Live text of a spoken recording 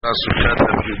Succah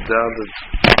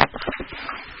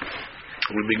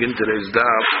we begin today's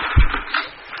daf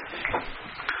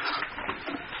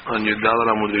on Yudal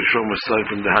Amud Rishon. We start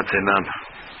from the Hatenan.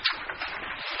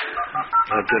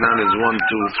 Hatenan is 1, 2,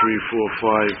 3, 4,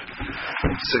 5,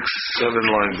 6, 7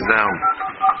 lines down.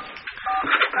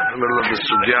 In the middle of the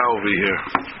Succah over here.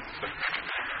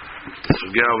 The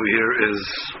Succah over here is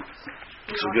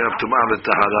Succah of Tum'ah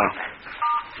v'Tahara.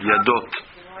 Yadot.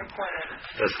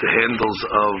 That's the handles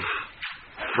of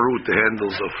fruit, the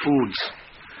handles of foods.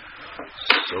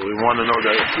 So we want to know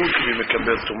that a food can be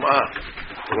mekabel tum'ah.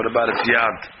 What about its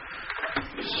yad?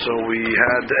 So we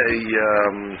had a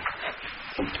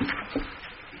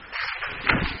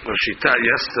shita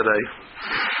yesterday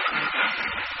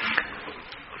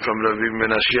from Rabbi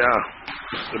Menashia.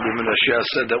 Rabbi Menashia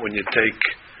said that when you take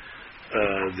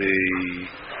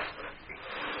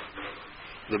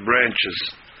the branches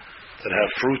that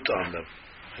have fruit on them,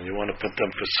 and you want to put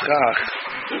them for schach,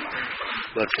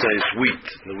 let's say it's wheat.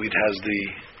 The wheat has the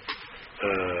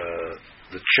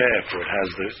chaff, or it has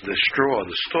the straw,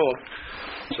 the stalk.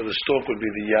 So the stalk would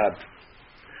be the yad.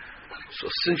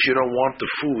 So since you don't want the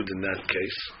food in that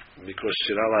case, because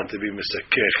you're not allowed to be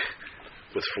misakech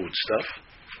with food stuff,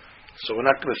 so we're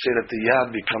not going to say that the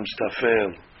yad becomes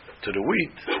tafel to the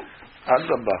wheat.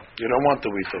 Adrabah, you don't want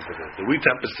the wheat over there. The wheat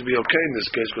happens to be okay in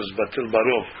this case because batil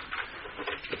barov.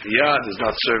 But the yad is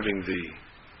not serving the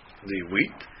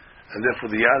wheat, and therefore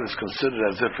the yad is considered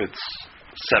as if it's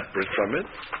separate from it,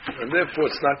 and therefore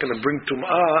it's not going to bring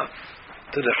tum'ah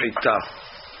to the chita.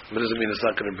 It doesn't mean it's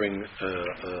not going to bring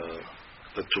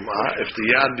the tum'ah. If the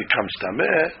yad becomes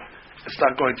tameh, it's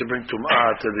not going to bring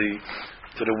tum'ah to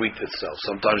the wheat itself.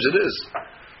 Sometimes it is,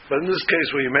 but in this case,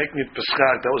 when you're making it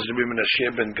peschak, that was Rabbi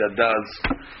Menashia ben Gadal's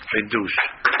chidush.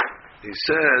 He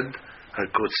said,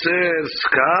 "Hakotzer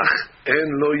schach en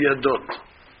lo yadot."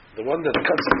 The one that cuts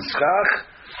the schach,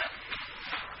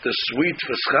 the sweet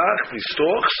for schach, the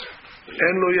stalks,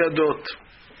 en lo yadot.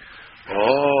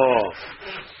 Oh,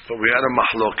 but we had a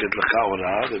mahloket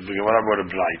l'chaora. The Gemara brought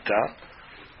a braita.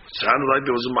 Sounded like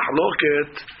there was a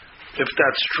mahloket if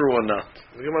that's true or not.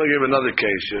 The Gemara gave another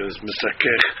case. It's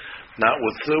misakech, not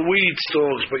with the wheat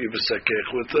stalks, but you misakech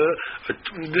with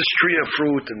this tree of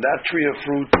fruit and that tree of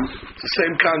fruit. It's the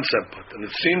same concept. And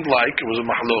it seemed like it was a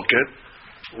mahloket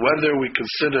whether we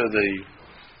consider the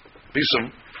piece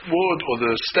of wood or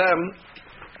the stem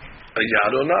a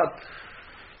yad or not.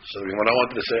 So what I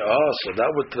wanted to say, so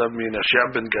that what Rabbi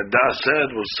Menashia ben Gaddah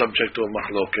said was subject to a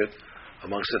mahloket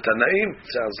amongst the Tanaim, it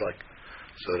sounds like.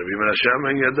 So Rabbi Menashia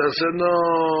ben Gaddah said, no,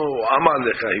 Amar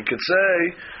lecha, he could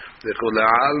say,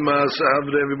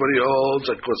 everybody holds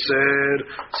a koser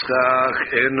schach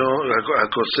eno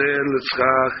koser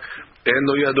l'schach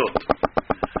eno yadot.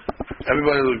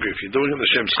 Everybody will agree. If you're doing it the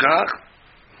shem schach,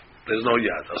 there's no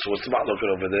yad. So what's the mahloket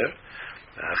over there?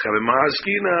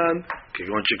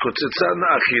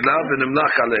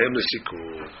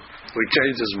 We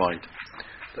changed his mind.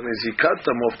 That means he cut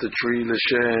them off the tree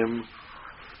l'shem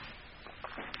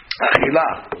achila.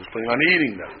 He was planning on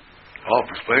eating them. If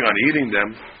he's planning on eating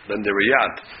them, then they're a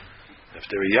yad. If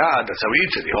they're a yad, that's how he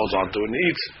eats it. He holds on to it and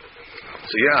eats it.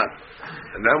 It's a yad.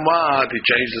 And then what? He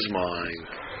changed his mind.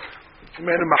 He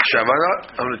made a machshava.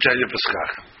 I'm going to change it for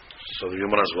schach. So the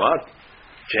Gemara says, what?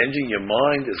 Changing your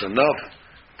mind is enough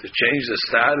to change the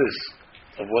status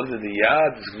of whether the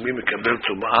yad is going to be mekabel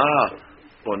tum'ah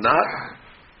or not.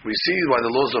 We see why the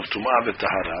laws of tum'ah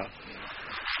v'tahara.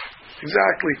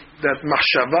 Exactly. That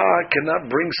machshava cannot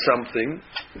bring something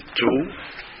to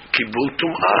kibul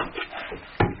tum'ah.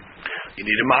 You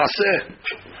need a maaseh.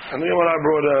 And then when I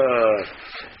brought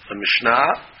a mishnah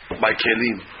by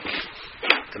kelim.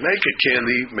 To make a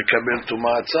keli mekabel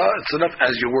tum'ah, it's enough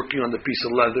as you're working on the piece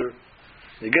of leather.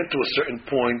 You get to a certain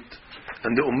point,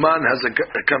 and the uman has a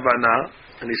kavanah,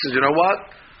 and he says, you know what?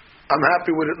 I'm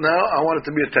happy with it now. I want it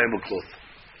to be a tablecloth.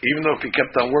 Even though if he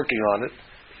kept on working on it,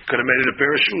 he could have made it a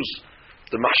pair of shoes.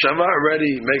 The machshava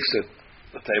already makes it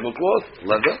a tablecloth,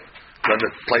 leather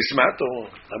placemat, or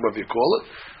whatever you call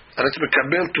it, and it's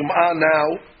mekabel tum'ah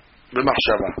now, the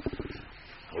machshava.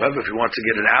 However, if he wants to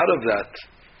get it out of that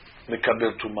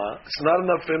mekabel tum'ah, it's not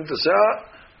enough for him to say,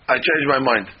 I changed my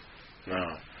mind.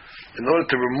 No. In order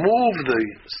to remove the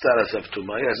status of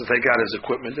tum'ah, he has to take out his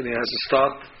equipment and he has to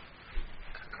start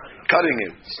cutting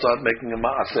it, start making a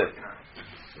ma'aseh.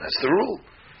 That's the rule.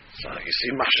 So you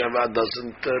see, machshava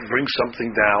doesn't bring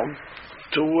something down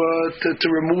to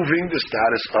removing the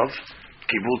status of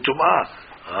kibul tum'ah.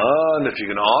 And if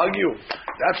you're going to argue,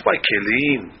 that's by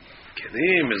kelim.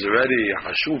 Kelim is already a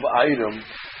hashuv item.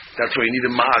 That's why you need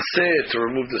a ma'aseh to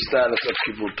remove the status of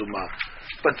kibul tum'ah.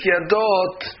 But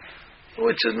yadot,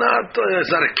 which is not,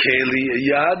 it's not a keli, a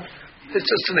yad. It's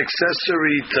just an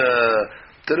accessory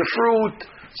to the fruit.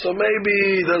 So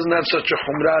maybe it doesn't have such a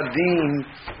humrah din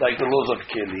like the laws of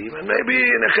kelim. And maybe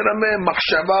nechanameh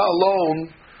machshava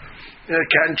alone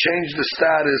can change the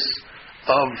status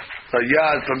of a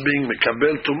yad from being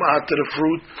mekabel tum'ah to the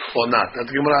fruit or not. That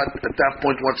the Gemara at that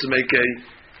point wants to make a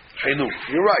hinuf.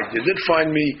 You're right. You did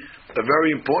find me a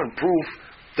very important proof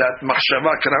that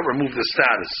machshava cannot remove the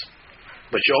status.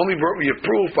 But you only brought me a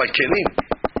proof by kelim.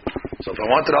 So if I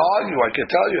wanted to argue, I can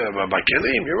tell you by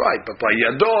kelim, you're right. But by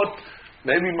yadot,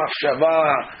 maybe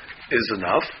machshava is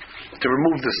enough to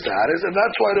remove the status, and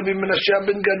that's why Rabbi Menashe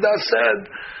ben Gaddah said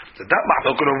that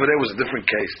mahloket over there was a different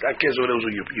case. That case over there was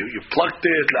you plucked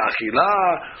it,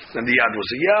 la'achila, and the yad was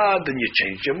a yad, then you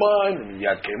changed your mind, and the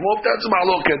yad came off. That's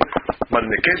mahloket. But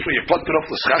in the case where you plucked it off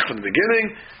the schach from the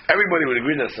beginning, everybody would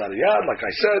agree that's not a yad. Like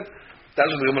I said, that's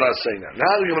what the Gemara is saying now.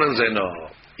 Now the Gemara is saying, no,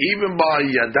 even by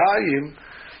yadayim,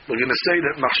 we're going to say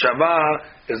that machshava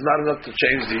is not enough to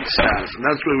change the status, and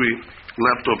that's where we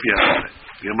left off yesterday.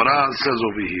 The Gemara says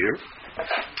over here,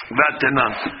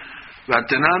 Vatenan.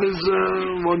 Vatenan is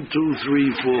 1, 2,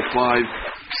 3, 4, 5,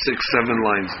 6, 7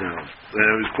 lines down.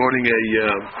 He's quoting a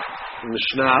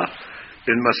Mishnah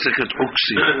in Masechet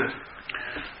Uksi.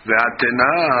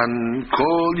 Vatenan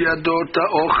kol yadot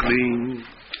ha'ochlin,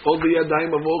 all the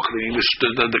yadayim of ochlin,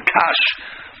 the kash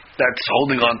that's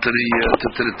holding on to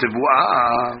the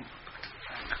tevuah.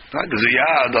 Right? There's a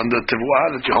yad on the tevuah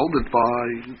that you hold it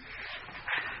by.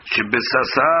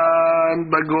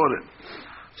 Shebesasan bagoret.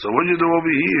 So what you do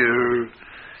over here,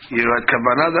 you're at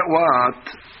kavanah that what?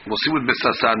 We'll see what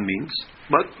besasan means.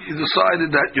 But you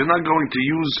decided that you're not going to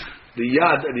use the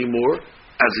yad anymore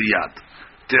as a yad.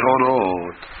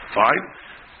 Tehorot. Fine?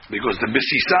 Because the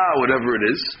besisa, whatever it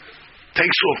is,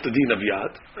 takes off the din of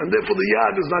yad, and therefore the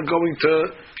yad is not going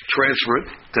to transfer it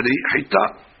to the hita.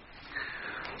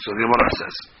 So the Gemara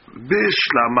says,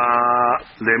 Bishlama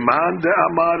leman de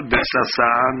amar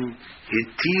besasan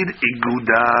hitir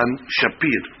igudan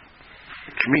shapir.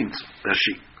 Which means,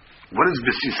 Rashi, what does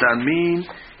besisan mean?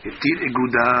 Hitir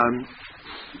igudan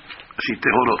Rashi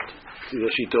tehorot.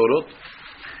 Rashi tehorot.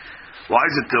 Why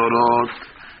is it tehorot?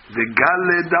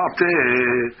 V'gale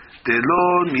da'ateh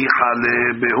telo nichale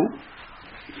behu.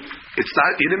 It's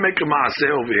not, you didn't make a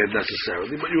maaseh over here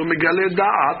necessarily, but you were megale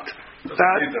da'at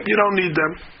that you don't need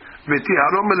them.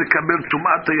 ותיארום לקבל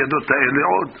טומאת הידות האלה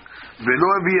עוד, ולא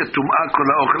הביא טומאה כל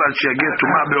האוכל עד שיגיע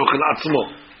טומאה באוכל עצמו.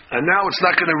 And now it's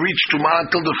not going to reach טומאה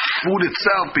until the food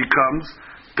itself becomes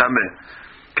טמא.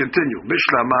 Continue.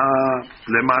 בשלמה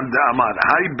למען דאמר,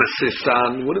 היי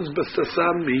בססן, what does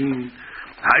בססן mean?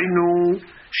 היינו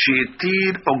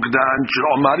שהתיר אוגדן של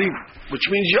עומרים, which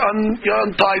means you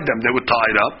untied them. They were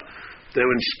tied up. They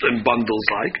were in bundles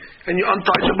like, and you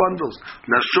untie the bundles.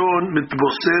 Lashon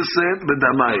mitbosseset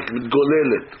b'damayik,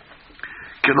 mitgolelet.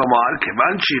 Kelomar,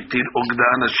 kevan shetir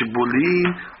ogdan hashibulin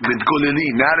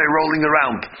mitgolelin. Now they're rolling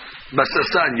around.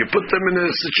 Basasan, you put them in a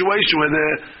situation where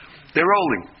they're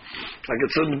rolling. Like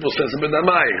it said mitbosseset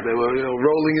b'damayik. They were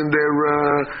rolling in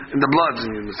the bloods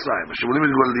in the side. Hashibulin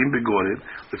mitgolelin begolet.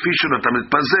 The fish not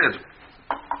mitpazer.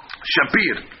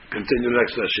 Shapir. Continue the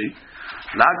next Rashi.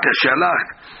 Laka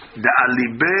shalach.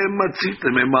 דעליבה מצית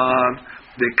לממר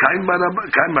דקיים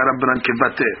ברבנן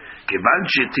כבטא כיוון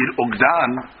שתיר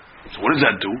אוגדן. So what does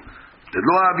that do?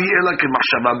 דלא אביא אלא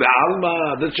כמחשבה בעלמא.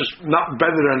 That's just not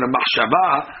better than a מחשבה.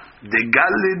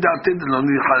 דגל לדעתי דלא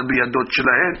ניחל בידות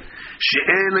שלהן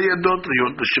שאין הידות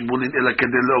להיות לשיבולין אלא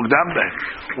כדי לאוגדן בהם.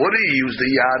 What do you use the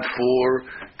yad for?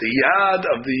 The yad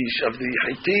of the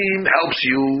hitim helps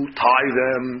you tie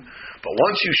them. But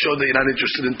once you show that you're not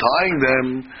interested in tying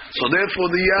them, so therefore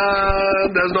the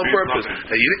yad has no purpose.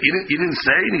 Now, you didn't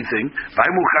say anything.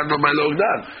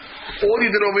 All you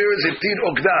did over here is hitir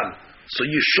ogdan. So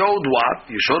you showed what?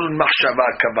 You showed in machshava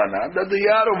kavana that the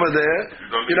yad over there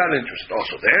you're not interested.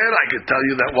 Also, then I could tell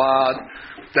you that what?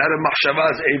 That a machshava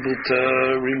is able to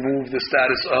remove the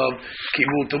status of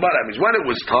kibul tumah. That means when it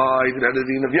was tied, it had a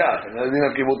din of yad, and had a din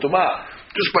of kibul tumah.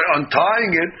 Just by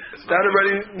untying it, that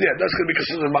already, that's going to be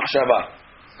considered machshava.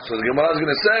 So the Gemara is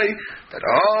going to say that,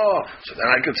 so then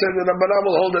I could say that Rabbanan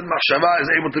will hold that machshava is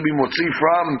able to be motzi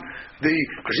from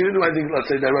because you didn't do anything, let's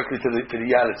say, directly to the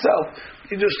yad itself.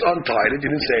 You just untied it,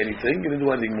 you didn't say anything, you didn't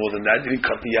do anything more than that, you didn't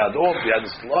cut the yad off, the yad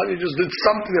is still on, you just did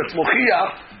something that's mochiyah,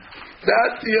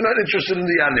 that you're not interested in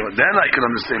the yad anymore. Then I can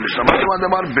understand.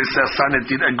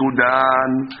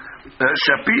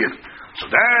 So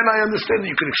then I understand that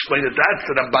you can explain that that's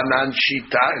the Rabbanan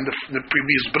Shita in the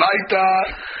previous Braita,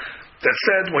 that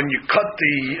said when you cut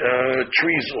the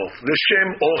trees off, l'shem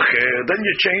ocher, then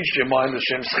you changed your mind,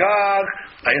 l'shem schach.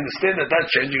 I understand that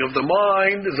changing of the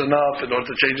mind is enough in order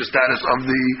to change the status of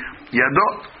the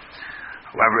yadot.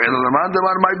 However, elaman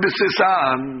damar my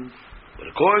b'sisan.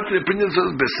 But according to the opinions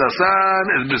of Bisasan,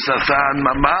 is Bisasan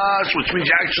Mamash, which means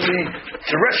you actually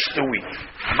thresh the wheat.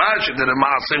 Mamash, you did a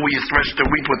maaseh where you thresh the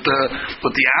wheat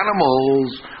with the animals,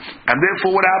 and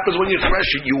therefore what happens when you thresh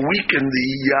it? You weaken the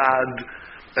yad,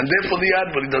 and therefore the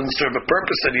yad really doesn't serve a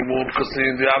purpose anymore because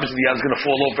obviously the yad is going to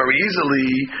fall off very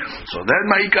easily. So then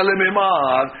Ma'ikalim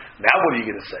Imad. Now what are you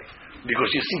going to say?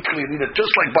 Because you see clearly that just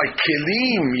like by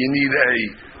Kilim you need a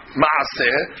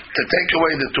Maaseh to take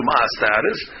away the Tum'ah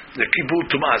status, the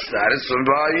Kibbut Tum'ah status, and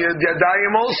by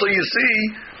Yadayim also you see,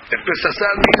 if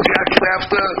Bisasan means you actually have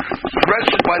to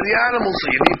thresh it by the animals, so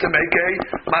you need to make a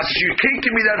Maaseh. You can't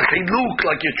give me that Chiluk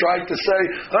like you tried to say,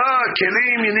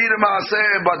 Kelim you need a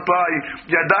Maaseh, but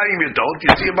by Yadayim you don't.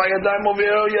 You see by Yadayim over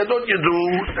here, Yadot you do.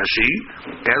 Rashi,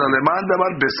 Ela leman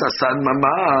davar Bisasan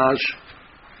mamash,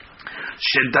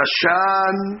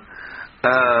 Shedashan,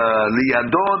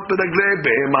 liyadot b'daglei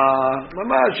behema.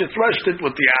 Mamash, you threshed it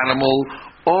with the animal,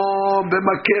 or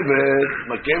b'makevet.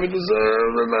 Makevet is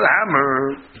a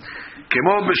hammer.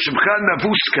 Kemo b'shimcha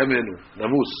navus kamenu.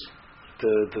 Navus,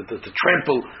 to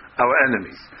trample our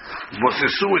enemies.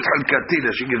 Vosesu et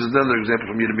halkatina. She gives another example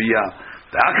from Yirmiyah.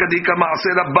 Ta'akadika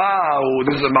ma'aseh rabba.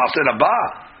 This is a ma'aseh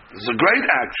rabba. This is a great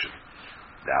action.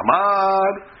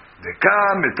 De'amar,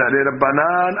 de'kam, etarei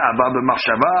rabbanan, abba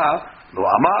b'machshava. No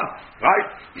amar,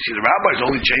 right? You see, the rabbis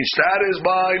only change status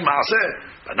by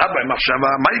maaseh, but not by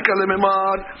machshava. Ma'ika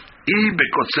lememar, I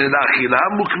bekotzei la'achila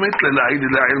mukmit le'la'id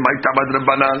le'il ma'iktabad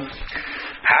rabbanan.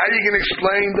 How are you going to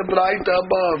explain the braita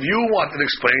above? You wanted to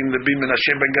explain the Bi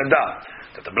Menashe ben Gada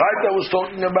that the braita was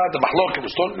talking about, the mahloket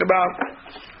was talking about,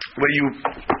 where you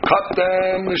cut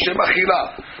them l'shem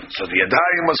achila. So the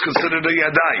yadayim was considered a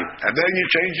yadayim, and then you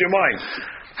change your mind.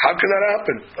 How can that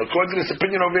happen? According to this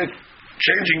opinion of it,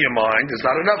 changing your mind is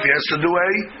not enough. He has to do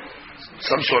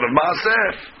some sort of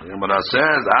maaseh. The Gemara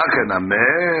says,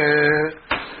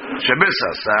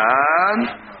 shebesasan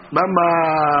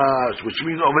mamash, which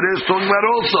means over there is talking about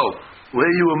also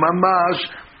where you were mamash,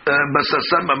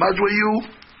 besasan mamash, where you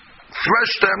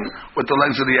thresh them with the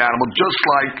legs of the animal, just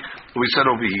like we said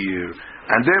over here.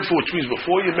 And therefore, which means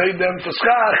before you made them for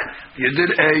schach, you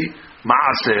did a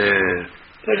maaseh.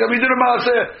 Like we did a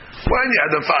maaseh. When you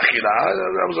had them for achila,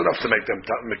 that was enough to make them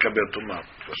mekabel tumah.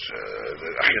 Because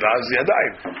achila is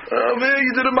yadayim. Over here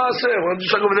you did a maaseh. When you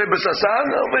talk over there besasan,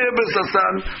 over here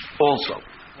besasan also.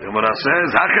 The Gemara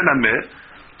says,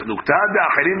 hachanameh, l'uktad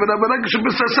ha'achirim v'nabanak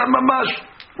shebesasan mamash.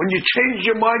 When you change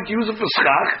your mind to use it for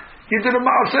schach, you did a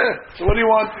maaseh. So what do you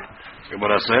want? The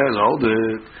Gemara says, hold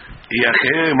it. Now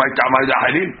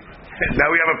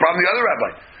we have a problem with the other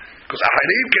rabbi. Because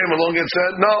Aharim came along and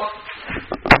said, no,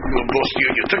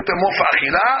 you took them off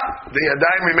achila, the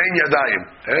yadayim remain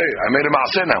yadayim. Hey, I made a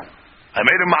maaseh now. I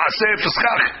made a maaseh for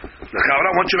schach. The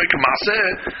Chavra, once you make a maaseh,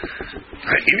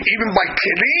 even by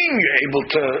kelim you're able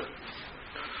to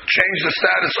change the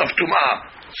status of tum'ah.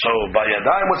 So by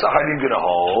yadayim, what's Aharim going to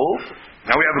hold?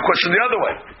 Now we have a question the other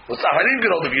way. What's Aharim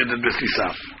going to hold if you did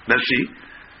b'sisam? Let's see.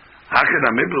 How can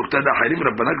I make the Aharim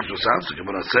Rabbanak Zusam? So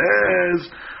Gemara says,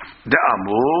 the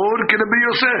Amur can be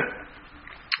Yosef.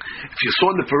 If you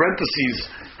saw in the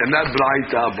parentheses in that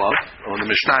braita above, on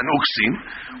the Mishnah and Uksim,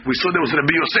 we saw there was Rabbi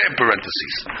Yosef in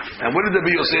parentheses. And what did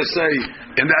Rabbi Yosef say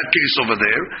in that case over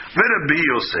there? Rabbi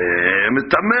Yosef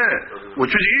mitameh,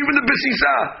 which was even the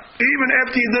besisa, even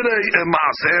after you did a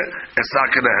maaseh, it's not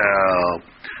going to help.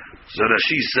 So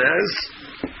Rashi says,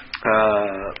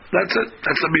 that's it.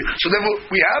 That's the so therefore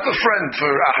we have a friend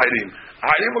for Aharim.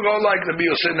 Aharim will go like the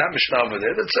Yosef in that Mishnah over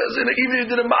there that says even if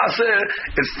you did a maaseh,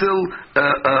 it still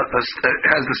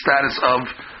has the status of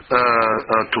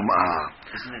tum'ah.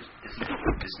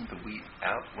 Isn't the wheat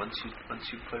out once you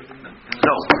put it in the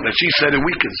no, but she said it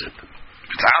weakens it.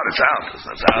 If it's out, it's out.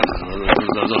 It's out.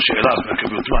 There's no she'elah.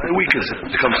 It weakens it.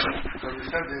 It becomes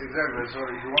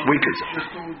weakens it.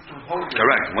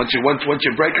 Correct. Once you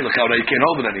break it, you can't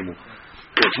hold it anymore.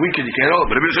 It's weakened, you can't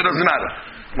hold it. But it doesn't matter.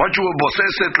 Once you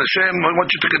bosses it l'shem, once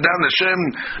you took it down l'shem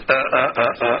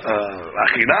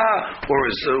achila, or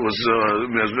was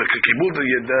kibud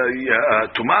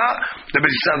tumah, the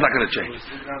besisa is not going to change.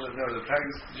 The tag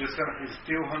is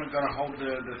still going to hold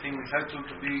the thing we had to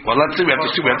be. Well, let's see. We have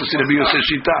to see the Biyosef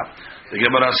Shita. The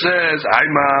Gemara says, how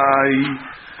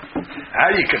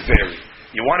you compare it?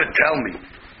 You want to tell me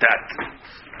that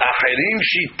Achirim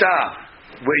Shita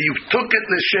where you took it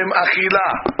l'shem achila,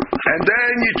 and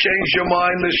then you change your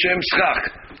mind l'shem schach.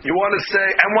 You want to say,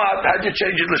 and what? How'd you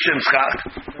change it l'shem schach?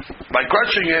 By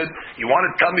crushing it, you want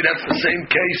to tell me that's the same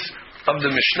case of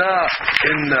the Mishnah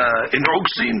in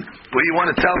Uksin, where you want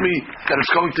to tell me that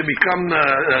it's going to become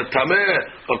tameh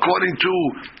according to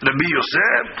Rabbi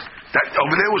Yosef? That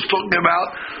over there was talking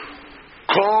about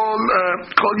kol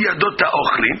yadot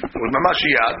ha'ochlin, with mamash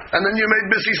yad, and then you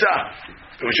made besisa.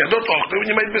 It was yadot ochlin when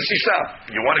you made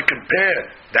besisa. You want to compare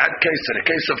that case to the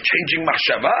case of changing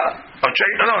machshava? Not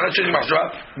changing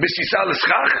machshava. Besisa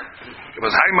l'schach. It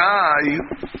was haimai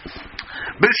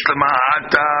bishlama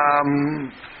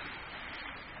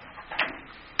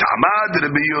Tamad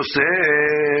Rabbi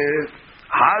Yosef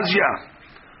Hazya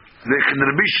Lechin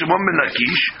Rabbi Shimon ben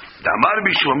Lakish Tamar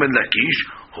Rabbi Shimon ben Lakish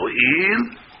Ho'il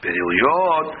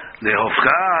Period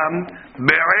Lehofcham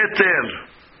Be'eter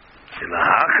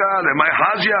Ilahacha Lemay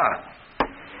Hazya.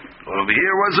 Over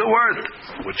here was a worth,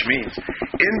 which means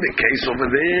in the case over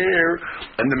there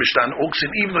in the Mishnah Uksin,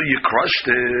 even though you crushed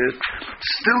it,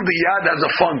 still the yad has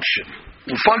a function.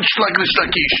 It functions like the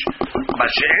Lakish.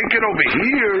 Mashenken over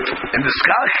here, in the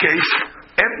Succah case,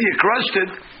 after you crushed it,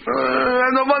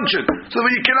 has no function. So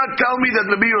you cannot tell me that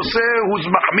Rabbi Yosef, who's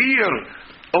Mahmir,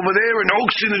 over there in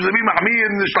Uksin, is Rabbi Mahmir,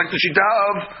 and it's like the Shita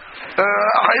of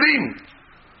Achirim.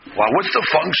 Well, what's the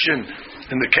function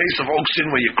in the case of Uksin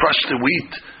where you crushed the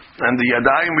wheat and the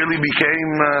Yadayim really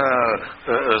became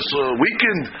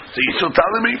weakened? So you still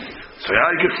telling me? So yeah,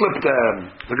 you can flip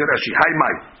them. Look at Rashi. Hi,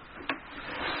 Mike.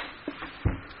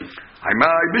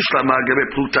 Haimai bishlama gebe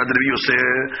pluta Rabbi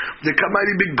Yosef the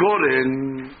kamari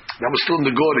begoren. That was still in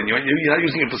the goren. You're not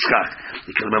using it for schach.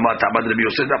 You can remember Tamad Rabbi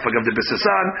Yosef that forgot the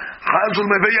besesan hazul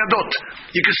meveyadot.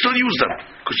 You can still use them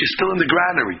because you're still in the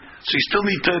granary, so you still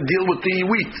need to deal with the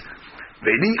wheat.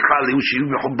 Veni chali ushiv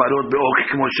mechubarot beok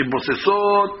kmo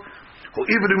shibosesot or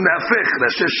even in nafech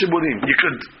rashesh shiburim. You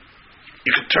could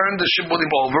turn the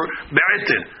shiburim over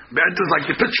be'eter. Be'eter is like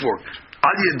the pitchfork.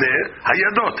 Al yedeh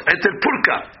hayadot eter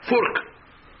purka fork.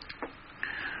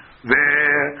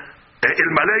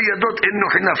 Ilmalei yadot innu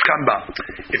hinafkan ba.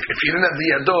 If you didn't have the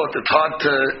yadot, it's hard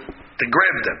to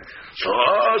grab them. So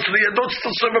the yadot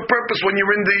still serve a purpose when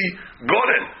you're in the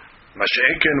goren.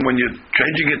 Mashenken, when you're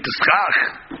changing it to schach,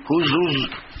 who's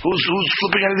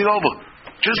flipping anything over?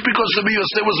 Just because Rabbi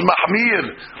Yosef was mahmir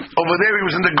over there, he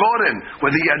was in the goren,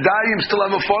 where the yadayim still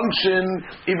have a function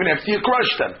even after you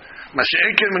crush them.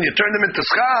 Mashenken, when you turn them into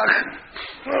schach,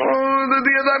 the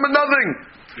yadayim are nothing.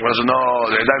 He wasn't, no,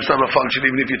 the yadayim still have a function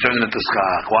even if you turn them into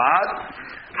schach. What?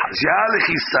 Hazya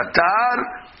lechisatar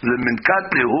leminkat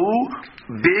lehu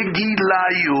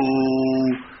begilayu.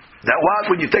 That what?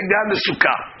 When you take down the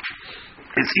sukkah,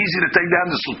 it's easy to take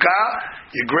down the sukkah.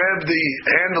 You grab the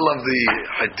handle of the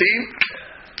hatim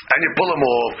and you pull them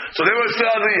off. So they were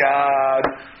still on the yad.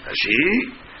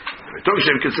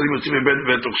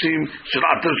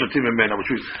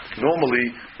 Normally,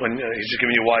 when he's just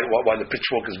giving you why the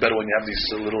pitchfork is better when you have these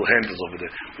little handles over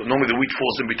there. But normally the wheat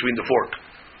falls in between the fork.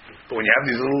 But when you have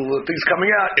these little things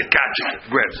coming out, it catches it,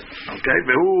 grabs it. Okay?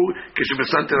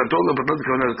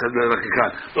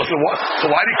 So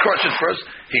why did he crush it first?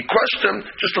 He crushed them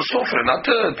just to soften it, not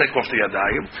to take off the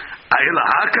yadayim.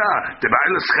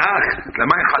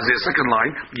 Second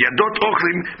line, yadot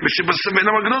ochlim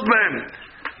mishibasavena magnot behem.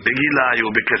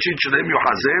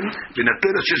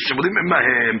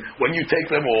 When you take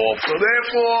them off. So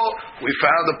therefore, we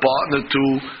found a partner to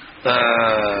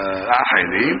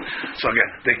Ahinim. So again,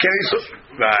 the case of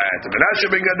the Menashe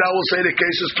ben Gadal will say the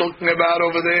case is talking about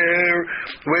over there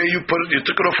where you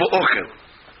took it off for ochel,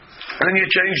 and then you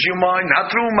changed your mind, not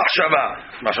through machshava.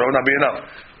 Machshava would not be enough.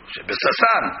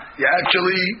 Besasan, you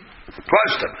actually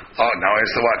crushed them. Oh, now I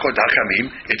say, well,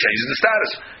 it changes the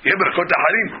status. Yeah, but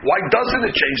why doesn't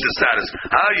it change the status?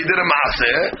 You did a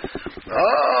maaseh.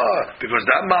 Because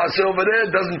that maaseh over there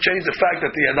doesn't change the fact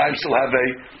that the yadayim still have a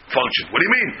function. What do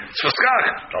you mean? It's for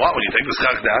schach. Now, when you take the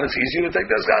schach down, it's easier to take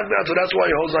the schach down, so that's why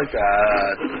he holds like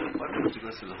that. Why don't we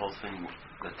go through the whole thing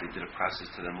that they did a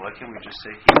process to them? Why can't we just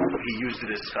say he used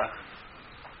it as schach?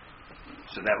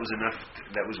 So that was enough.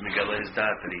 That was Megillah his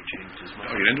dad that he changed his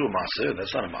mind. No, you didn't do a maaseh.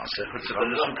 That's not a maaseh. What's on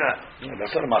the sukkah? No,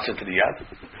 that's not a maaseh to the yad.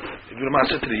 You do a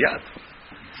maaseh to the yad.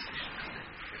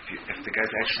 If the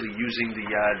guy's actually using the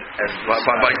yad as by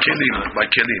kilim.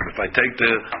 If I take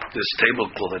this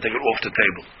tablecloth, I take it off the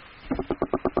table.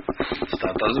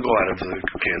 It doesn't go out of the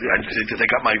keli. I just need to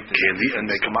take out my keli and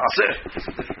make a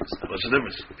maaseh. difference. Though. What's the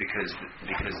difference?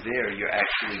 Because there you're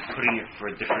actually putting it for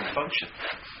a different function.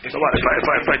 So what?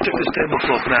 If I took this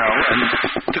tablecloth now and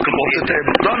took it off the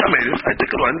table, no, I made it. I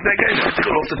took it off. I took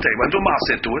it off the table. I do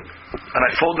maaseh to it, and I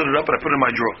folded it up and I put it in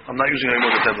my drawer. I'm not using any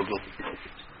more the tablecloth.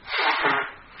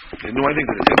 You know, I think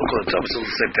that the tablecloth itself is still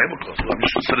the same tablecloth. So I'm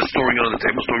just, instead of storing it on the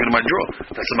table, storing it in my drawer.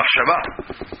 That's a machshava.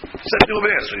 Same thing over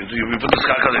here. So you put the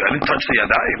skak on it. I didn't touch the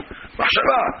yadayim.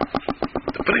 Machshava.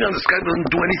 The putting on the skak doesn't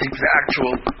do anything to the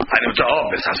actual. I didn't say, oh,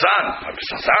 Besasan.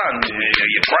 Besasan.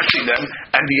 You're crushing them,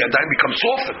 and the yadayim become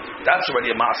softened. That's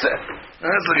already a maaseh.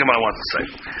 That's what I want to say.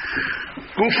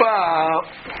 Kufa.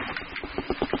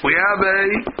 We have a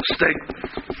steak.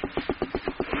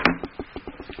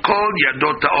 כל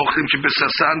ידות האוכלים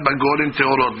שבססן בגורן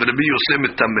טהורות ורבי יוסף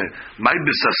מטמא. מהי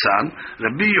בססן?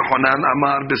 רבי יוחנן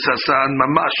אמר בססן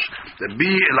ממש.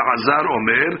 רבי אלעזר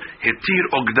אומר התיר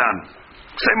אוגדן.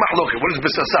 Same mahloket. What does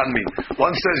besasan mean?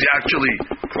 One says you actually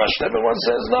crushed them, and one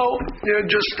says no, you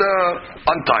just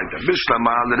untied them.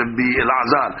 Bishlama Rabbi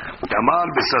Elazar. Amar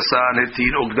besasan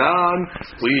hetir ogdan.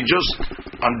 We just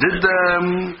undid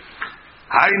them.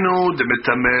 Hainu de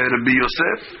metameh Rabbi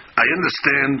Yosef. I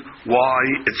understand why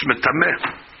it's metameh.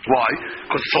 Why?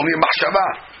 Because it's only a machshava.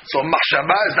 So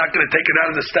machshava is not going to take it out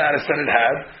of the status that it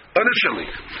had initially.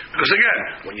 Because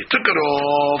again, when you took it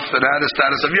off, it had a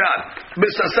status of yad.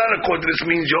 Besasan, according to this,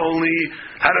 means you only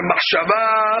had a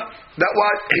machshava. That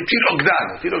what? Hetir ogdan.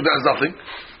 Hetir ogdan is nothing.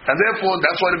 And therefore,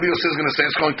 that's why Rabbi Yosef is going to say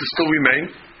it's going to still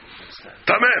remain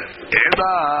tameh.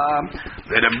 Ela,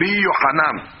 the Rabbi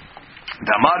Yochanan.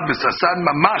 Damar besasan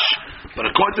mamash. But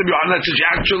according to Yochanan, she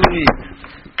actually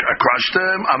crushed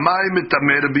them. Amai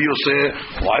mitameh Rabbi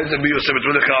Yosef. Why is Rabbi Yosef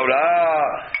between the chavra?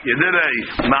 Yederei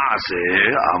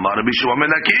maaseh. Amar Rabbi Shua ben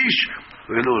Akish.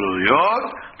 We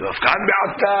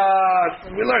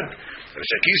learned.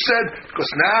 Shaki said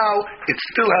because now it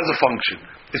still has a function.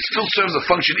 It still serves a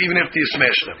function even if you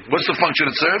smash them. What's the function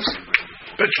it serves?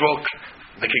 Pitchfork.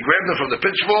 I can grab them from the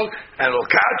pitchfork and it'll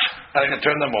catch, and I can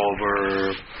turn them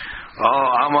over.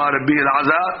 Oh, Amar Rabbi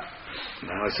Elazar.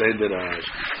 Now I say that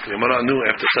the Gemara knew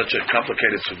after such a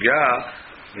complicated sugyah,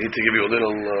 we need to give you a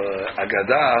little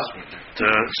agadah to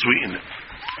sweeten it.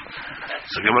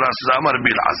 So Gemara says, Amar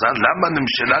Rabbi Elazar, Lama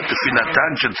nimshela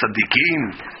tefilatan shel tzadikim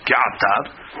ke'atar.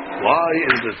 Why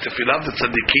is the tefillah of the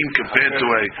tzadikim compared to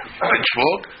a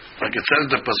pitchfork? Like it says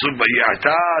the pasuk,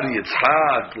 Vayi'atar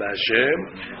Yitzchak LaHashem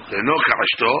le'noch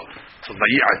ha'ashto. So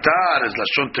Vayi'atar is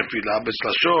lashon tefillah, but it's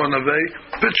lashon of a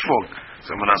pitchfork.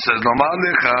 So when I says Lomar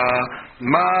lecha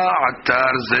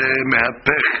ma'atar ze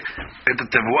mehapech et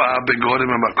tevuah begorim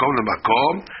memakom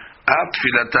lemakom at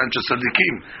tefilatan shel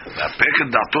tzadikim mehapech et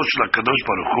da'ato shel HaKadosh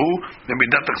Baruch Hu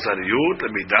lemidat achzariyut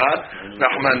lemidat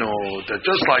nachmanut.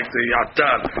 Just like the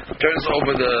atar turns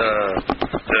over the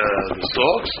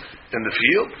stalks in the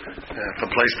field from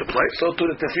place to place, so to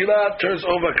the tefillah turns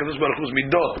over HaKadosh Baruch Hu's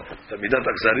midot, the midat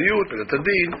achzariyut, midat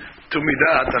adin, to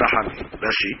midat rahamim.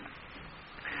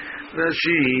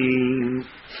 Rashi.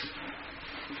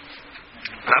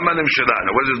 Amanim Shadana.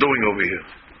 What is this doing over here?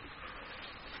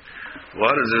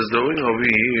 What is this doing over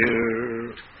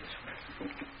here?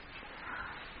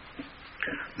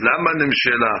 Lamanim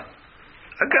Shela.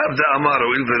 Agav da Amar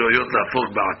Oil Veroyot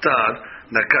Lafok Ba'atar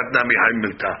Nakat Nami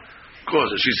Haimilta. Of course,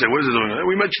 she said, what is it doing?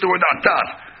 We mentioned the word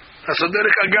Atar. So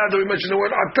Derek Agada, we mentioned the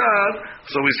word Atar.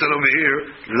 So we said over here,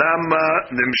 Lama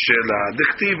Nimshela.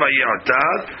 Dichti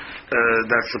Vayi'atar.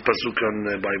 That's the pasuk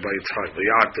by Yitzchak.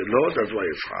 Vayi'atar lo, that's why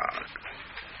Yitzchak.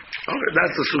 Okay,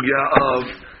 that's the sugya of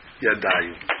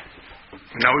Yadayim.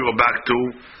 Now we go back to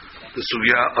the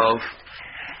sugya of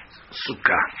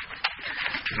Sukkah.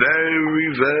 Very,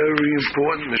 very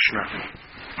important Mishnah.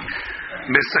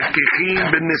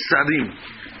 Mesakechim ben Nesarim.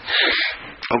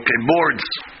 Okay, boards.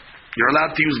 You're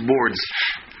allowed to use boards.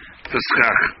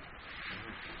 Succah.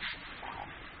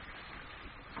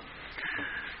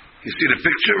 You see the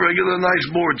picture? Regular nice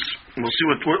boards. We'll see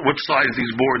what size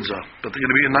these boards are. But they're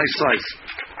going to be a nice size.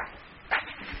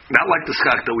 Not like the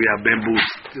skak that we have, bamboos.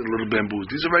 Little bamboos.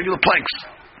 These are regular planks.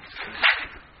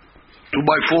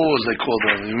 2x4s they call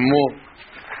them. Even more.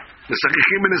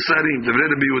 Mesakechim ben Nesarim. Devrei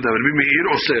Rabbi Yehuda. Rabbi Meir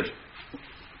Osir.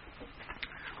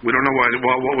 We don't know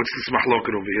what's this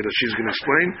mahloket over here that she's going to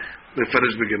explain. The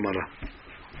Farish Gemara.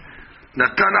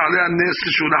 Natan alei nes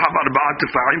shulahav arba'at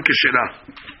tefa'im keshela.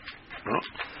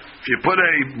 If you put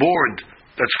a board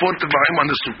that's 4 tefa'im on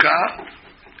the sukkah,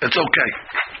 it's okay.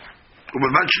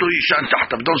 U'bevachlu yishan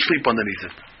tahtav. Don't sleep underneath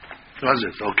it. That's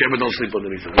it. Okay, but don't sleep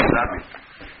underneath it. What does that mean?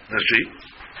 That's she.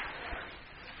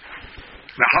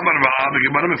 Lahav arba'ah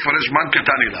b'gemara mefarish man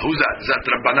ketanila. Who's that? Is that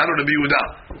Rabbanan or Rabbi Yehuda?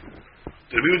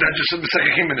 The Rabbi Yehuda just said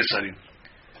Mesakechim ben Nesarim.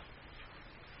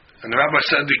 and the rabbi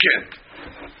said you can't.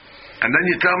 And then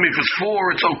you tell me if it's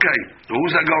 4, it's okay. So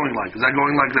who's that going like? Is that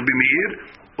going like Rabbi Meir?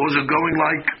 Or is it going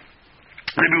like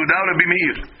Rabbi Yehuda or Rabbi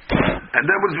Meir? And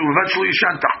then eventually you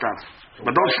shan tachtav.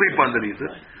 But don't sleep underneath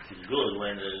it. It's good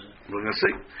when we're going to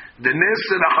see. The nes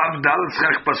and achab dal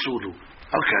tzchach pasulu.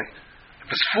 Okay. If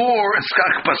it's 4, it's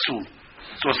tzchach pasul.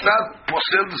 So it's not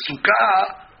posel the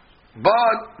sukkah,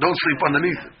 but don't sleep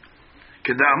underneath it.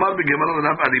 כדאמר בגמרא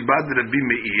רב אריבד רבי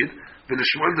מאיר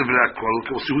ולשמואל דברי הכל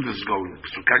כעושה who this is going.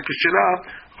 בסוכה כשלה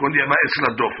כל ימה אצל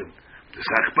הדופן.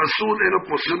 tzchach pasul אינו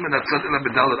פוסל מן הצד אלא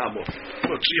בדלת אמות.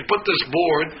 So you put this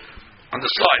board on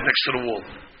the side next to the wall.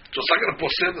 So it's not going to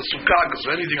posel the sukkah because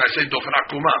if anything I say dofen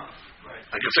akuma.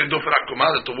 I can say dofen akuma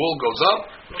that the wall goes up,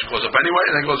 which goes up anyway,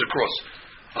 and then goes across.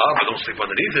 But don't sleep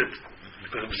underneath it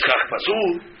because it's tzchach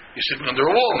pasul. You're sleeping under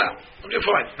a wall now. Okay,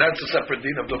 fine. That's a separate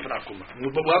deen of dofen akuma.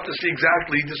 But we'll have to see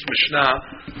exactly this mishnah.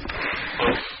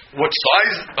 What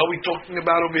size are we talking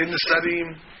about over in the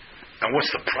sadim? And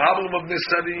what's the problem of this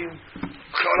sadim?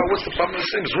 What's the problem of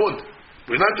this thing? It's wood.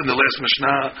 We learned in the last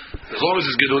mishnah, as long as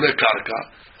it's gedolei karka,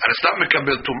 and it's not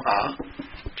mekabel tum'ah,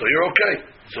 so you're okay.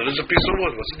 So there's a piece of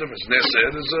wood. What's the difference? Neseh,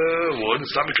 there's wood.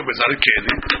 It's not mekabel, it's not a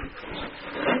candy.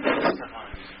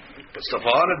 But stuff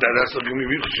on it, that's the Yomi.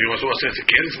 You want to say it's a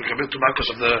candy, it's mekabel tum'ah because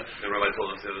of the... The rabbi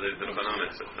told us that they did a banana.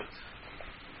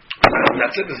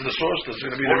 That's it. This is the source. This is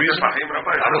going to be the reason. I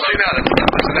don't see that.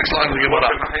 That's the next line of the Gemara.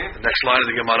 The next line of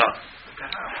the Gemara.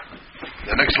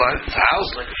 The next line. It's a house.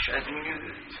 Like a shed.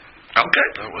 Okay,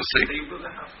 we'll see.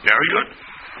 Very good.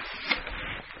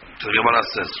 So the Gemara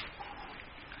says,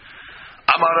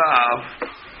 Amarav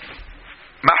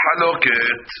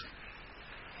Mahaloket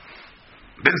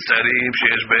Ben Sarim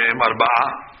Sheyesh Behem Arba'a.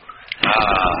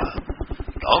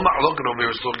 The whole Mahaloket over here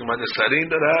is talking about the Sarim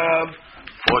that have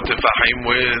 4 tefachim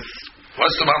with.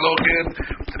 What's the Mahaloket?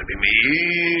 It's going to be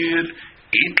Meir.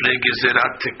 Eat le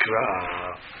gezerat tikra.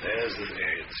 There's the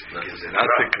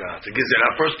gezerat tikra. The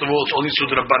gezerat, first of all, it's only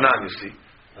sudra banan, you see.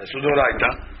 Sudra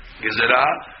raita.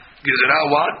 Gezerat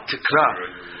what? Tikra.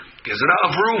 Gezerat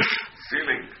of roof.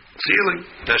 Ceiling.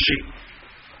 Tashi.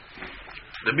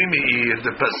 The Meir,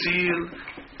 the pasil,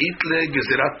 eat le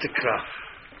gezerat tikra.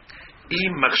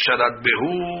 Im maksharat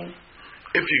behu.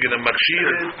 If you're going to makshir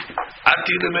it,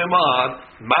 ati lememad,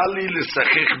 mali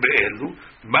l'sachich be'elu,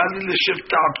 mali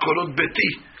l'shivta'at korot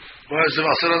beti. Why is it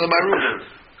also on my roof?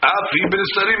 Afi ben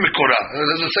sarim mikora.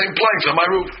 There's the same planks on my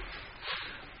roof.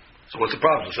 So what's the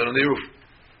problem? Sit on the roof.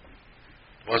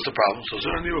 What's the problem? So sit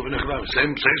on the roof.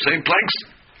 Same planks.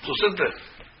 So sit there.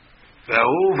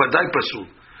 Ve'ahu v'day pasul.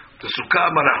 The sukkah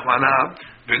marachmana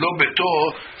v'lo beto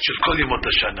shel kol yemot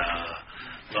hashana.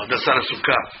 No, that's not a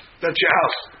sukkah. That's your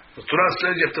house. The Torah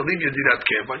says you have to leave your dirat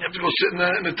camp, and you have to go sit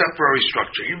in a temporary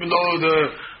structure, even though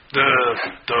the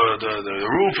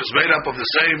roof is made up of the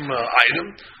same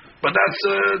item, but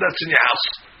that's in your house.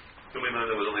 Don't we know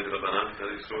that was only the Rabbanan that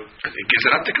he stored? It gives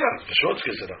it up to Kran. For sure, it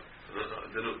gives it up.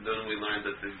 Then we learned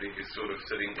that he's sort of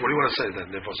sitting. What do you want to say then?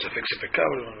 Therefore, it's a fix it. What do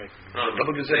you want to make?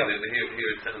 Double gives it up.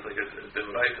 Here it sounds like a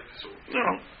right.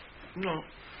 No.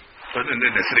 But then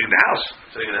they're sitting in the house.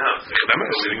 Sitting in the house.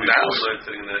 Sitting in the house.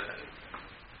 Sitting in the house.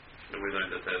 We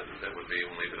learned that would be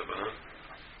only the Rabbanan.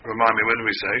 Remind me, what did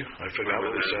we say? I forgot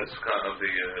what we said. Sukkah of the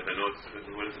notes.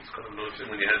 What is it? Sukkah of notes.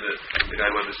 When you had the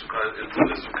guy who had the Sukkah into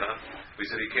the Sukkah, we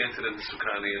said he can't sit in the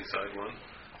Sukkah on the inside one.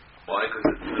 Why?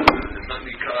 Because it's not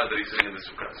nikah that he's sitting in the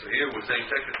Sukkah. So here we're saying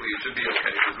technically it should be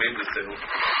okay. It was made the sale.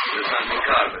 It's not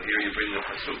nikah, but here you bring the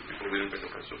pasuk. Before we didn't bring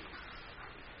the pasuk.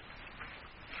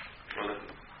 Well,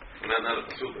 not a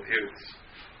pasuk, but here it's.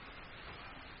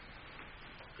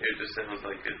 It just sounds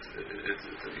like it's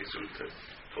a Yisur to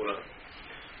Torah.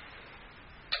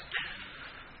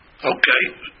 Okay.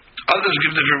 Others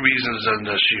give different reasons on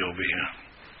the Shiur over here.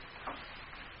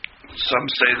 Some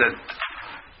say that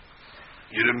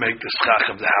you didn't make the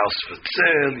schach of the house for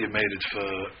sale, you made it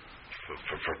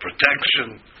for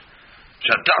protection.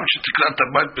 Shatam shetikrat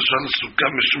habayit b'shal sukkah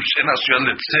mishum she'ena suya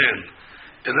letzel,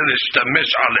 ela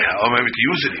l'shtamesh aleha, or maybe to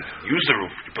use it, use the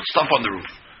roof. You put stuff on the roof.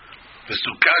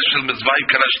 וסוכה של מצווה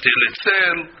יקרה שתהיה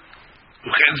לצל,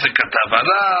 וכן זה כתב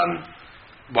הר"ן,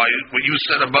 what you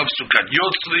said above סוכת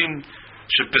יוצרים,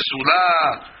 שפסולה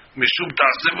משום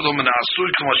תעשה ולא מן העשוי,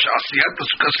 כלומר שעשיית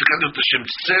הסוכה צריכה להיות לשם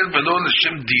צל ולא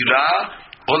לשם דירה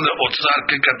או לאוצר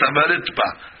ככתב הרצפה.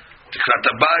 תקרת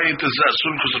הבית זה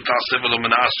אסור because of תעשה ולא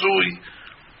מן העשוי.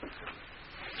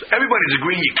 Everybody's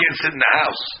agreeing you can't sit in the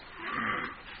house.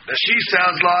 The she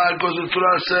sounds like because the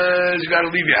Torah says you got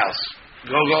to leave your house.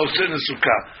 Go sit in the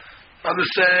sukkah. Others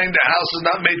saying the house is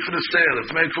not made for the sale.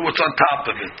 It's made for what's on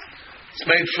top of it. It's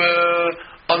made for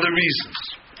other reasons.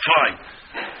 Fine.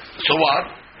 So what?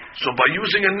 So by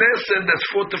using a nesen that's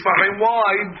 4 tefachim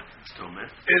wide,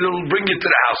 it'll bring you to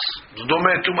the house. It's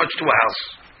domeh too much to a house.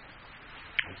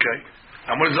 Okay?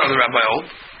 And what does the other rabbi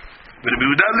hold? He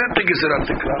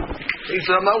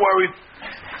said, I'm not worried.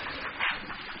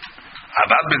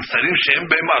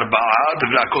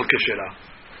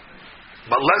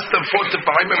 But less than 4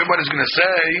 tefachim, everybody's going to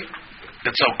say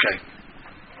it's okay.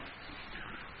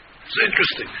 It's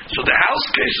interesting. So the house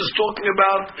case is talking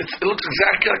about, it looks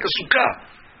exactly like a sukkah.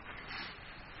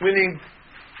 Meaning,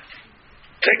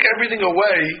 take everything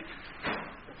away.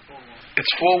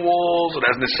 It's 4 walls, it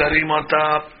has nesarim on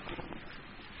top.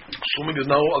 Assuming there's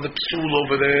no other psul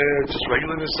over there, it's just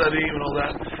regular nesarim and all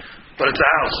that. But it's a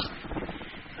house.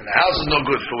 And the house is no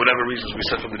good for whatever reasons we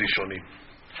said from the Rishonim.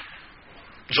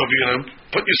 So if you're going to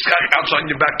put your sky outside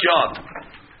in your backyard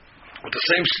with the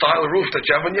same style of roof that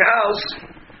you have in your house,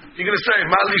 you're going to say,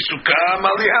 Mali Sukkah,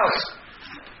 Mali house.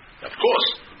 Of course,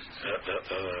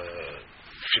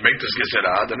 if you make this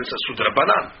Gezerah, then it's a Sudra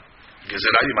Banan.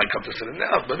 Gezerah, you might come to sit in the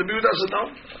house. But the Biur doesn't know.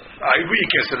 I agree you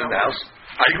can't sit in the house.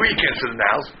 I agree you can't sit in the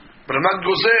house. But I'm not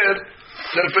Gozer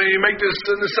that if you make this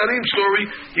in the Sarim story,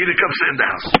 you need to come sit in the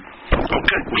house.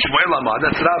 Okay. Shmuel Amar,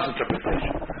 that's Rav's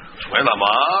interpretation. Shmuel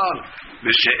Amar,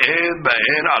 V'she'en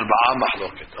ba'en arba'a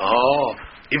mahloket. Oh,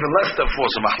 even less than 4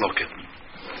 is a mahloket.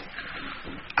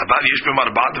 Abar yesh b'em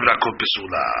arba'a d'vrakot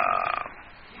pesula.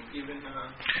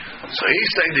 So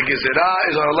he's saying the Gezerah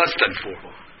is on a less than 4.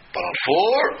 But on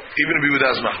 4, even if he would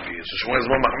have mahmir. So Shmuel is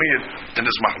more mahmir than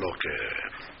this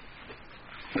mahloket.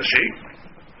 Nashi?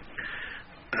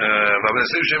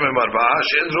 V'abenesim shem b'em arba'a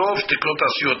she'en rov tiklot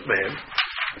asiyot mehem.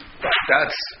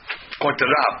 That's according to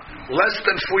Rab. Less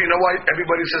than 4, you know why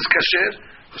everybody says kasher?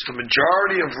 Because the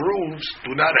majority of roofs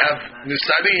do not have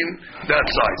nisarim that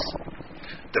size.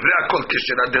 But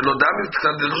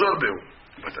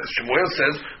as Shmuel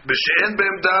says, b'she'en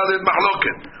be'em da'aled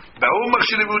mahloket. Ba'u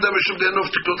makshirim Yehuda mishum de'enov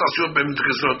tiklot asiyot be'em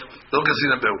tchizrot. Lo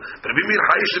gazina be'u. But Rabbi Meir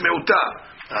chayish le'meuta.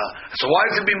 So why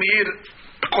does Rabbi Meir,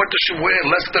 according to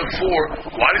Shmuel, less than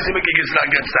 4, why does he make a gizna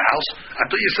against the house? I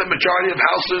thought you said majority of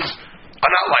houses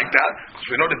are not like that,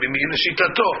 because we know the Bimir is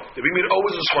Shitato. The Bimir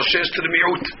always is Choshesh to the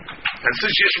Mi'ut. And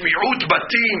since yesh Mi'ut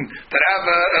Batim that have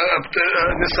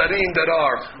Nisarim that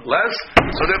are less,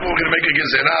 so therefore we're going to make a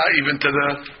Gezerah even to the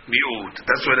Mi'ut.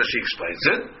 That's where she explains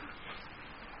it.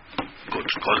 Good.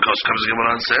 Comes the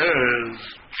Gemara and says,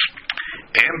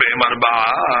 Em be'em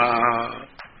arba'ah.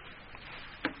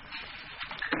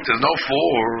 There's no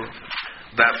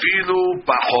 4. Va'afilu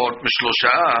pachot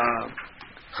mishlosha.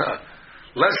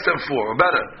 Less than 4, or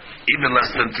better, even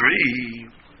less than 3.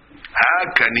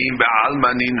 Ha-kanim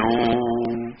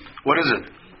be'almaninu. What is it?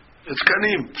 It's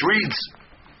kanim, it's reeds.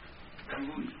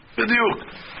 B'diuk.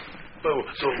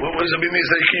 So what does it mean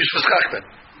that you can use for schach then?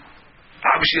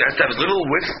 Obviously it has to have little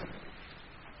width.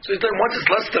 So then once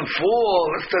it's less than 4,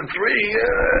 less than 3,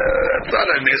 that's not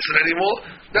a nisan anymore.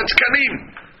 That's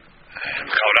kanim.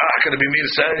 How can it be me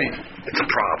to say it's a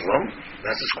problem?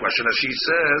 That's his question. As she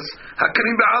says,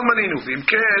 "Hakarim be'almaninu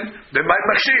v'imken b'mayim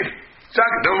makshir."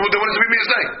 Then what does it mean to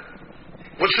say?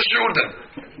 What's the shiur then?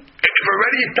 If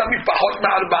already you tell me pachot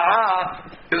ma'arba'ah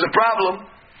is a problem,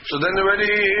 so then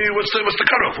already what's the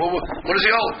cutoff? What does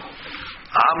he hold?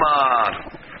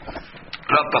 Amar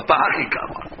Rav Papa Hakika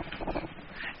Amar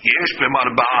Yesh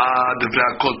b'marba'ah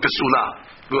divrei hakol pesula.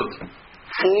 Good.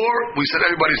 4, we said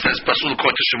everybody says pasul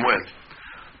according to Shmuel.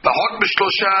 Pachot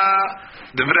b'shlosha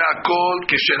divrei hakol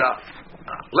keshera.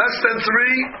 Less than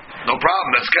 3, no problem.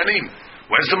 That's kanim.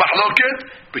 Where's the mahloket?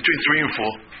 Between 3 and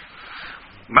 4.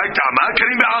 My ta'ama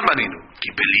kanim be'almaninu.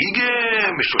 Ki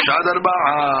beligem b'shlosha ad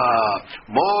arba'a.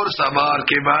 Mor savar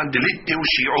kevan delitnu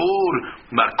shiur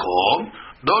makom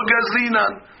do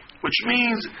gazlinan. Which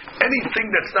means anything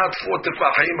that's not 4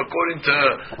 tefachim according to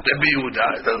Rabbi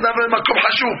Yehuda, it doesn't have a makom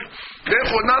hashuv.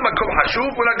 Therefore, not makom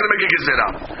hashuv, we're not going to make a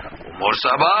gezerah. Umor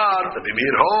sabar, Rabbi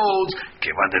Meir holds,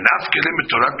 kevan denafkelim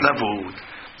b'torat lavud.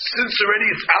 Since already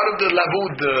it's out of the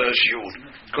lavud shiur,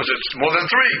 because it's more than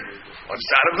 3. Once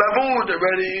it's out of lavud,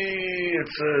 already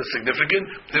it's significant.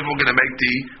 Then we're going to make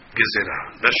the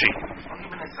gezerah. Rashi.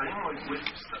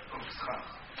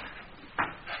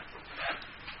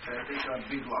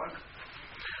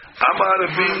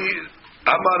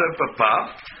 Amar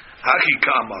Papa,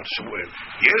 Hakika Amar Shmuel.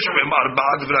 Yesh b'em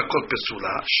arba'a divrei hakol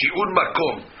pesula. Shiur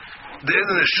makom. De'en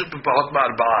neshut b'pachot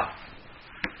ma'arba'ah.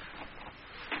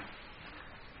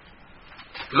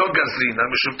 Lo gazlina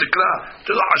mishum tikla.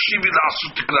 Telo hashivi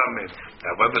la'asut tikla men.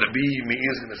 However, Rabbi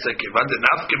Meir is going to say, kevan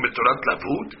denafke b'torat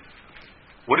lavud.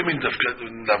 What do you mean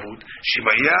lavud?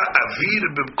 Shivaya avir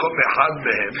b'mkom echad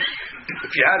behem.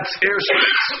 If you had air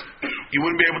space, you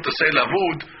wouldn't be able to say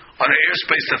lavud on an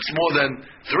airspace that's more than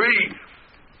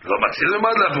 3, lo matzil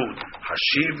madlavud.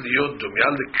 Hashiv liyot domya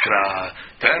likra.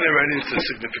 Then already it's a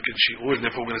significant shiur, and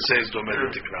therefore we're going to say it's domya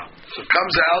likra. So it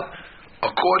comes out,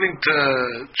 according to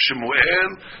Shemuel,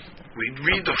 we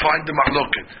redefine the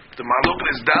mahloket. The mahloket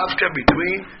is davka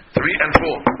between 3 and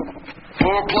 4.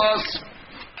 4 plus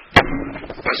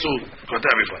pasul, according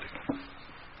to everybody.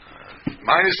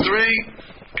 Minus 3,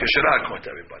 kesherah, according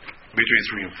to everybody. Between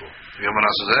 3 and 4.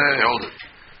 Gemara says, hey, hold it.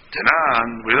 Tenan,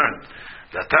 we learned.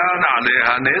 Latan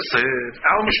aleha nesed.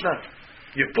 Our Mishnah.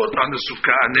 You put on the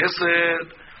Sukkah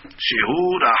nesed,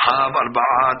 shiur ahav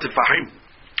 4 tefahim.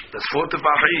 That's 4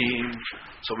 tefahim.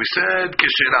 So we said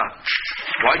kesherah.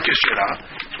 Why kesherah?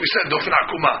 We said dofen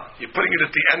akuma. You're putting it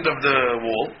at the end of the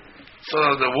wall. So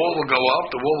the wall will go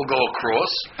up, the wall will go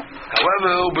across.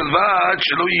 However, bilvad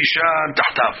shelo yishan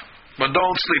tahtav. But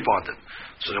don't sleep on it.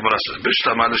 So the Gemara says,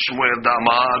 Bishtama l'Shmuel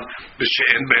da'amar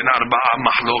b'she'en ben 4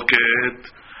 mahloket.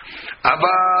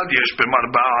 Avad yesh b'em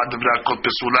 4 divrei hakol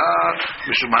pesula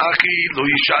mishum haki lo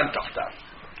yishan tahtav.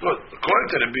 Good. According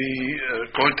to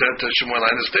Shmuel,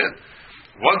 I understand.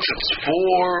 Once it's 4,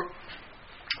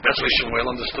 that's why Shmuel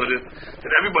understood it.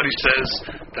 Then everybody says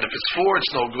that if it's 4,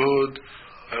 it's no good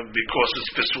because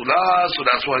it's pesula. So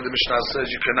that's why the Mishnah says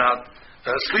you cannot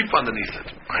sleep underneath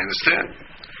it. I understand.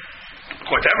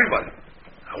 According to everybody.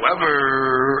 However,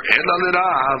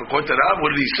 according to Rav,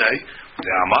 what did he say?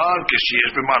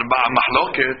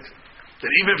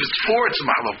 That even if it's 4, it's a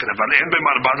mahloket.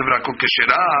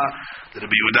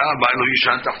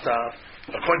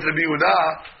 According to Rabbi Yehuda,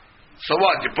 so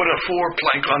what? You put a 4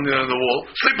 plank on the wall,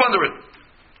 sleep under it.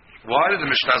 Why did the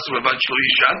Mishnah say,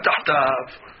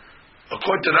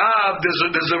 according to Rav, there's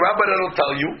a rabbi that will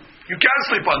tell you, you can't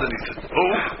sleep underneath it. Who?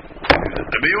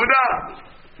 Rabbi Yehuda.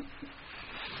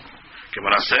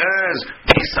 Gemara says,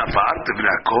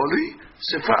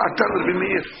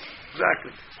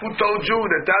 exactly. Who told you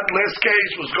that last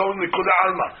case was going to Kuda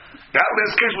Alma? That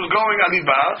last case was going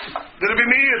Aliba, to Rabbi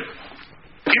Meir.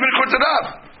 Even according to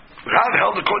Rav. Rav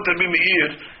held according to Rabbi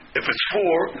Meir, if it's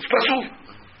 4, it's pasul.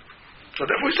 So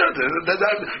therefore we said,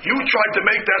 you tried to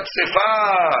make that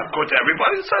sefa according to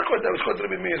everybody, it's not according to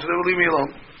Rabbi Meir, so they will leave me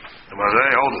alone. Gemara says,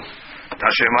 hey, hold it.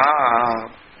 Tashema.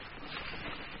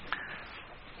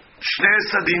 Shne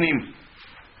sadinim.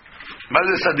 What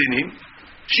is sadinim?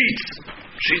 Sheets.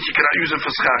 Sheets you cannot use it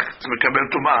for schach. It's mekabel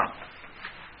tumah.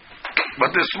 But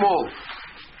they're small.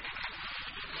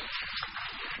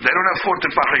 They don't have 4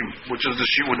 tefahim, which is the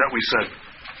shiur that we said.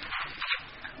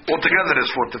 Altogether there's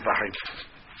 4 tefahim.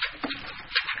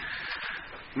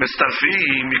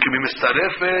 Mistarfim, you can be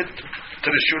mistarefet to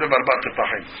the shiur of 4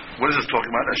 tefahim. What is this talking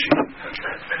about, Rashi?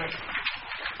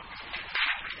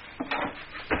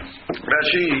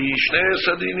 Rashi, Shne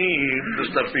Sadinim,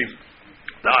 Mistarfim.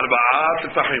 The 4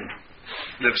 tefahim.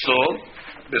 Lefsol,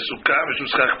 Besukkah, Mishum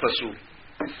Pasul.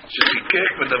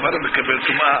 Shechikek, Bedamar, Mekabel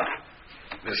Tumah.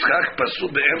 Schach Pasul,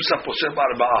 Be'emsa Poseh 4.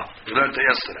 We learned it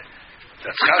yesterday.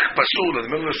 That Schach Pasul, in the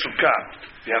middle of Sukkah,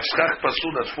 you have Schach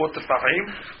Pasul, that's 4 tefahim.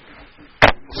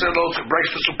 Say those, it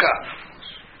breaks the Sukkah.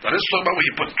 Now this is talking about when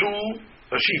you put 2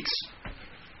 sheets.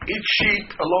 Each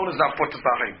sheet alone is not 4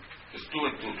 tefahim. It's 2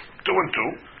 and 2. 2 and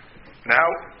 2. Now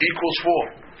equals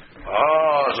 4.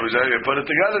 So we say you put it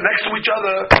together next to each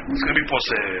other, it's going to be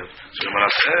posel. So the Gemara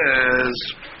says,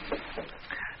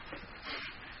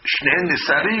 Shnei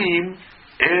nisarim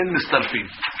and nistarfim.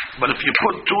 But if you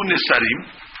put 2 nisarim,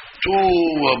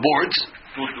 2 boards,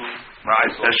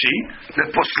 right? Rashi, the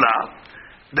posla,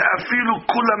 the afilu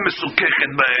kula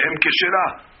mesukechet ba'em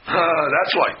kesherah.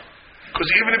 That's why.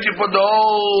 Because even if you put the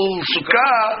whole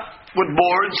sukkah with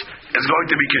boards, it's going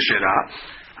to be kesherah.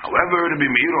 However, Rabbi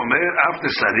Meir Omer, after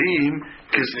Sarim,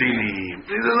 Kistinim.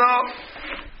 He says, no.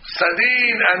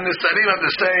 Sadin and the Sarim have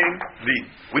the same din.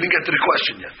 We didn't get to the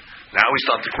question yet. Now we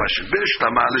start the question.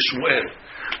 Bishtama l'Shmuel.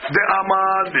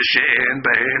 De'amar b'she'en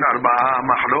behen 4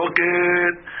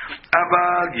 mahloket.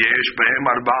 Aval yesh behem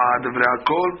 4 divrei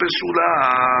hakol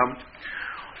pesulam.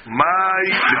 Mai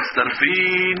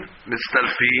mitztarfin le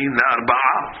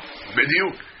 4.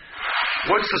 Bediuk.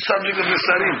 What's the subject of the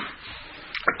Sarim?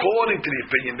 According to the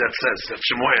opinion that says, that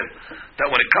Shemuel, that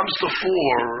when it comes to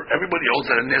 4, everybody holds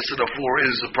that a nesed of 4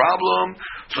 is a problem.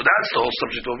 So that's the whole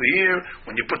subject over here.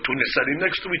 When you put 2 nesadim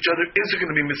next to each other, is it going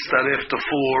to be mitzaref to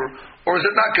 4, or is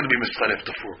it not going to be mitzaref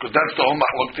to 4? Because that's the whole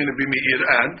mahlok between Rabbi Meir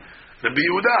and Rabbi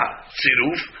Yehuda.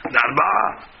 Tziruf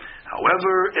l'arba'ah.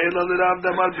 However, ela l'rav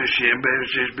damar b'shem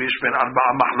b'yesh ben 4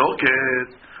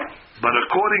 mahloket. But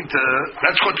according to,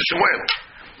 that's according to Shemuel.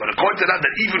 But according to that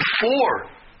even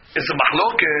 4 is a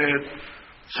mahloket.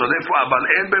 So therefore, abal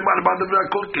en be'mar b'ad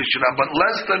v'akol kishra, but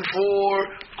less than 4,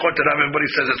 according to that, everybody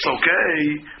says it's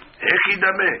okay.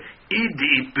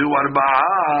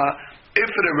 If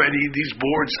it already these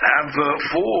boards have 4,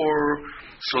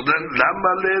 so then why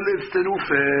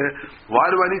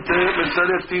do I need to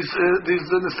mitzaref these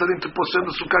nesarim to posel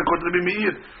the sukkah according to Rabbi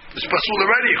Meir? It's pasul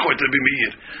already according to Rabbi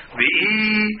Meir.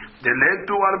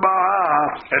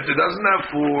 If it doesn't have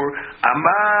 4,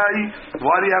 amai,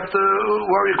 why do you have to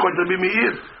worry according to Rabbi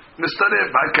Meir? Mitzaref,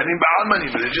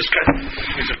 they're just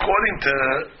it's according to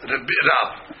Rabbi Rab.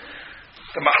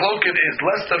 The mahloket is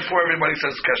less than 4. Everybody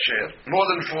says kasher. More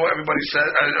than 4, everybody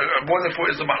says more than 4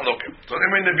 is the mahloket. So they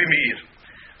mean Rabbi Meir.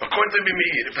 According to Rabbi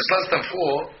Meir, if it's less than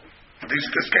 4,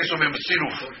 this case will be a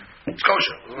tziruf. It's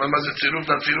kosher. Remember, it's tziruf,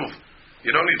 not tziruf.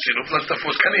 You don't need tziruf. Less than 4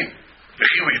 is kanim.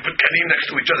 You put kanim next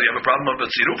to each other. You have a problem with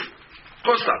the tziruf? Of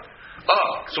course not.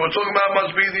 So we're talking about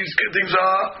must be these things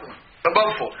are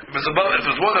above 4. If it's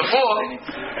more than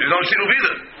 4, you don't tziruf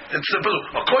either. It's simple.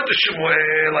 According to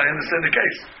Shemuel, I understand the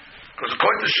case. Because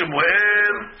according to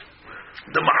Shemuel,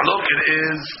 the mahloket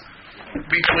is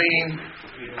between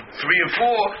 3 and 4.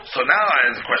 So now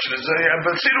the question is, you have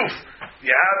a tziruf. You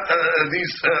have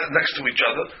these next to each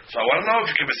other. So I want to know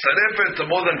if you can mitzaref it to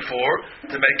more than 4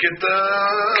 to make it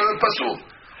pasul.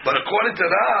 But according to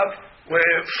Rab,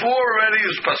 where 4 already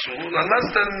is pasul, and less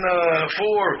than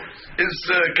 4 is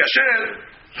kasher,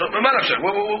 so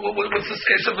what's the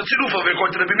case of the tziruf of it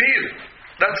according to Rabbi Meir?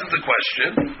 That's the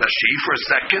question. Rashi for a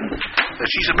second.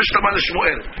 Rashi said, Mishtaman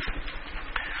Shmuel.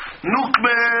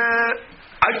 Nukme,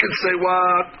 I can say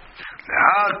what?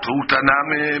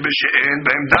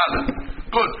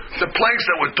 Good. The planks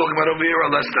that we're talking about over here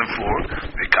are less than 4.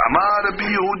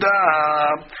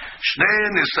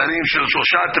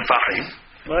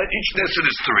 Right? Each nesed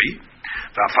is 3.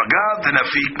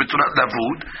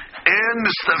 And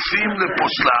mistafim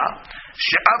leposla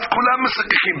she'af kulam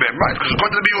mesakechim b'hem. Right? Because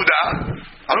according to Yehuda,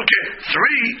 I don't care.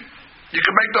 3, you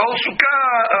can make the whole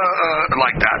sukkah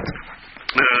like that.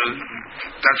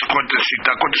 That's according to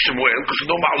Shita, according to Shemuel, because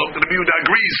no ma'alok, the Yehuda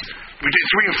agrees between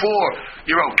 3 and 4,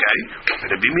 you're okay.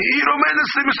 And Rabbi Meir omer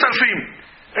nesei mistafim.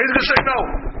 He's going to say no.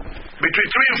 Between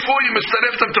 3 and 4, you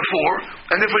mistaref them to 4,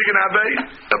 and if we can have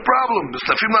a problem.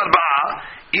 Mistafim l'arba'ah,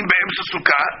 im be'em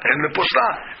sukkah, and the posla,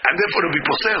 and therefore it will be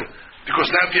posel.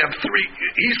 Because now if you have 3,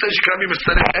 he says you can't be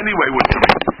mistaref anyway with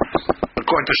 3,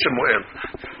 according to Shemuel.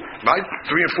 Right?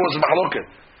 3 and 4 is a mahloket.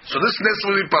 So this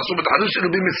necessarily will be pasul, but hadush it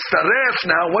will be mistaref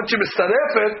now. Once you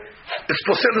mistaref it, it's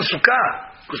posel the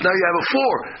sukkah. Because now you have a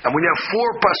 4. And when you have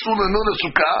 4 pasul and another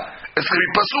sukkah, it's going to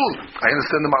be pasul. I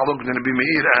understand the mahloket going to be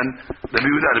Meir and the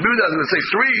Yehuda. The Yehuda is going to say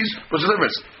 3s. What's the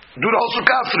difference? Do the whole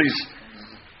sukkah 3s.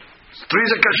 3s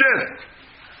are kasher.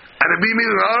 And the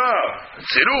Meir,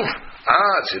 tziruf.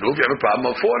 Tziruf, you have a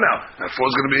problem of 4 now. And 4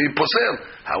 is going to be posel.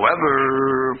 However,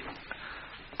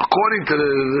 according to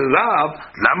the Rab,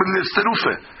 lamed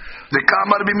l'tzirufeh. The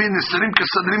kamar b'min nisarim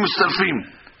kesadrim mustarfim.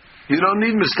 You don't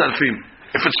need mustarfim.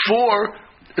 If it's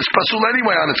 4, it's pasul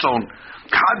anyway on its own.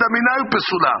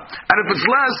 And if it's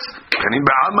less,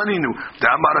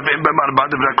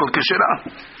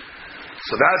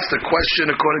 so that's the question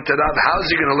according to that. How's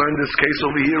he going to learn this case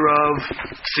over here of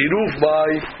tziruf by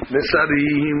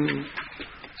nesarim?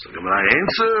 So the Gemara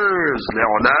answers,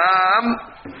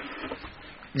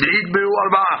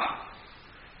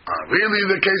 really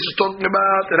the case is talking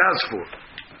about it has 4.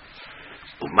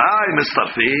 Umay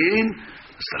mistafin.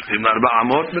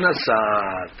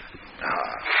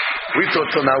 We thought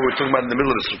till now we're talking about in the middle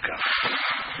of the sukkah.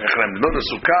 In the middle of the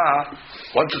sukkah,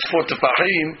 once it's 4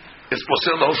 tefachim, it's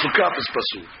posel the whole sukkah, it's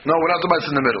pasul. No, we're not talking about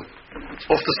it in the middle. It's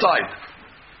off the side.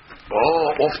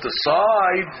 Off the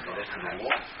side.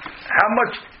 How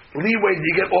much leeway do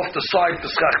you get off the side to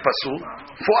schach pasul?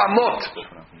 4 amot.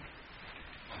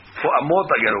 4 amot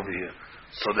I get over here.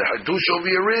 So the hadush over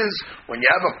here is when you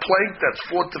have a plank that's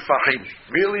 4 tefachim.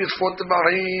 Really, it's 4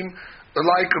 tefachim,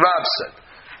 like Rav said.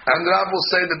 And Rav will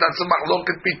say that that's a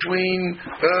mahloket between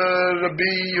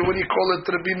Rabbi, what do you call it,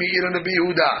 Rabbi Meir and Rabbi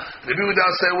Yehuda. Rabbi Yehuda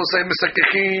will say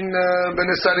mesakechin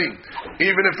benesarim,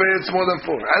 even if it's more than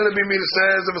 4. And Rabbi Meir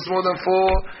says if it's more than 4,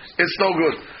 it's no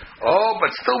good.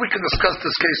 But still we can discuss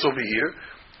this case over here.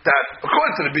 That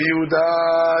according to the Yehuda,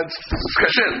 it's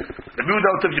kasher. The Yehuda,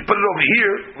 if you put it over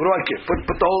here, what do I care? Put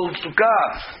the whole sukkah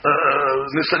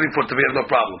necessary for it to be no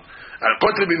problem. And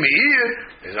according to the Meir,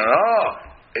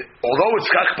 although it's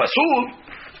kach pasul,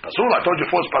 I told you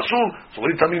 4 is pasul. So what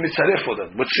do you tell me mitzaref for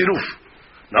that? With siruf?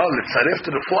 No, mitzaref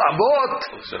to the 4 amot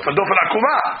for dofen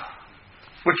akuma.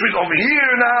 Which means over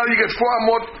here now you get 4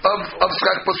 amot of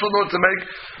kach pasul in order to make.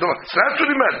 So that's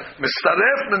what he meant.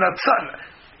 Mitzaref menatzan.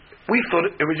 We thought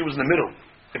everything was in the middle.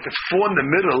 If it's 4 in the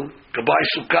middle, kabbai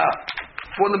sukkah.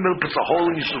 4 in the middle puts a hole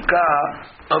in your sukkah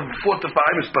of 4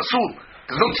 tefachim is pasul.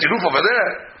 There's no tziruf over there.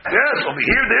 Yes, over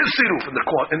here there is tziruf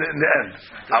in the end.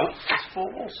 Now, It's 4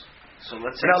 walls. So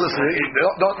let's say. now listen,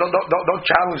 don't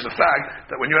challenge the fact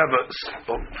that when you have a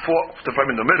 4 tefachim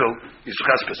in the middle, you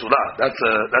sukkah pesulah. That's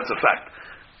a fact.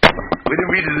 We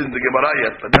didn't read it in the Gemara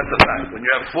yet, but that's a fact. When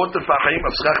you have 4 tefachim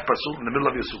of sukkah pasul in the middle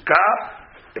of your sukkah,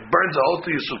 it burns a hole to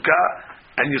your sukkah,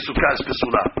 and your sukkah is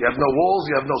pesulah. You have no walls,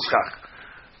 you have no sukkah.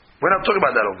 We're not talking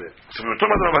about that over here. So we're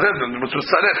talking about that over here.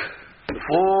 The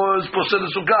 4 is posel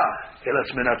the sukkah. Elas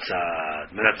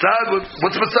menatzad. Menatzad,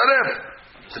 what's mitzaref?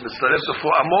 It's mitzaref the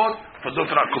 4 amot for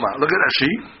dofer akuma. Look at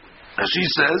Rashi. Rashi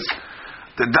says,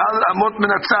 the dal amot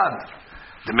menatzad.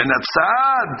 The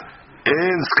menatzad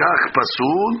in skach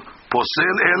pasul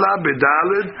posel ela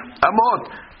bedaled amot.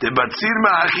 The batzir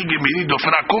ma'achi gemini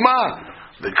dofer akuma.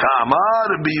 וכאמר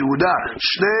ביהודה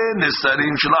שני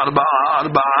נסרים של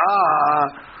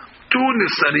 2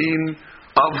 נסרים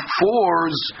of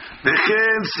 4s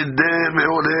וכן סידה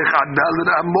והולך עד דלת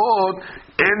אמות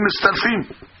אין מצטרפים.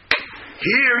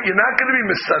 Here you're not going to be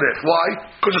מצטרף. Why?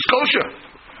 Because it's kosher.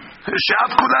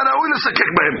 שאף כולה ראוי לשקק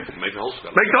בהם. Make the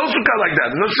whole sukkah like that.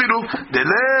 No סירוב.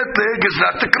 דלת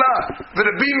לגזרת תקרא.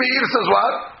 ורבי מאיר says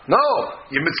what? No.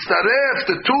 You מצטרף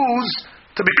the 2s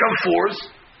to become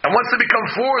 4s. And once they become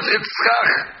 4s, it's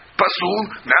schach pasul.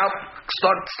 Now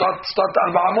start the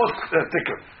arba'amot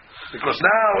thicker, because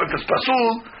now if it's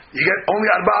pasul, you get only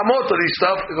arba'amot of these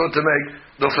stuff in order to make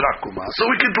dofer akuma. So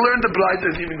we could learn the bright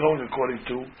is even going according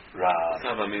to Rav. It's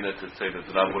not Amina to say that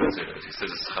Rav wouldn't say that. If he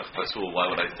says it's schach pasul, why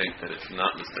would I think that it's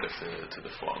not listed to the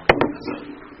form?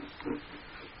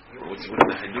 What's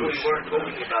the hadush?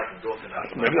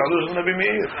 Maybe I'll lose Nabi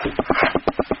Meir.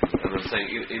 I'm saying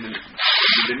even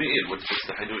Rabbi Meir, what's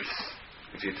the hadush?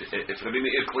 If Rabbi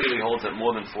Meir clearly holds that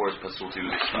more than 4 is pasul to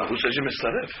use, who says you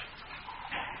mitzaref?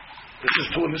 This is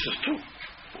 2 and this is 2.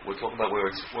 We're talking about where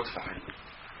it's 4 tefachim.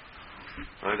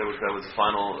 Right, that was the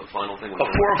final thing. 4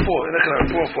 and 4. 4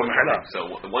 and 4. So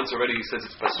once already he says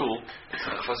it's pasul, it's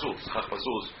chach pasul. Chach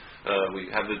pasul. We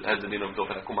have the din of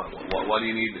dofer akuma. Why do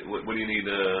you need? What do you need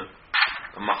a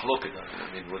machloket?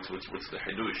 I mean, what's the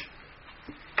hadush?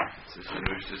 It's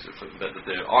hadush that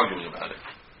they're arguing about it.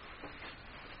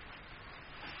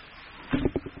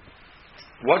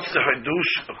 What's the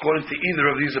hadush according to either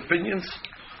of these opinions?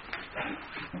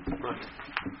 Right.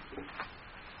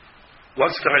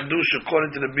 What's the hadush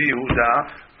according to the Yehuda?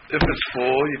 If it's 4,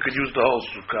 you could use the whole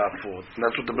sukkah for. And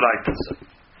that's what the Braita said.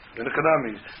 In the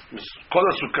Kadami, Kol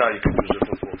sukkah you can use it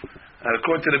for 4. And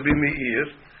according to the Meir,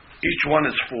 each one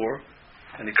is 4,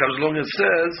 and he comes along and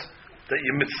says that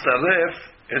you mitzaref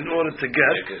in order to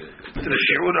get to the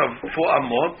shiur of 4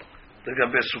 amot, the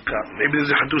gabe sukkah. Maybe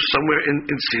there's a hadush somewhere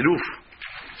in Siruf.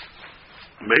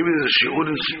 Maybe there's a shiur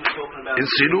in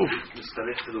Siruf.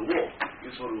 Mitzaref to the wall.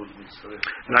 This one was mitzaref.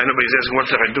 No, I know, but he's asking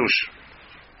what's the hadush.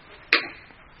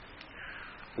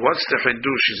 What's the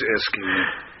hadush he's asking me?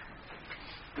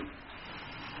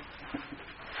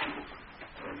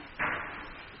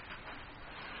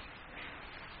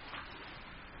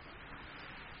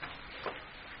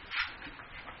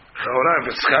 If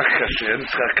it's schach kasher,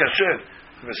 it's schach kasher.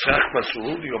 If it's schach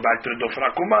pasul, you go back to the dofer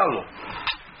akumalo.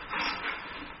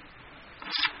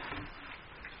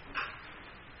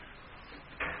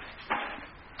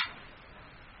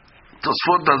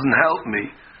 Tosfot doesn't help me.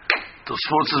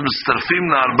 Tosfot says mitzarfim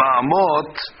na 4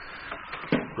 amot.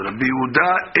 Rabbi Yehuda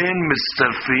en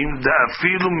mitzarfim da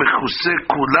afilu mechuse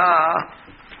kula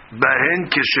bahen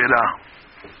keshera.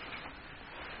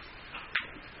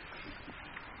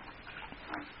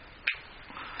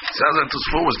 Sounds like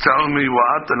Tosfot was telling me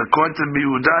what, and according to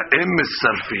Yehuda, en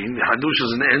mitzarfin, the hadush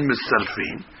is an en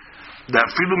mitzarfin, da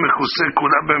afilu mechuse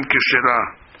kula bahem keshera.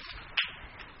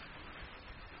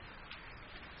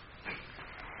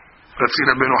 Let's see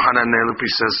Rabbeinu Hananel if he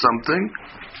says something.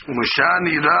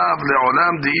 Umeshani Rav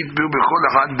le'olam de'it biu bechol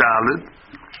achad dalet.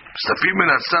 Stafim min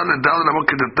atzal le'dalet amok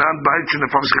kedetan bait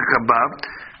shenefam shekabab.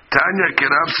 Tanya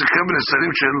kerav sechem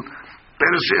nesarim shel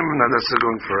perishim. Now that's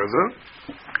going further.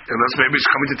 Unless maybe it's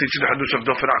coming to teach you the hadush of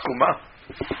dofer akuma.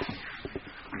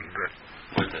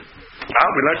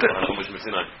 We like it.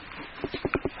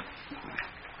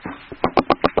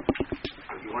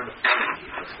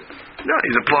 Yeah,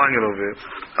 he's applying it over here.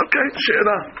 Okay,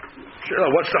 Sheila,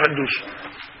 what's the hadush?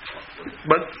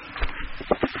 But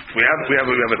we have a perush.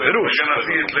 We're gonna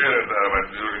see it later.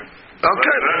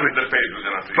 Okay, The page we're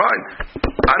gonna see. Fine.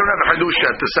 I don't have a hadush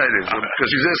yet to say this because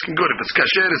he's asking good. If it's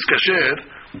kasher, it's kasher.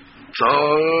 So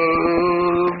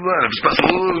if it's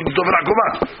pasul, dover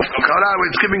akuma.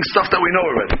 It's giving stuff that we know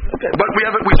already. Okay, but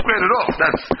we squared it off.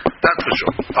 That's for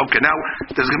sure. Okay, now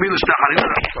there's going to be l'shna harina.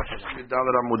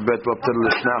 Dalar Amud Bet up to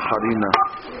l'shna harina.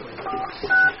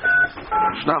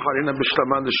 L'shna harina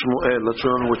b'shlama l'Shmuel. Let's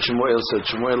remember what Shmuel said.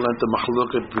 Shmuel learned the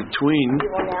machloket between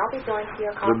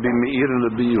Rabbi Meir and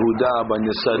Rabbi Yehuda by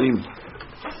Nesarim.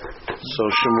 So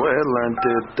Shmuel learned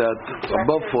it that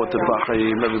above 4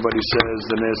 tefachim, everybody says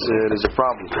the Neser is a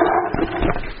problem.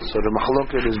 So the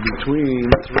machloket is between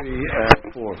 3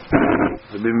 and 4.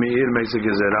 Rabbi Meir makes a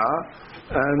gezerah,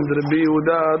 and Rabbi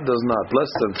Yehuda does not. Less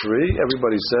than 3,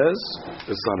 everybody says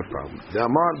it's not a problem. The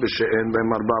Amar b'she'en b'em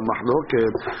arba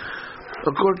machloket.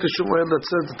 According to Shmuel, that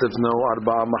says that there's no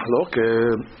arba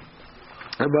machloket.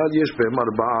 אבל יש בהם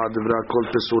 4 דברי הכל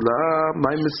פסולה. מה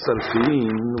הם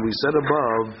מצטרפים? We said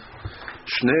above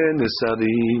 2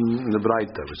 נסרים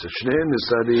לברייתא. We said 2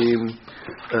 נסרים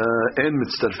אין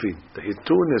מצטרפים. The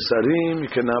 2 נסרים you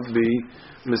cannot be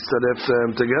מצטרף them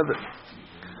together.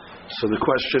 So the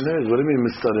question is, what do you mean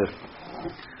מצטרף?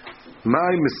 מה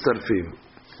הם מצטרפים?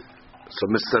 So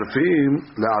מצטרפים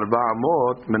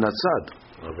ל400 מן הצד.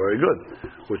 Very good.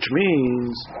 Which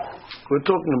means we're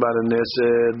talking about a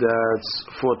neser that's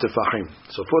 4 tefachim.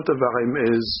 So 4 tefachim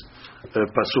is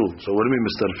pasul. So what do you mean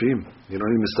mistarfim? You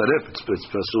don't need mistaref. It's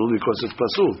pasul because it's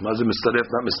pasul. Mazi mistaref,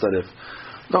 not mistaref.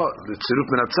 No, it's sirut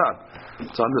min hatzad.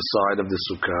 It's on the side of the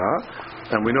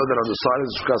sukkah, and we know that on the side of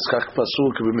the sukkah, skach pasul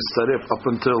can be mistaref up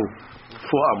until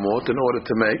 4 amot in order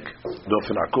to make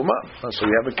dofen akuma. So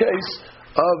we have a case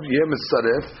of yeh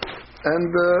mistaref and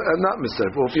not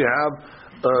mistaref. Or if you have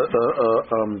 2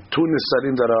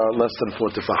 nisarim that are less than 4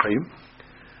 tefachim,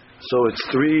 so it's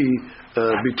 3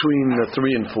 between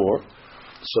 3 and 4.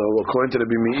 So according to the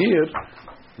Meir,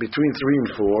 between 3 and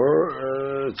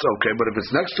 4, it's okay. But if it's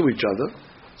next to each other,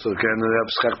 so you can have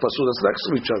schach pasul that's next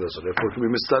to each other. So therefore, it can be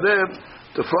mistarev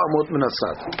to 4 amot min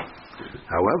hatzad.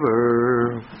 However,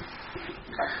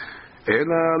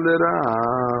 ela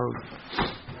lerav.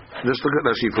 Just look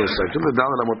at Rashi for a second. The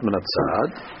dalar amot min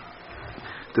hatzad.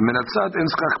 The menatzat en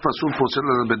skach pasul posel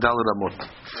al bedal ramot.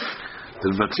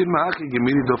 The vatzil ma'aki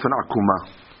gemiri dofen akuma.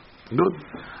 Good.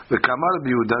 The kamar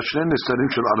biyuda shne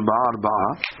nesarim shel 4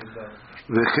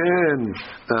 וכן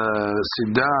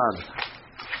סידר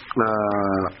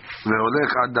והולך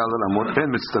עד דל ramot אין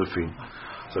מצטרפים.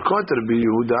 So according to Rabbi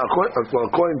Yehuda,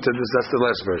 according to this, that's the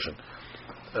last version.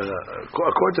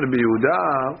 According to Rabbi Yehuda,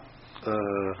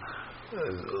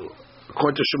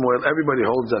 according to Shmuel, everybody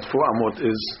holds that 4 amot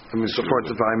is, so 4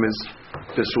 tefachim is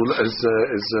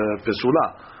pesula.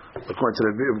 According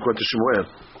to Shmuel,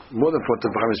 more than 4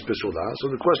 tefachim is pesula.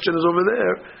 So the question is over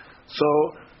there. So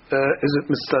is it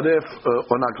mistaref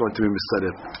or not going to be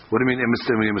mistaref? What do you mean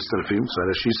mistarefim? So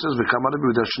she says, "V'kamar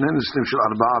b'Yehuda shnen nislim shel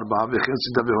 4 v'chen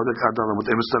sida v'hodek ad amot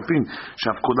mistarefim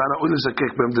shav kula ra'ul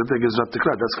zakek b'em dedek gezrat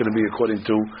tikra." That's going to be according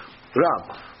to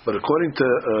Rav. But according to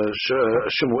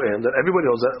Shmuel, that everybody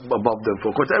holds that above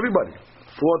them. According to everybody,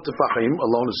 4 tefachim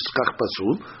alone is skach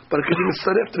pasul, but it can be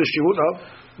mitzaref to the shiur of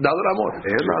dalar amot.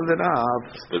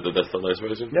 That's the last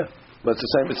version. Yeah, but it's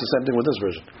the same. It's the same thing with this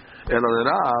version. El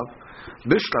al-Rav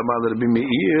b'shlama l'Rabbi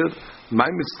Meir my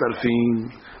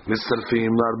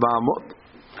mitzarfim l'arba amot.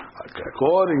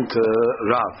 According to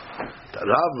Rav,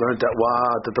 Rav learned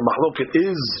that the machloket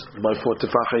is by 4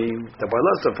 tefachim. That by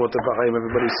less than 4 tefachim,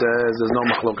 everybody says there's no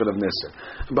machloket of neser.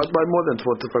 But by more than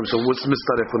 4 tefachim, so what's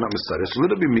mistaref or not mistaref? So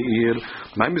little bit meir,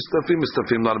 my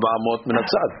mistarfim l'arba amot min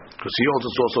hatzad, because he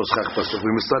also schach pasuk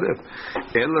we mistaref.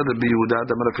 Ela Rabbi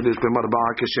Yehuda damar afidish b'em 4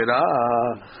 keshera.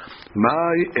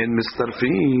 My en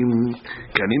mistarfim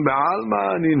kanim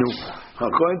ba'alma ninu.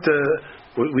 According to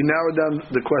we narrowed down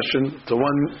the question to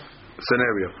one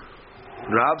scenario.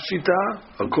 Rav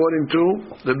Shita, according to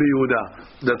the Yehuda,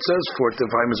 that says 4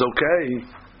 tefachim is okay.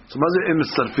 So mazeh in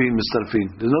mistarfin.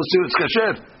 There's no serious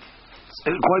kasher.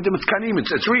 According to mitkanim,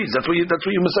 it's reeds. That's what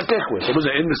you misakech with. So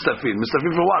mazeh in mistarfin.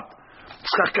 Mistarfin for what?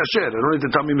 Tzchach kasher. I don't need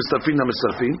to tell me mistarfin, not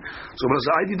mistarfin. So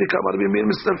mazeh I did the kamar b'mir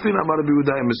mistarfin, amar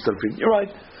Yehuda in mistarfin. You're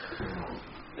right.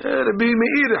 Rabbi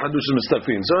Meir hadush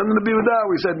mistarfin. So in Rabbi Yehuda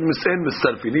we said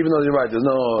mistarfin. Even though you're right, there's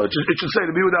no. It should say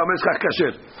Rabbi Yehuda miskach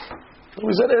kasher. We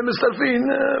said mistarfin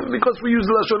because we use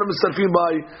the lashon of mistarfin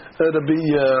by Rabbi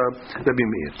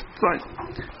Meir. Right.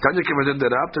 Tanya kevadet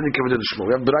derav, Tanya kevadet shmo.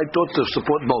 We have braytot to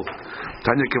support both.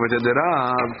 Tanya kevadet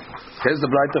derav. Here's the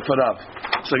brayta for Rav.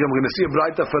 So again, we're going to see a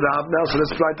brayta for Rav now. So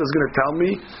this brayta is going to tell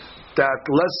me that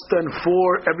less than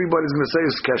 4, everybody's going to say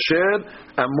is kasher,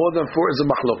 and more than 4 is a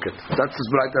machloket. That's this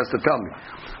bright has to tell me.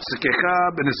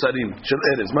 Succah b'nesarim shel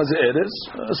eres. Maze eres?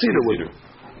 Cedar wood.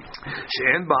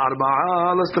 שאין בה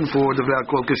 4 less than 4 דברי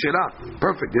הכל כשרה.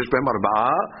 Perfect. יש בהם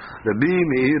 4. רבי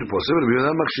מאיר פוסק ורבי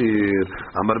יהודה מכשיר.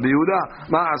 אמר רבי יהודה,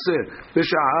 מה עשה?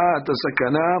 בשעת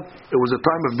הסכנה, it was a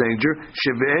time of danger,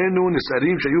 שהבאנו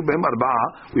נסרים שהיו בהם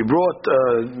 4. We brought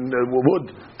wood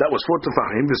that was 4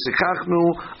 טפחים, ושיחחנו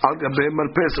על גבי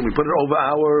מרפסת. We put it over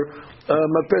our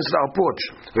מרפסת, our porch.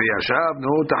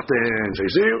 וישבנו תחתיהן.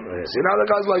 See now the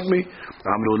guys like me.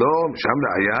 אמרו לו, שם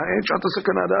ראיה, אין שעת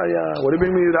הסכנה ראיה. What do you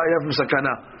mean ראיה from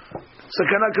סכנה?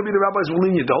 סכנה could be the rabbis will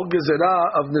lenient. The whole gezerah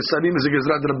of Nisarim is a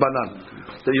gezerah d'Rabbanan.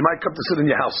 That you might come to sit in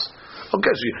your house.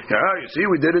 Okay, so you see,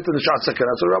 we did it in the Shat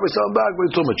Sakana. So the rabbi said, back,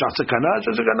 we told him, Shat Sakana,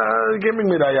 giving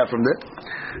me raya from there.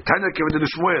 Tanya came into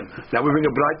Shmuel. Now we bring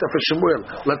a braita for Shmuel.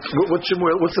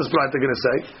 What's this braita going to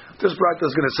say? This braita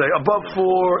is going to say, above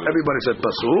 4, everybody said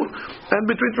pasul, and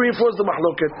between 3 and 4 is the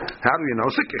mahloket. How do you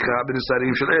know? Succah ben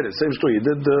Nisarim shel Eretz. Same story, you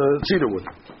did the cedar wood.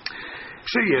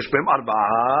 שיש בהם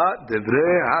 4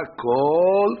 דברי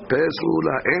הכל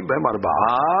פסולה, אין בהם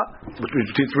 4 between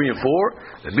 3 and 4.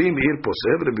 רבי מאיר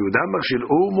פוסק ורבי יהודה מכשיר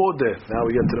ומודה. Now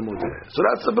we get to the מודה. So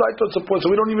that's the brightot support. So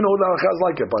we don't even know what the halacha is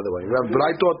like it, by the way. We have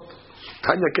brightot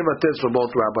Tanya Kivates for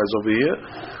both rabbis over here,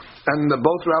 and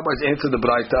both rabbis answer the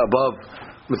brighta above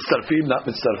mitzarfin, not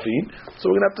mitzarfin. So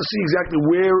we're going to have to see exactly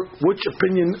which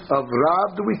opinion of Rab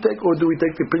do we take, or do we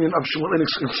take the opinion of Shmuel in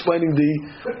explaining the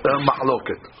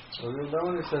mahloket. Well, that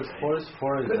one it says 4 is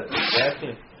 4 is that?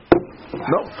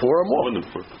 No, 4 or more.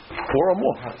 4 or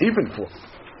more. Even 4.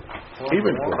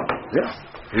 Even 4. Yeah.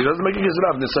 He doesn't make a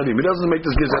gezerah of Nisarim. He doesn't make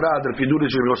this gezerah that if you do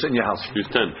this, you're going to sit in your house. He's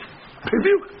 10.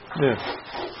 Yeah.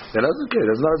 That doesn't care.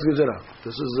 That's not his gezerah.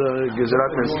 This is gezerah.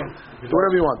 Do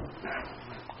whatever you want.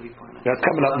 That's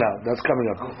coming up now. That's coming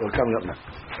up. They're coming up now.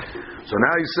 So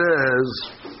now he says,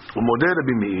 Umodeh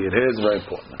Rabbi Meir. Here's very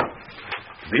important.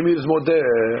 Rabbi Meir is Modeh.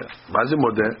 What is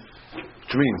Modeh?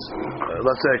 Which means,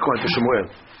 let's say according to Shmuel,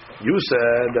 you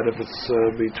said that if it's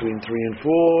between 3 and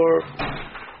 4,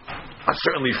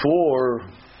 certainly 4,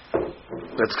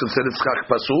 that's considered Schach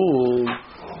Pasul.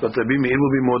 But Rabbi Meir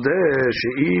will be Modeh.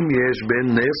 She'im yesh ben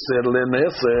Neser le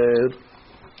Neser.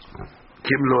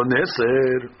 Kim lo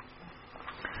Neser.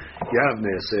 You have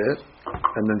Neser,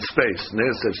 and then space.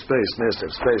 Neser, space, Neser,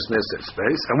 space, Neser,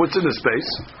 space. And what's in the space?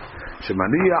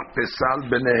 Shemaniach pesal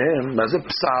benehem. Maze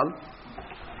pesal?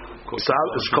 Pesal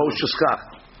is kosher schach.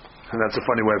 And that's a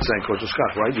funny way of saying kosher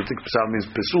schach, right? You think pesal means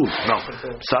pesul. No.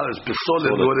 Pesal is pesol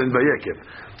and in bayekev.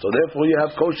 So therefore you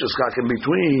have kosher schach in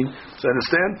between. So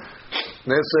understand?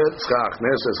 Neser, schach,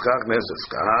 Neser, schach, Neser,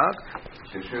 schach.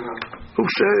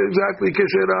 Exactly,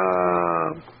 keshera.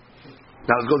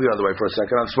 Now let's go the other way for a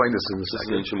second. I'll explain this in a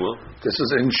second. In Shemuel? This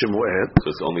is in Shemuel. So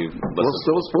it's only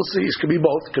we'll see. It could be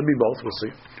both. We'll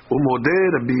see. Umodeh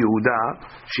Rabbi Yehuda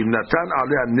Shimnatan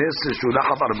Aleh Neser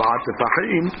Shulachab 4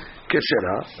 Tefachim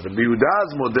Keshera. Rabbi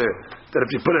Yehuda's modeh that if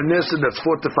you put a Neser that's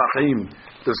 4 Tefachim,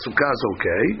 the Sukkah is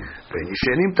okay.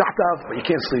 Ve'yishenim Tahtav, but you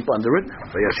can't sleep under it.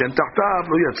 Ve'yashen Tahtav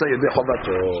Lo Yatzei Yedei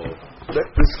Chovato.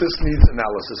 This needs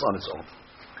analysis on its own.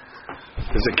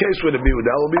 There's a case where Rabbi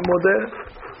Yehuda will be modeh,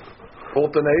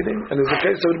 alternating, and there's a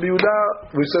case of Rabbi Yehuda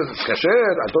who says it's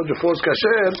kasher. I told you 4 is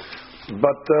kasher,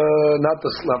 but not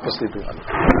for sleeping on it.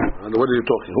 And what are you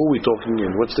talking? Who are we talking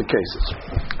in? What's the cases?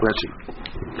 Rashi.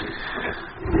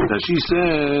 Rashi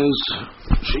says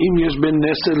she'im yesh ben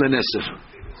neser leneser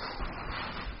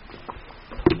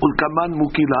ulkaman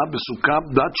mukila besukah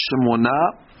dat 8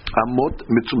 amot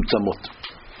mitzumtzamot.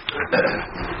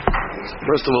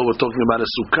 First of all, we're talking about a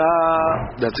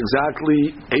sukkah that's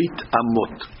exactly 8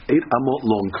 amot. 8 amot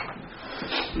long.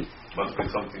 Must be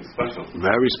something special.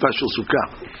 Very special sukkah.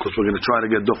 Because we're going to try to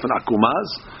get dofen akumaz,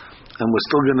 and we're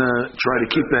still going to try to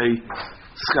keep a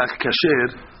schach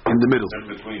kasher in the middle.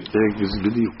 In between.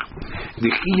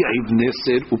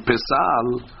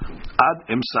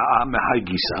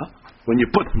 When you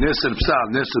put neser psal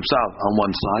on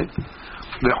one side,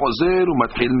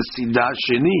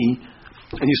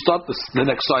 and you start the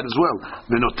next side as well.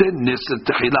 V'noten neser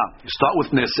techila. You start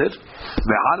with neser.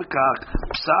 Ve'har kach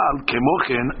psal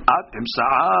kemochen ad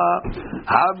emsa'a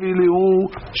havi lihu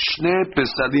shne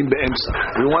pesalim be'emsa.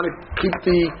 We want to keep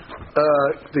the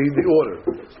order.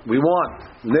 We want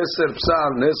neser psal,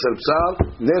 neser psal,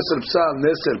 neser psal,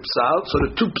 neser psal. So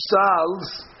the 2 psals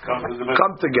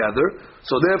come together.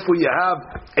 So therefore you have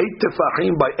 8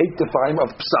 tefachim by 8 tefachim of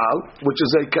psal, which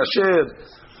is a kasher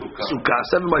Sukkah.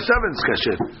 7 by 7 is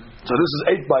kasher. So this is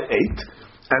 8 by 8.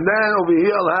 And then over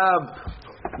here I'll have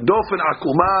dofen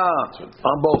akuma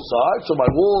on both sides. So my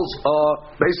walls are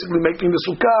basically making the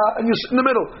sukkah, and you sit in the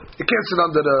middle. You can't sit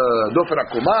under the dofen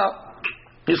akuma.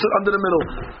 You sit under the middle.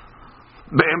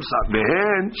 Be'emsa.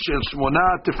 Behen shel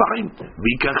 8 tefachim.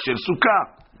 Vikach shel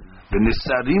sukkah.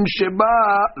 ונסרים שבה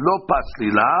לא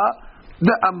פסלילה,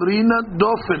 דאמרינה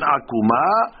דופן עקומה,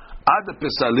 עד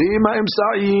הפסלים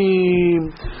האמצעיים.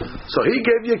 So he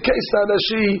gave you a case,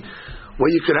 Tadashi,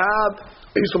 where you could have,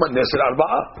 he's talking about Nesel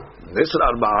Arba'ah. Nesel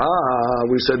Arba'ah,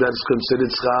 we said that's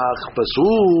considered Succah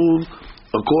Pasul,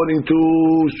 according to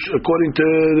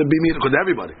the Bimir, according to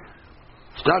everybody.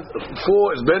 Four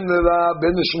is Ben Nera,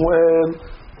 Ben Shmuel,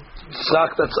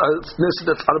 Succah that's Nesel,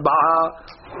 that's Arba'ah,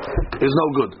 is no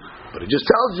good. But it just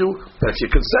tells you that you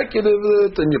consecutive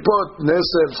it and you put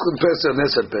Neser, Peser,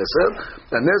 Neser, Peser,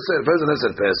 and Neser, Peser,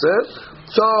 Neser, Peser.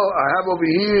 So I have over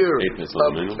here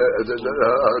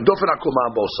Dofen Akuma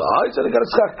on both sides, and I got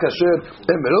a Succah Kasher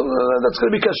in the middle, and that's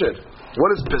going to be Kasher. What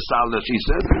is Pesal that she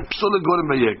said? Psul Gorim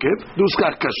Vayekev, do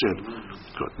Succah Kasher.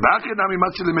 Good. Back in Ami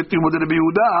Matzi Lemetim Model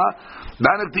Yehuda,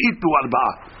 Banak Teitu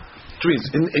Arba'ah. Twins,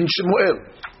 in Shemuel,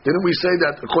 didn't we say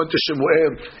that according to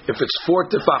Shemuel, if it's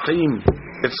 4 tefachim,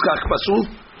 it's Succah Pasul?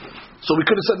 So we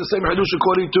could have said the same Hadush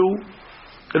according to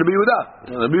Rabbi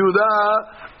Yehuda. Rabbi Yehuda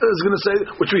is going to say,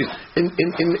 which means in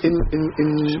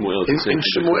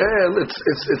Shemuel,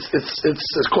 it's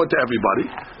according to everybody,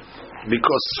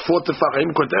 because 4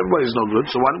 tefachim according to everybody is no good.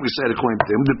 So why don't we say it according to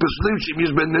him? The Pesulim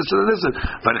Shemish ben Neser and Neser,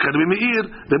 but Rabbi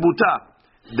Meir Rebuta.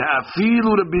 That even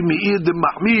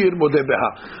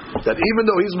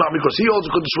though he's mahmir, because he also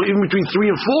could swing even between 3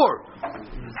 and 4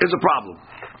 is a problem.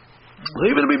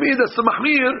 Even if that's the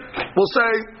mahmir, we'll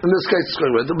say in this case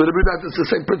it's the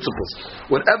same principles.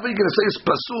 Whatever you're going to say is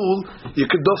pasul, you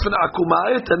could dofen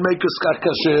akumait and make a Succah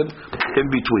Kasher in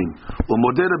between.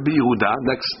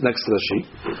 Next Rashi.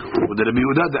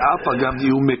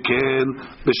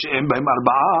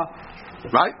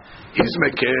 Right? He's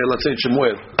mekel, let's say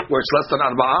Shemuel, where it's less than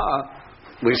arba'ah,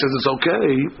 where he says it's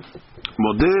okay.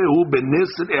 Modehu ben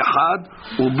neser echad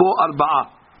ubo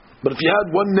arba'ah. But if you had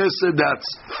one neser that's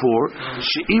 4,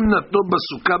 she'im natno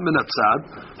basukkah min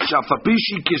hatzad, she'afapi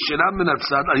she'keshera min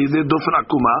hatzad al yidei dofen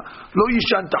akuma, lo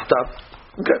yishan tahtav.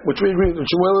 Okay, which we agree.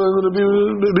 Shemuel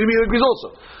agrees also.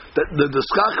 The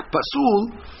Succah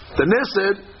Pasul, the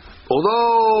neser,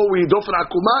 although we dofen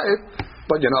akuma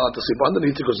but you're not allowed to sleep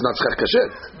underneath it because it's not Succah Kasher.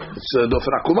 It's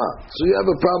Dofen Akuma. So you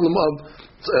have a problem of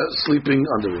sleeping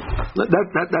under it.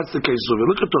 That's the case over.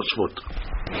 Look at Tosfot.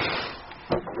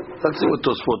 Let's see what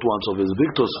Tosfot wants over here.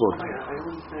 Big Tosfot. I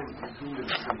understand between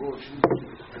the board should be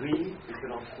 3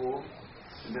 instead of 4.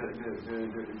 The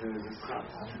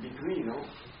Succah should be 3, no?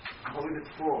 How is it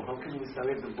 4? How can you install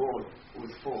the board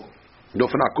with 4?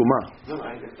 Dofen Akuma. No,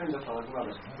 I understand Dofen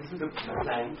Akuma. This is the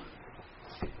plan.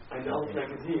 And the outside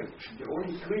is here. Should be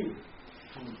only 3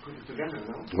 to put it together,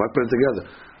 no? Why put it together?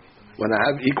 When I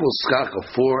have equal Succah of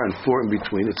 4 and 4 in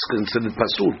between, it's considered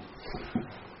pasul.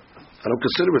 I don't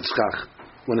consider it Succah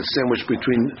when it's sandwiched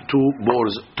between two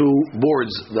boards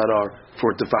that are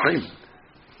 4 tefachim.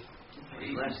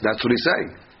 That's what he's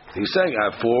saying. He's saying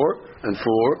I have 4 and 4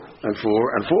 and 4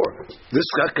 and 4. This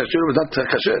Succah Kasher was not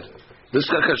Kasher. This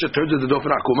Succah Kasher turns into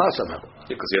Dofen Akuma somehow.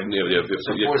 Because you have the 4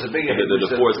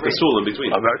 is pasul in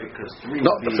between.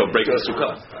 No, so break the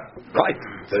Sukkah. Right.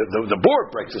 The board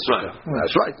breaks the Sukkah.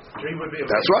 That's right.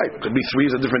 That's right. Could be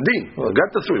 3 is a different deen. We'll get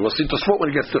to 3. We'll see Tosfot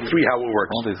when he gets to 3 how it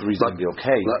works. All the 3s would be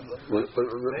okay.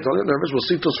 Don't get nervous. We'll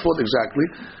see Tosfot exactly.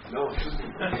 We'll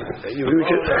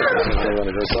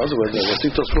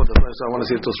see Tosfot. I want to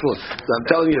see Tosfot. I'm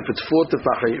telling you, if it's 4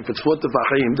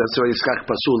 tefachim, that's already Succah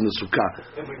Pasul in the Sukkah.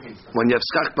 When you have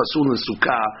Succah Pasul in the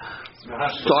Sukkah,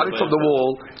 starting from the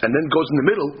wall and then goes in the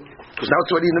middle, because now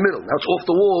it's already in the middle. Now it's off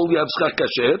the wall. You have Succah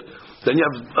Kasher. Then you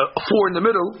have 4 in the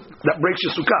middle. That breaks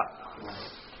your Sukkah.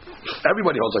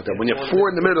 Everybody holds like that. When you have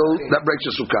 4 in the middle, that breaks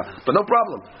your Sukkah. But no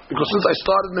problem, because since I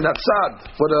started in Hatzad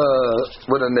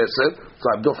with a Neser, so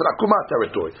I have Dofen Akuma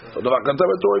territory. So Dofen Akuma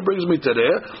territory brings me to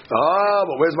there.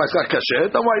 But where's my Succah Kasher?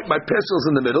 Now my pencil's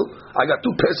in the middle. I got 2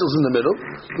 pencils in the middle,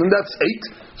 and that's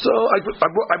 8. So I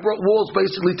brought walls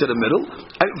basically to the middle.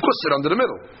 I of course sit under the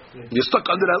middle. You're stuck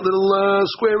under that little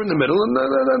square in the middle, and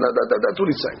that's what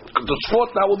he's saying. The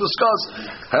fourth now we'll discuss.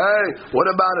 Hey, what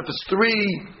about if it's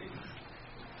 3?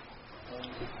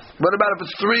 What about if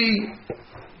it's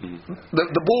 3?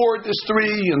 The board is 3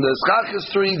 and the Succah is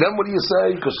 3. Then what do you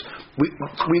say? Because we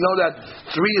know that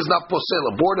 3 is not posel.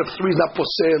 A board of 3 is not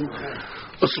posel.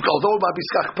 Although it might be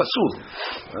Succah Pasul.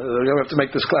 You have to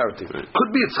make this clarity.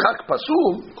 Could be it's Succah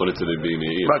Pasul. According to the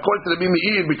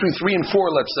Bimir, between 3 and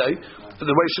 4, let's say,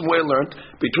 the way Shemuel learned,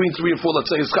 between 3 and 4, let's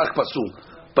say, is Succah Pasul.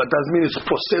 But that doesn't mean it's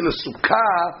posel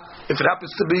Sukkah if it happens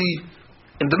to be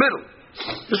in the middle.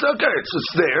 You say, okay,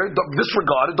 it's there. Don't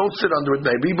disregard it. Don't sit under it,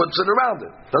 maybe, but sit around it.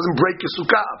 Doesn't break your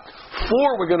Sukkah.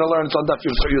 4, we're going to learn. It's on Daf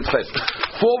Yud Face.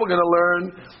 4, we're going to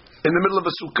learn in the middle of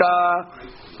a sukkah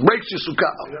breaks your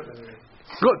sukkah.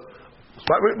 Good.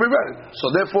 We read it.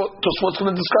 So therefore, Tosfot's going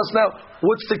to discuss now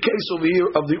what's the case over here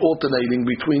of the alternating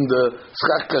between the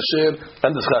schach kasher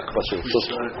and the schach pasul. If we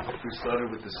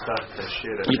started with the schach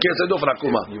kasher, You can't say dofer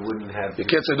akuma. you wouldn't have. You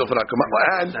can't say dofer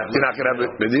akuma, and you're not going to have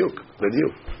it bediuk.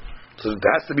 So it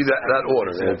has to be that order.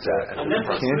 Can't say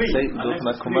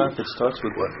dofer akuma if it starts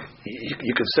with what?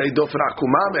 You can say dofer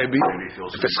akuma maybe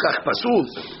if it's schach pasul.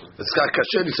 It's schach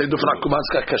kasher. You say dofer akuma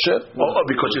schach kasher. Oh,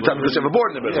 because you have a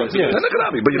board in the middle. Yeah.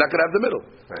 But you're not going to have the middle.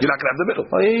 You're not going to have the middle.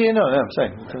 Oh yeah, no, I'm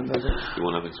saying. You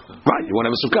want to have a sukkah. Right, you want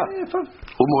to have a sukkah.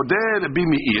 Umodeh Rabbi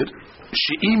Meir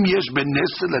she'im yesh ben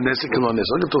neser leneser k'lo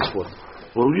neser. Look at Tosfot.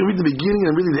 Well, you read the beginning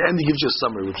and really the end. He gives you a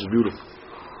summary, which is beautiful.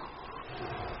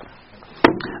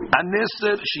 A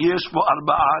neser sheyesh bo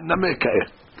arba'a nameh ka'eh.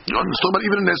 You understand about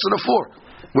even a neser of 4,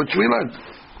 which we learned.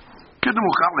 We're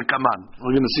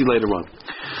going to see later on.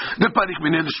 דפריך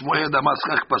מנהל שמואל דאמר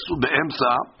schach pasul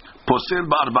באמצע פוסל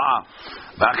בארבעה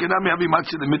והאחרונה מהווים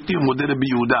מצי למתי ומודה רבי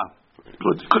יהודה. You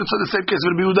could have said the same case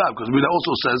with Rabbi Yehuda, because Rabbi Yehuda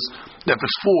also says that if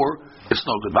it's 4, it's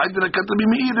no good. V'ayid l'kat Rabbi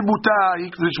Meir rebuta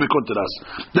hikdish v'konteras.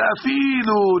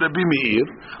 Da'afilu Rabbi Meir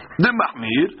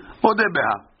demachmir mode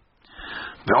beha.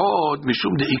 ועוד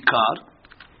משום דעיקר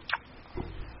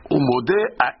ומודה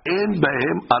האין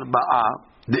בהם ארבעה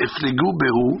דאפלגו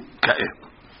בהו כאה.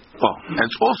 Oh, and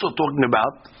it's also talking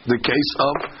about the case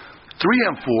of 3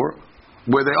 and 4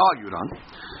 where they argued on.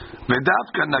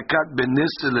 ודווקא נקט בין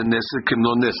נסר לנסר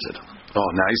כמלוא נסר. Oh,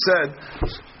 now he said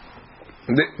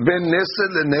בין נסר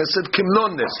לנסר כמלוא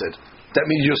נסר. That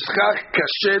means your schach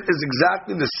kasher is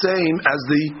exactly the same as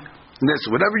the nesser.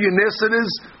 Whatever your nesser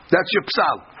is, that's your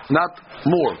psal, not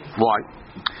more. Why?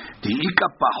 דאיקה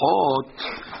פחות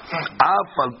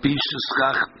אף על פי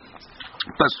שschach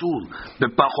pasul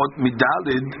בפחות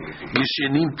מדלת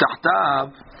ישנים תחתיו,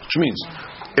 which means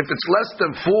if it's less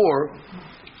than 4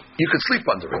 you could sleep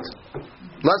under it.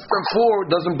 Less than 4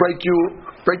 doesn't break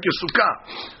your sukkah.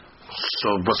 So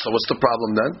what's the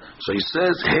problem then? So he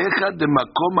says hecha de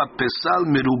makom pesal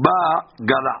meruba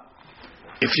gara.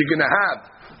 If you're going to have,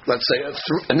 let's say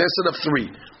an nesed of 3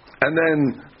 and then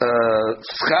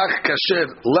schach kasher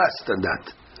less than that,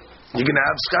 you're going to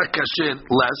have schach kasher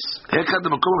less. Hecha de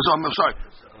makom, I'm sorry,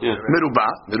 meruba.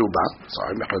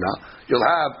 Sorry, you'll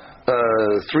have 3.5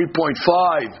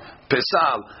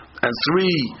 pesal and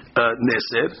 3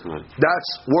 nesed.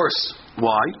 That's worse.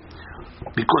 Why?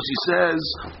 Because he says,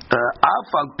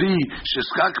 "Af al pi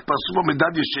sheschach pasul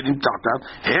medad yeshenim tartav,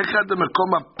 hechad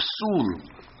mekom hapsul,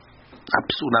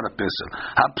 hapsul not a pesel,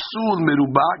 hapsul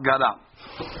meruba gara."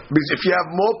 Because if you have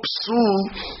more psul,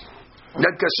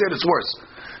 that kasher is worse.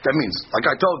 That means, like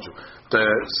I told you,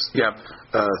 you have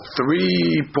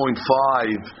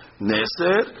 3.5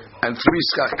 nesed and 3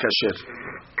 schach kasher.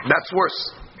 That's worse.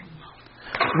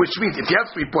 Which means if you have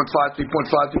 3.5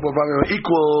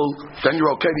 equal, then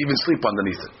you're okay to even sleep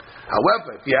underneath it.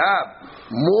 However, if you have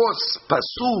more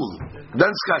pasul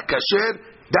than schach kasher,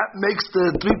 that makes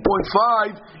the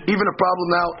 3.5 even a problem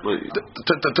now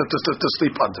to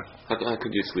sleep under. How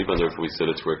could you sleep under if we said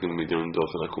it's working and we doing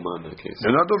dofer akuma in that case?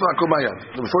 You're not dofer akuma yet.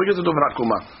 Before you get to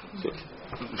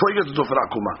dofer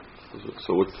akuma. So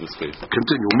what's the space?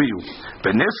 Continue. Miyu.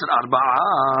 Beneser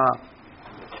arba'a.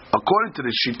 According to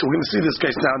the sheet, we're going to see this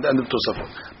case now at the end of Tosafot.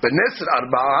 Beneser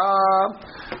arba'a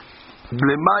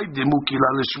blemai demukila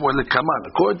l'shmuel lekaman.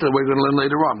 According to the way we're going to learn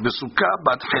later on, besukkah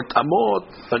bat het amot.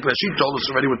 Like the sheet told us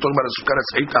already, we're talking about a sukkah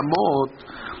that's 8 amot.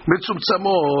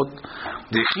 Mitzumtzamot.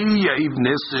 Dechi yaiv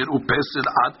neser upesel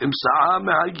ad imsa'a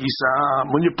mehagisa.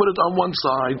 When you put it on one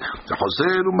side,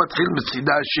 chozer umatchil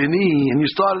mitzida sheni, and you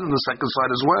start it on the second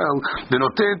side as well.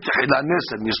 Benoten tehila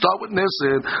neser. And you start with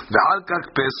neser. Ve'al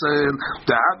kach pesel.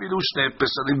 De'avilu shnei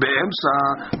peselim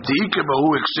be'emsa. Di'ike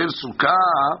bahu eksher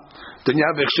sukkah. Then you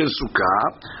have Ekshel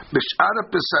Sukkah. B'sh'ar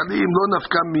pesalim lo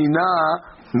nafka mina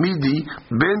midi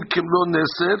ben kimlo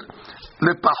neser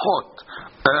lepachot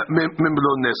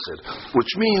memlo neser.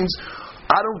 Which means,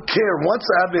 I don't care, once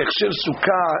I have Ekshel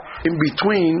Sukkah in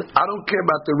between, I don't care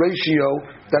about the ratio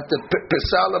that the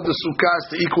pesal of the Sukkah is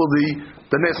to equal the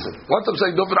neser. Once I'm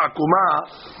saying dofer akuma,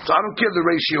 so I don't care the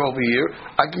ratio over here.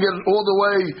 I can get it all the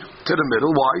way to the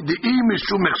middle. Why? The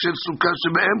imishum ekshel sukkah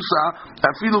shebeemsa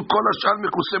afilu kol hashar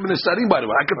mekusem nesarim. By the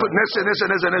way, I can put neser.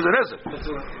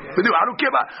 But I don't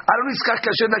care about. I don't need schach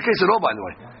kasher in that case at all. By the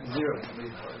way,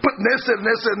 put neser,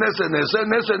 psal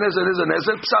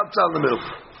in the middle.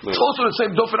 It's also the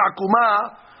same dofer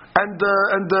akuma and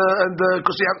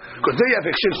because they have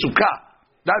ekshel sukkah.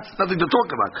 That's nothing to talk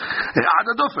about. עד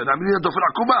הדופן, המילים הדופן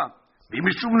עקומה. אם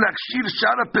משום להקשיר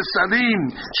שאר הפסלים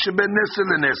שבין נסר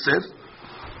לנסר,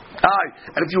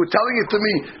 And if you were telling it to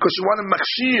me because you want to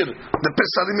machshir the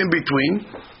pesalim in between,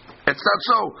 it's not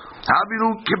so.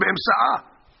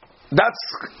 That's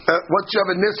what you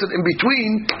have a nesed in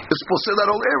between is posel that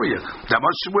whole area.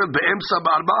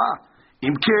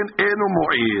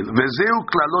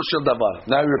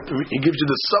 Now he gives you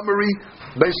the summary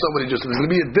based on what he just said. There's going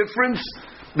to be a difference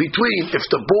between if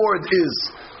the board is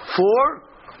 4.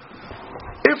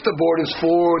 If the board is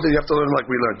 4, then you have to learn like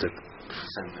we learned it.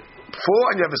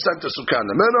 4, and you have a center sukkah in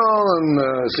the middle, and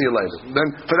see you later. Then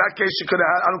for that case, you could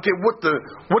have. I don't care how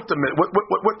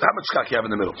much sukkah you have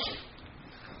in the middle.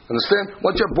 Understand?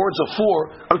 Once you have boards of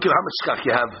 4, I don't care how much sukkah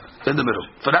you have in the middle.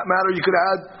 For that matter, you could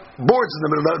add boards in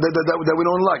the middle that we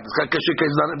don't like. This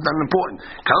is not important.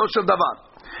 Kalosh of davar.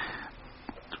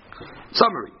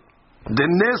 Summary: the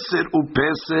neser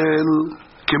upesel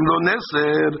kimlo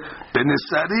neser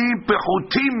benesarim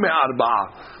pechutim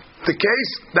me'arba'a. That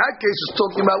case is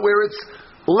talking about where it's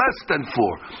less than 4.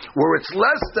 Where it's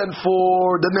less than 4,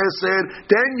 the neser,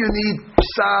 then you need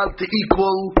psal to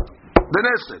equal the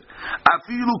neser.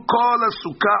 Afilu kol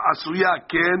sukkah asuya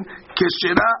ken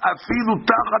keshera afilu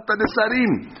tachat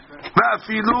hanesarim.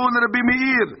 Ve'afilu l'Rabbi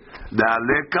Meir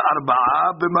da'aleka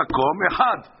arba'a b'makom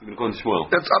echad.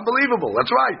 That's unbelievable. That's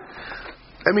right.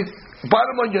 I mean,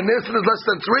 bottom line, your neser is less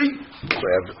than 3.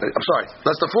 I'm sorry,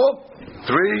 less than 4.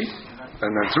 3. And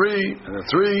then 3, and then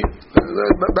 3.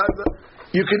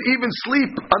 You can even sleep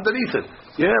underneath it.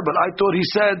 Yeah, but I thought he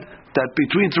said that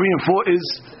between 3 and 4 is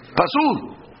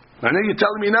pasul. And then you're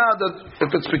telling me now that if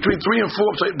it's between 3 and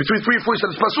 4, sorry, between 3 and 4 you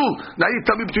said it's pasul. Now you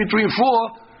tell me between 3 and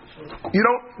 4, you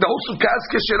know, the whole sukkah is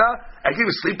keshera, I can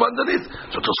even sleep underneath.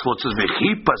 So Tosfot says,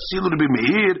 V'chi pasil Rabbi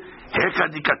Meir, heka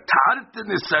dikatart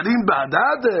nesarim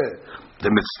ba'adad.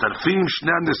 The mitztarfim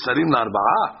shnei nesarim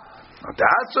la'arba'ah.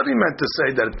 That's what he meant to say,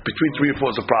 that between 3 and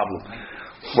 4 is a problem.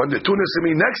 When the two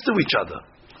nesim next to each other.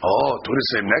 Oh, two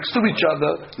nesim next to each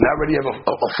other. Now already have a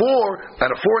 4, and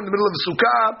a 4 in the middle of the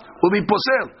sukkah will be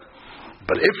posel.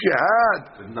 But if you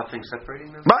had nothing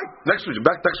separating them, right next to each other,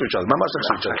 next to each other,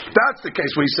 that's the case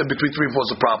where he said between 3 and 4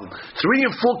 is a problem. 3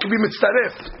 and 4 can be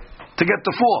mitzaref to get to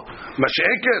 4.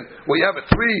 Masha'eken, where you have a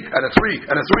 3 and a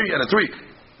 3 and a 3 and a 3.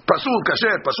 Pasul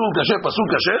kasher, pasul kasher, pasul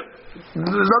kasher.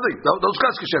 There's nothing. Those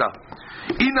guys kashera.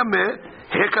 Iname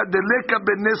heka deleka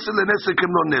beneser leneser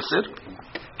kimlo neser.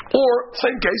 Or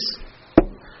same case,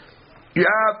 you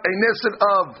have a neser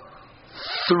of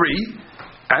 3,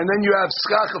 and then you have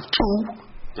skach of 2.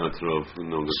 That's rov.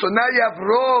 No. So now you have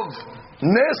rov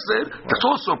neser. That's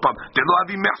also a problem. They don't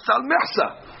have mechsa al mechsa.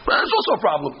 That's also a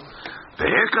problem.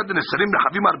 Heka deneserim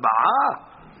nechavim arba'a.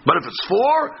 But if it's 4,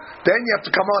 then you have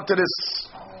to come on to this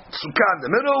sukkah in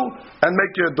the middle and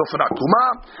make your dofen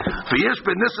akuma. V'yesh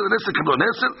ben neser neser kiblo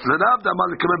neser l'rav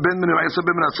da'amar l'kibel ben minu ha'eser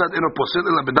ben minasad eno posel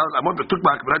ela b'dar l'amon betuk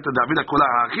ba'akbarat David ha'kola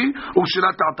ha'achi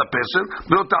u'kshirat ta'at ha'pesel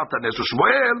v'lo ta'at ha'neser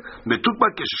Shmuel betuk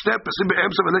ba'keshishne pesim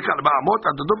be'emsa v'leka arba'a amot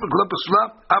adadot b'kula pesula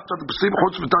af ta'at pesim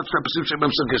chutz v'tat shne pesim shem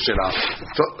emsa keshera.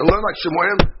 So learn like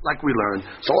Shmuel, like we learned.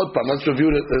 So let's review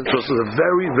it. This is a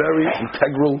very, very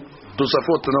integral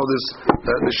Tosafot to know this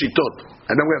the shitot,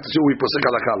 and then we have to see what we posek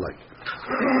halakha like.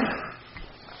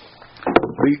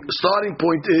 The starting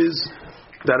point is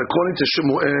that according to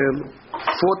Shmuel,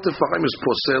 4 tefachim is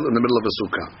posel in the middle of a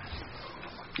sukkah.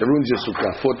 It ruins your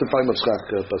sukkah. 4 tefachim of skach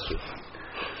pasul.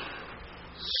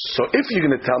 So if you're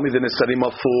going to tell me the nesarim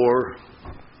are 4,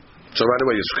 so right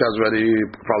away your sukkah is already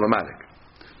problematic.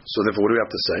 So therefore, what do we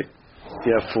have to say?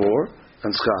 You have 4. And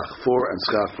skach, 4 and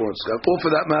skach, 4 and skach. Or for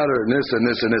that matter, this and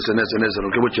this and this and this and this. I don't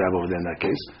care what you have over there in that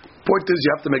case. Point is,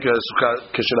 you have to make a sukkah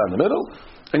keshera in the middle,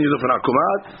 and you do an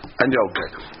akumat, and you're okay.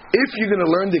 If you're going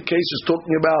to learn the cases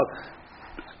talking about,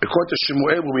 according to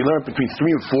Shmuel, where we learn between 3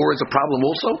 and 4 is a problem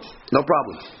also, no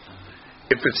problem.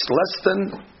 If it's less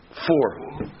than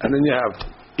 4, and then you have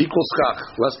equal skach,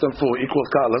 less than 4, equal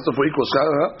skach, less than 4, equal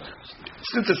skach,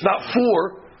 since it's not 4,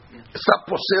 it's not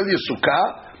posel your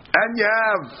sukkah, and you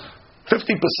have 50%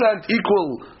 equal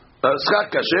skach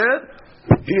kasher,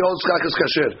 he holds skach is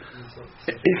kasher.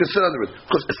 He can sit under it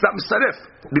because it's not misaref.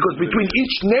 Because between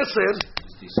each neser,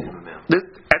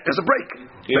 there's a break.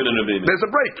 There's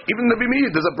a break. Even the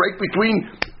bimiyid, there's a break between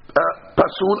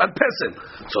pasul and pesel.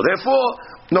 So therefore,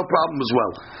 no problem as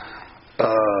well.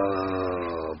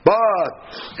 But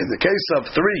in the case of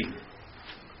 3,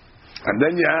 and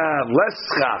then you have less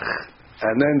skach,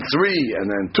 and then 3, and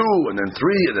then 2, and then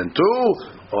 3, and then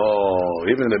 2.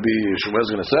 Oh, even the Shmuel's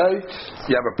going to say,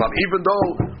 you have a problem. Even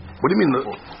though, what do you mean?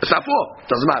 It's not 4.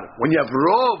 Doesn't matter. When you have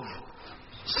rov,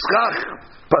 skach,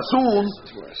 pasul,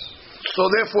 so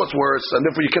therefore it's worse, and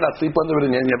therefore you cannot sleep under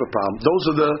it, and you have a problem. Those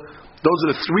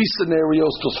are the 3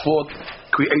 scenarios Tosfot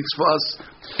creates for us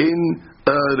in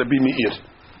Rabbi Meir.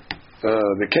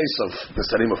 The case of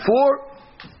Nesarim of 4,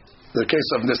 the case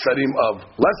of Nesarim of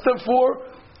less than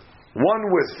 4, one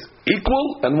with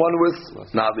equal and one with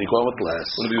not equal, with less.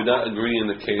 Would you not agree in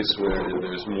the case where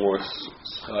there's more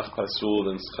Succah Pasul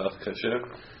than Succah Kasher?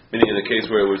 Meaning in the case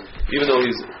where it was, even though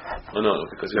he's,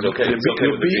 because he's okay. He's okay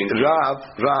with it being Rav,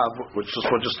 which is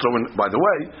what just throwing, by the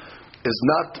way, is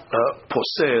not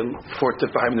posel for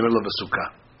tefahim in the middle of a sukkah.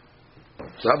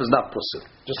 So Rav is not posel.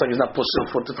 Just like he's not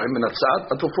posel for tefahim in atzad,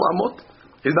 atuf amot,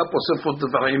 he's not posel for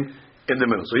tefahim in the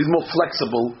middle. So he's more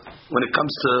flexible when it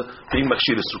comes to being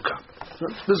makshir sukkah.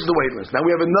 This is the way it is. Now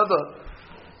we have another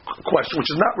question which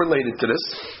is not related to this,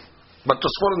 but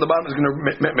Tosfot on the bottom is going to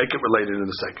make it related in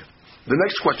a second. The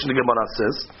next question the Gemara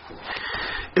says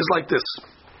is like this: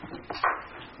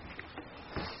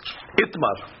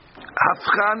 Itmar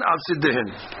hafchan al sidehen.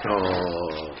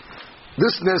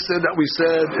 This neser that we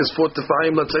said is for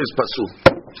tefahim. Let's say is pasul.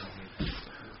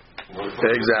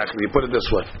 Exactly. You put it this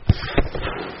way.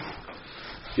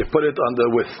 You put it on the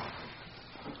width.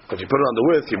 If you put it on the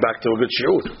width, you're back to a good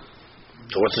shiur.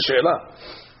 So what's the she'elah?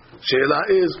 She'elah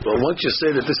is, well, once you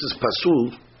say that this is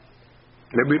pasul,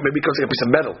 maybe because it's a piece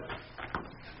of metal.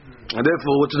 And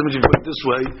therefore, what's the difference if you put it this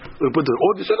way? We put it,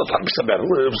 or you say, no, it's not a piece of metal.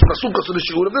 It's pasul because of the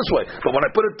shiur this way. But when I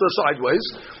put it sideways,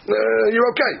 you're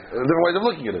okay. Different ways of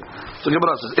looking at it. So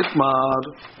Gemara says, Itmar,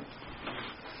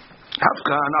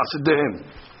 Hafkan Asidehem.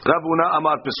 Ravuna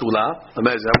Amar Pesula.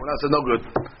 Amazing. Ravuna said, no good.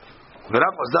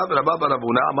 ורב עזב רבה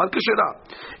ברבונה אמר כשרה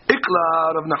אקלה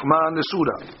רב נחמן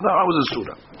לסורה how was the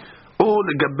surah או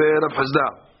לגבי רב חסדה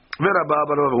ורבה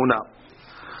ברבונה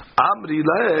אמרי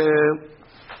להם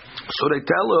so they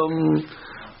tell him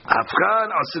afghan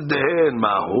asidehen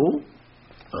mahu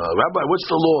Rabbi, what's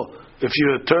the law if you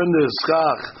turn the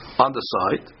schach on the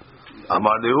side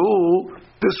amar lehu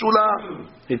pesula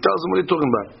he tells him what he's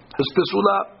talking about it's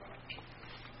pesula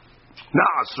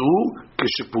na'asu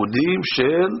kishipudim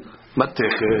shel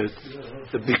matechet.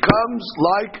 It becomes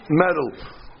like metal,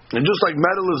 and just like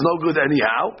metal is no good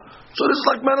anyhow, so this is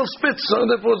like metal spits, so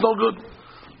therefore it's no good.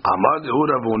 Amar lehu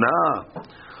Ravuna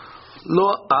lo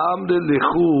amre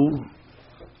lechu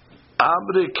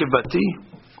amre kivati.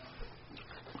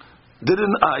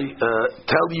 Didn't I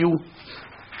tell you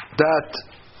that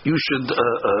you should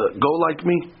go like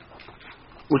me?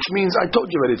 Which means I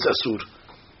told you that it's asur.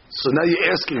 So now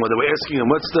you're asking, they were asking him,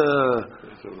 what's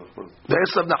the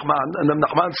answer of Nachman? And then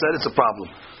Nachman said it's a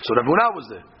problem. So Ravuna was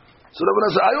there. So Ravuna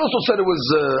said, I also said it was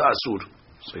asur.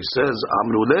 So he says,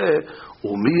 Amrule,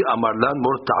 umi amarlan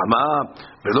mor ta'ama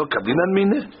velo kadinan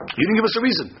mine. You didn't give us a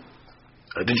reason.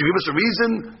 Did you give us a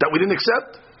reason that we didn't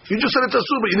accept? You just said it's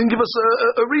asur, but you didn't give us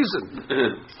a reason.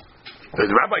 The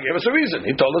rabbi gave us a reason.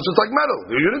 He told us it's like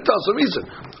metal. You didn't tell us a reason.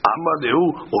 Did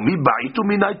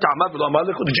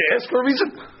you ask for a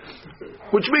reason?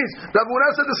 Which means Ravuna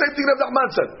said the same thing that Nachman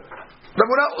said.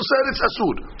 Ravuna said it's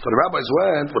asur. So the rabbis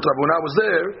went, but Ravuna was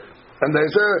there, and they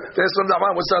said, they asked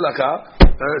Nachman, what's halakha?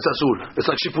 It's asur. It's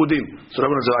like shipudim. So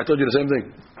Ravuna said, I told you the same thing.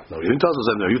 No, you didn't tell us the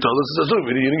same thing. You told us it's asur.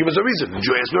 You didn't give us a reason. Did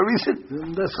you ask for a reason?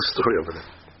 That's the story over there.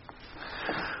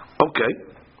 Okay.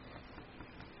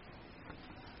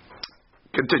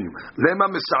 Continue. Lema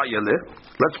misayale.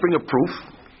 Let's bring a proof.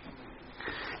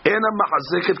 Ena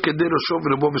mahazeket kedei rosho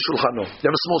v'rebo v'shulchano. You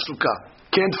have a small sukkah.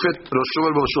 Can't fit rosho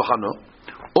v'rebo v'shulchano.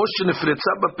 Or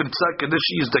shenefretza b'pritza kedei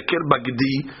she'yizdaker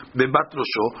bagdi bebat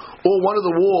rosho. Or one of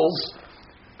the walls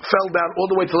fell down all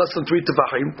the way to less than 3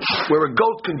 tefachim, where a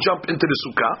goat can jump into the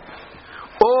sukkah.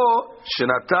 Or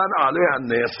shenatan aleha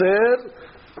neser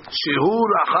shehu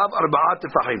rachav 4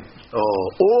 tefachim.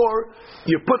 Or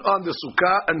you put on the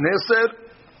sukkah a neser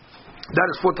that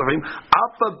is 4 tefachim.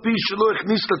 Afa pi shelo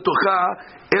echnis letocha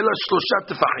ela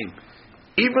 3 tefachim.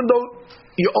 Even though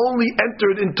you only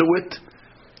entered into it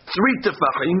 3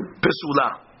 tefachim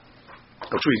pesula.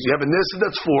 Which means you have a neser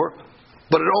that's 4,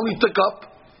 but it only took up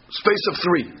space of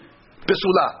 3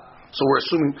 pesula. So we're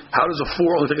assuming, how does a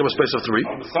 4 only take up a space of 3?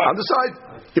 On the side.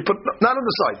 You put not on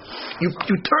the side.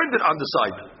 You turned it on the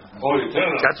side. Oh, you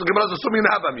turned it. That's what Gemara is assuming in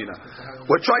the Havamina.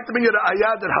 We're trying to bring you the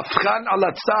ayah that hafchan al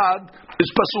tzad is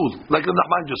pasul, like the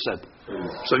Nachman just said.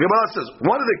 So Gemara says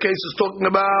one of the cases talking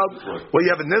about where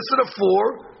you have a neser of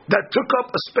 4 that took up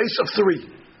a space of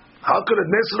 3. How could a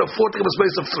neser of 4 take up a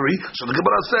space of 3? So the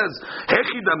Gemara says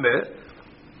hechidameh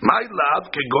my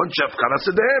love kegon shafchan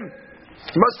asedehem.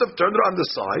 He must have turned it on the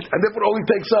side, and therefore it only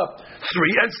takes up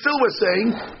 3, and still we're saying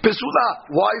pesula.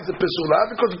 Why is it pesula?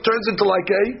 Because it turns into like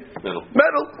a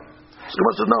metal. So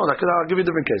Gemara says, no, I'll give you a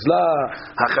different case. La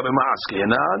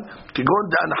hachabema'askenan kigon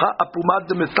da'anha apumad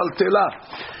metaltela.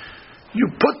 You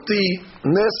put the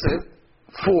neser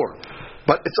 4,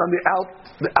 but it's on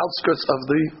the outskirts of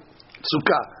the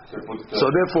Sukkah. So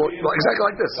therefore, exactly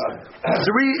like this.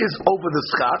 3 is over the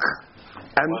schach,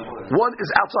 and 1 is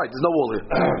outside. There's no wall here.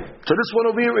 So this one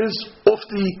over here is off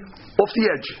the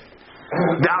edge.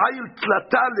 The ayil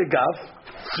tlata legav.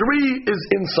 3 is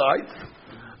inside.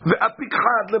 The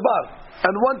apikha lebar,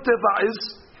 and 1 teva is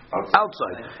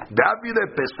outside. Davile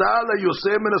pesala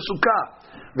yosem min sukkah.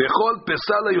 Vechol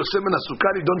pesala yosem min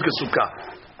sukkah nidon kesukkah.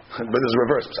 But there's a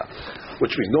reverse,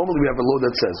 which means normally we have a law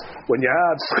that says when you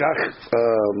have schach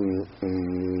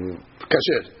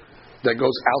kasher that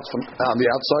goes out from on the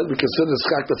outside, we consider the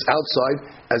schach that's outside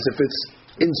as if it's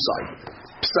inside.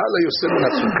 Pesala yosem min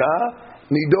sukkah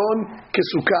nidon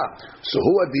kesukkah. So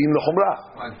who adin lechumrah?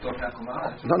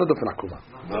 None of the akuma.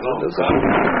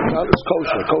 No, it's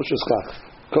kosher schach.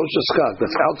 Kosher skak,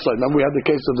 that's outside. Remember we had the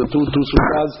case of the two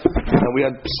sukkahs, and we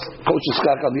had kosher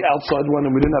skak on the outside one,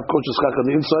 and we didn't have kosher skak on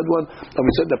the inside one, and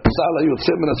we said that psala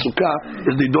yotzeh min sukkah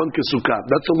is nidon kesukkah.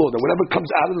 That's the law. That whatever comes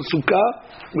out of the sukkah,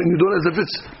 we nidon as if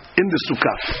it's in the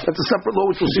sukkah. That's a separate law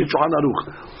which we'll see in Shulchan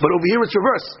Aruch. But over here it's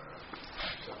reverse.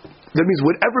 That means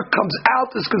whatever comes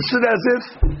out is considered as if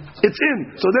it's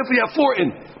in. So therefore you have 4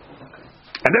 in,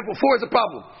 and therefore 4 is a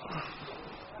problem.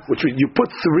 Which means you put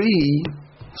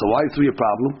 3. So why is 3 a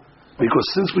problem? Because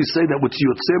since we say that what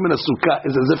yotzeh min sukkah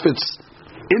is as if it's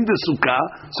in the sukkah,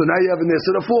 so now you have a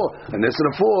nesed of 4. And nesed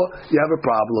of 4, you have a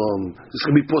problem. This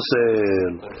can be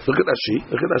posel. Look at that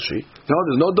sheet. No,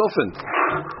 there's no dolphin.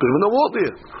 There's no wall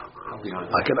here.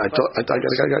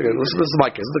 Listen, this is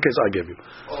my case. This is the case I gave you.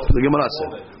 The Gemara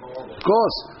said. Of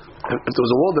course. If there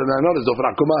was a wall there, I know there's dolphin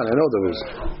akuman. I know there is.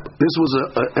 This was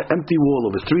an empty wall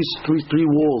over three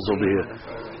walls over here.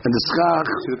 And the schach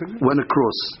went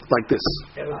across like this.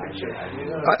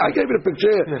 I gave you a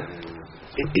picture.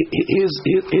 Here's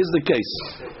the case.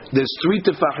 There's 3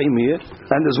 tefahim here,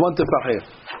 and there's 1 tefah here.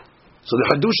 So the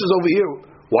hadush is over here.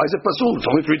 Why is it pasul? It's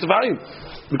only 3 tefahim.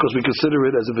 Because we consider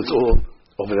it as if it's all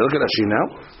over there. Look at Rashi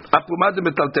now. Apumad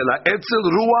metaltela etzel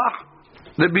ruach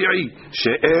lebi'i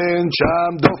she'en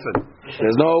sham dofen.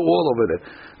 There's no wall over there.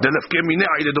 Then if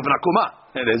keminei the dofen akuma.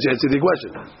 And that's answer the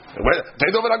question.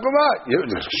 Take dofen akuma.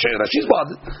 Rashi's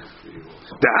bothered.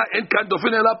 En kan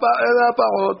dofen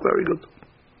elapahot. Very good.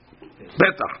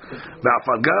 Betach.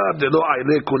 Ve'afagav de lo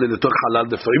aile kol letor halal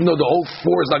defer. Even though the whole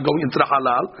 4 is not going into the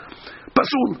halal,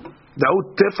 pasul. Da'ut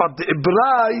tefat de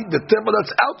ibrai, the tefat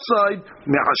that's outside,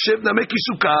 me'ashev nameki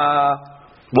sukkah.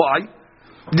 Why?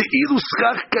 The ilu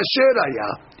schach kasher haya.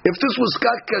 If this was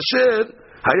schach kasher,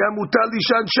 haya mutal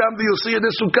lishan sham v'yosei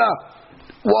de sukkah.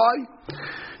 Why?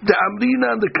 The amrina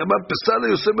and the kamar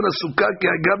pesala yosem min sukkah ki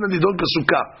hagavna nidon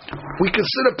kesukkah. We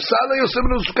consider pesala yosem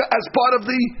min sukkah as part of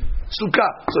the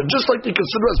sukkah. So just like we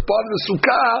consider as part of the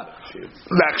sukkah,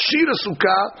 lachshir a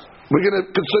sukkah, we're going to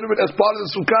consider it as part of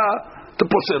the sukkah to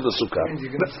posel the sukkah. You're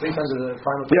going to sleep under the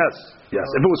final. Yes.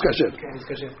 If it was kasher.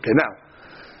 Okay, now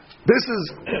this is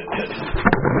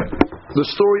the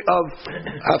story of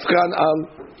Hafkan al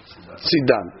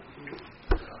Sidan.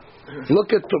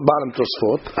 Look at the bottom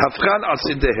Tosfot. Hafkan al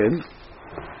Sidehen.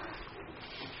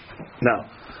 Now,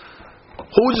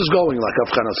 who is going like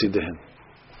Hafkan al Sidehen?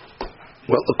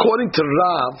 Well, according to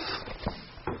Rav,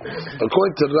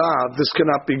 this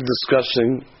cannot be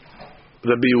discussing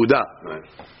Rabbi Yehuda,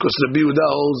 because Rabbi Yehuda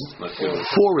holds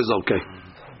 4 is okay.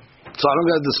 So I don't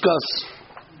got to discuss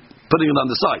putting it on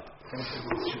the side.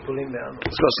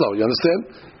 Let's go slow. You understand?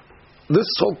 This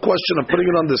whole question of putting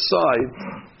it on the side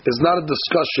is not a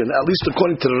discussion, at least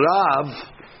according to Rav,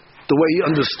 the way he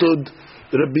understood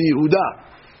Rabbi Yehuda.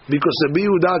 Because Rabbi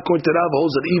Yehuda, according to Rav,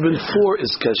 holds that even 4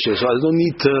 is kasher, so I don't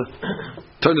need to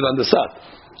turn it on the side.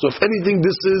 So if anything,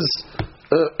 this is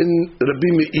in Rabbi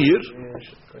Meir.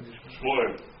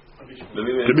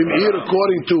 Rabbi Meir,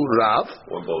 according to Rav,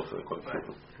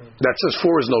 that says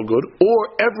 4 is no good, or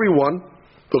everyone,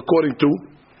 according to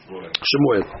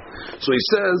Shemuel. So he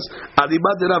says,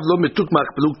 "Adibad Rav lo metuk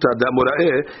ma'akplukta da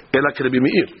mora'eh ela k'Rabbi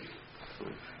Meir."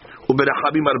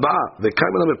 Uberachabim arba'a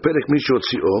v'kaim lam perek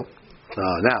mishotzio.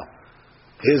 Now,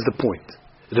 here's the point.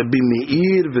 Rabbi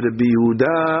Meir v'Rabbi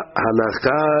Yehuda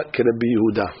halacha k'Rabbi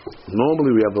Yehuda.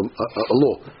 Normally we have a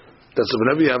law. That's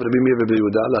whenever you have Rabbi Meir v'Rabbi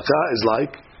Yehuda, halacha is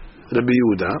like Rabbi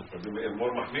Yehuda.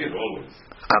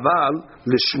 Aval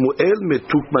l'Shmuel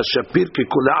metuk ma'shapir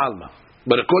k'kol alma.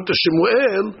 But according to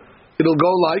Shemuel, it'll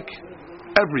go like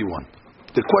everyone.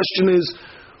 The question is,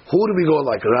 who do we go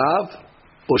like, Rav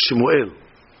or Shemuel?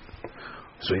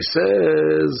 So he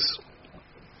says,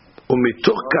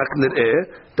 "Umitoch kach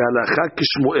nireh da'alacha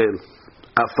k'Shmuel,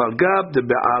 afalgab de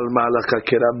be'alma halacha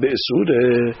k'Rav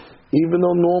be'esure." Even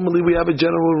though normally we have a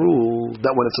general rule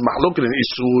that when it's a mahloket in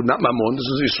isur, not mamon, this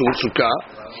is isur sukkah,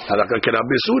 halacha k'Rav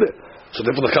be'esure. So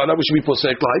therefore, the Chaura we should be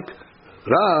posek like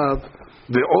Rav,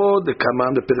 ועוד דקאמר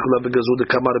בפרק כ"ו בגזור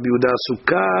דקאמר רבי יהודה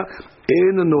סוכה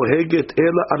אין נוהגת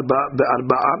אלא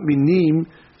בארבעה מינים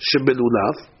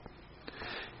שבלולב.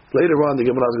 Later on, the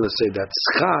Gemara is going to say that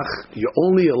schach you're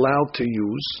only allowed to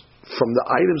use from the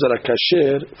items that are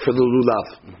kasher for the lulav.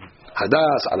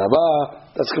 Hadas, alava,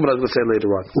 that's Gemara is going to say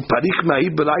later on. Uparik mahi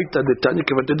b'laita detanya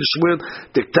kevated shmuel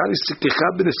dektani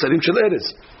Succah b'nesarim shel eretz.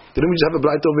 Didn't we just have a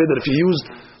braita over here that if you used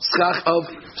schach of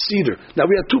cedar? Now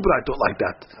we had two braitot like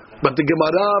that, but the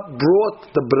Gemara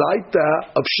brought the braita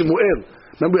of Shemuel.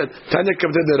 Remember we had Tanya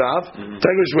kevated Rav,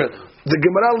 Tanya Shmuel. The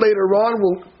Gemara later on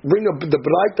will bring up the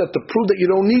braita to prove that you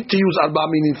don't need to use arba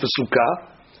minin for sukkah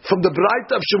from the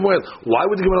braita of Shemuel. Why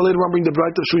would the Gemara later on bring the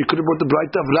braita of Shemuel? You could have brought the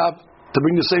braita of Rav to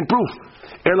bring the same proof.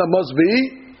 Ela must be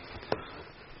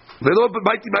velo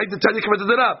b'baiti b'aiti Tanya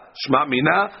kevated Rav shma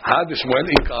mina had Shemuel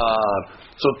ikar.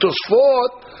 So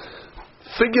Tosfot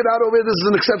figured out over here this is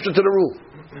an exception to the rule.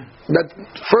 That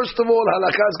first of all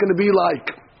halakha is going to be like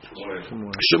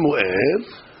Shemuel,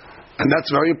 and that's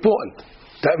very important.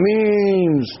 That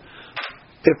means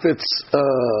if it's 4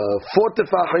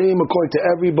 tefachim according to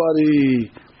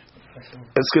everybody,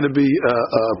 it's going to be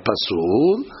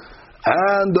pasul,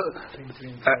 and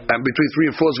between 3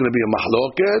 and 4 is going to be a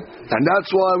mahloket, and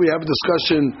that's why we have a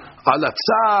discussion al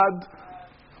tzad.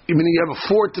 Meaning you have a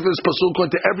 4 tefachim pasul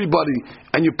according to everybody,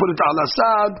 and you put it al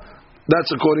tzad.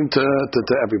 That's according to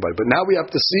everybody. But now we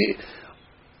have to see.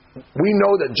 We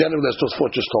know that generally, as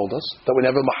Tosfot just told us, that we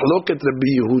have a mahloket Rabbi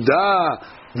Yehuda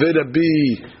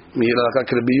v'Rabbi Meir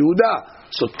Rabbi Yehuda.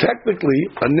 So technically,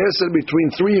 a neser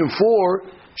between 3 and 4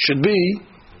 should be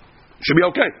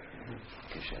okay,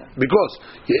 because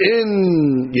you're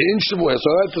in Shemuel. So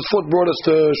Tosfot brought us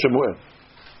to Shemuel.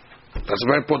 That's a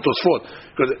very important Tosfot,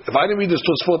 because if I didn't read this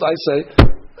Tosfot, I say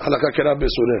halakha kerab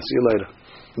b'sureh. See you later.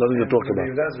 Nothing to talk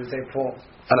about. We say 4.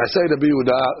 And I say Rabbi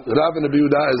Yehuda, Rav and Rabbi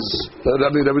Yehuda is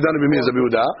Rabbi Meir is Rabbi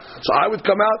Yehuda. So I would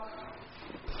come out,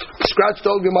 scratch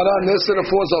the old Gemara, Neser of 4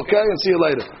 is okay, and see you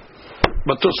later.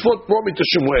 But Tosfot brought me to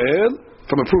Shemuel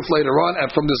from a proof later on,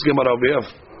 and from this Gemara over here,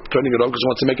 turning it over because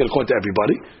he wants to make it according to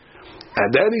everybody.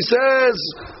 And then he says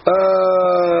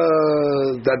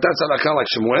that's halakha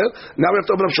like Shemuel. Now we have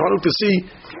to open up Shulchan Aruch to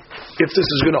see if this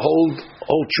is going to hold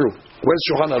true. Where's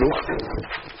Shulchan Aruch?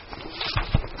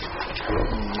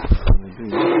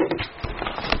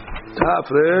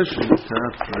 Tafresh,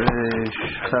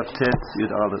 Chaftet,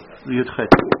 Yud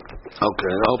Chet.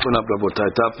 Okay, open up Rabotai.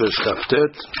 Tafresh,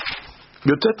 Chaftet,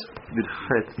 Yud Tet?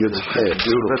 Yud Chet.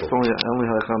 Beautiful. That's only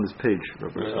how I found this page,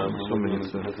 Robert. I'm assuming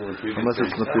it's unless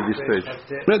it's on the previous page.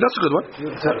 Yeah, that's a good one.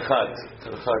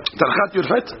 Tarchat Yud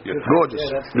Chet?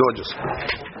 Gorgeous.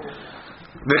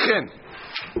 V'chen,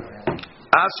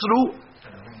 Asru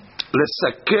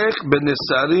לסכך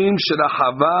בנסרים של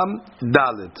החוום ד'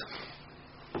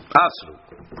 אסרו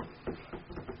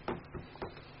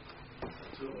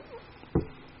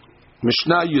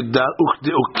משנה י"ד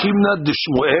וכדאוקימנה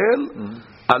דשמואל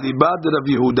אליבא דרב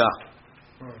יהודה.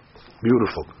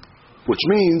 Beautiful. Which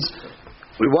means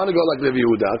we want to go like Rabbi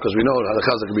Yehuda because we know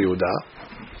halakha is like Rabbi Yehuda.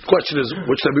 Question is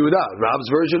which Rabbi Yehuda, Rav's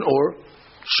version or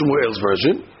Shmuel's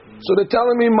version? So they're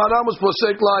telling me Maram was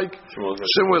posek like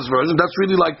Shemuel's version. That's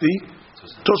really like the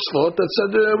Tosfot that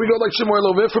said we go like Shemuel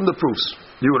over from the proofs.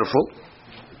 Beautiful.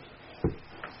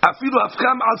 Afilu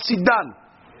afkam al sidan.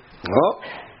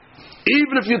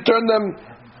 Even if you turn them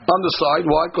on the side,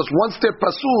 why? Because once they're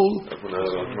pasul,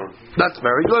 that's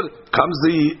very good. Comes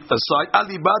the side.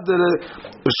 Alibad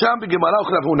Sham b'Gemara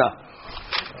u'Rav Huna.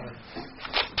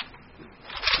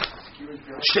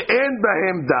 She'en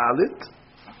bahem dalit.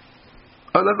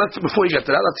 Let's before you get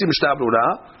to that, let's see Mishnah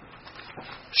Brura.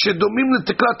 Shedomim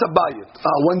letikrat habayit.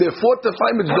 When they're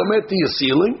fortified, it's domet to your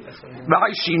ceiling.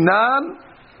 V'haishinan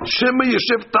shema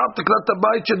yeshiv tab tikrat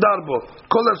habayit shedarbo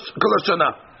kol hashana.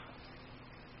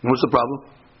 What's the problem?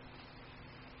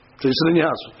 So you sit in your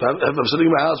house. If I'm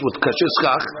sitting in my house with kasher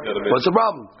schach, what's the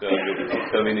problem?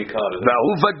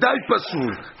 V'hu vaday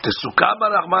pasul tesukah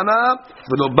barachmana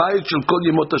v'lo bayit shel kol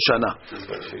yemot hashana.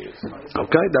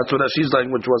 Okay, that's what Rashi's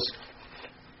language was.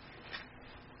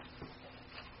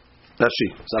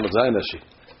 Nashi. It's not a Nashi.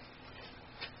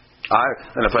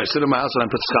 And if I sit in my house and I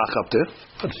put schach up there,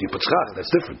 you put schach,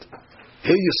 that's different.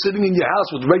 Here you're sitting in your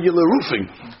house with regular roofing.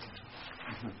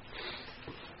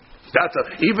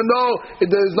 Even though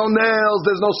there's no nails,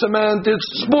 there's no cement,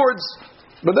 it's boards.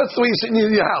 But that's the way you're sitting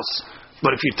in your house.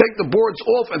 But if you take the boards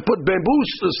off and put bamboo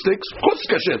sticks, of course it's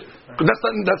kasher. Because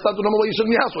that's not the normal way you sit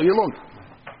in your house all year long.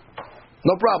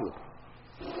 No problem.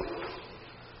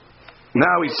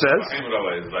 Now he says,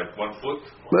 Is like 1 foot.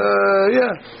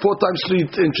 yeah, 4 times 3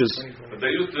 inches. But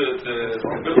they used to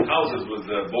build houses with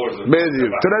boards. Today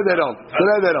they don't.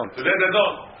 Today they don't.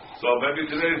 So maybe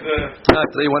today's.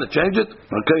 Today you want to change it?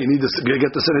 Okay, you need to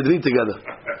get the Sanhedrin together.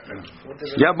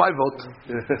 You have my vote.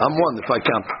 I'm 1 if I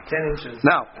count. 10 inches.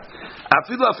 Now,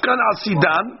 afilu afkan al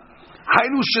sidan,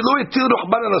 haynu shelo etil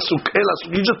ruchban al sukkah.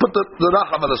 You just put the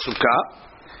rachav al sukkah.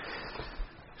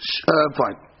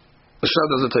 Fine. The Shah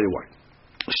doesn't tell you why.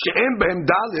 She'en behem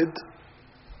dalid,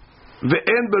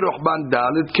 ve'en beruchban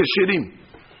dalid keshirim.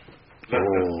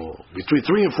 Oh, between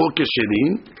 3 and 4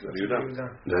 keshirim.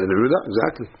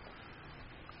 Exactly.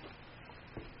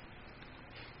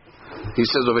 He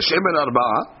says, "Oveshem ben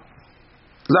arba'a,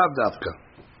 lav davka."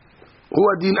 Hu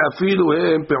adin afilu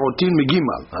hem pe'otin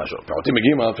megimal. Pe'otin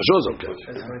megimal for sure is okay.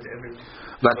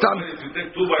 V'atam,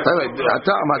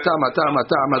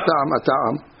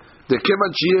 atam. The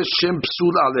kevan sheyesh shem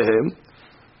psul alehem.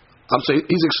 I'm sorry.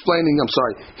 He's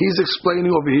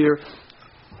explaining over here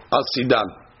al sidan.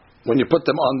 When you put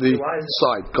them on the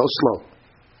side, go slow.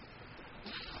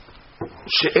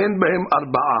 She'en behem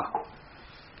arba'a.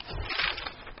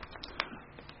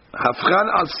 Hafchan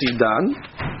al sidan.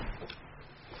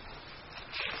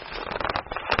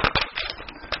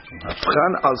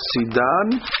 Hafchan al sidan.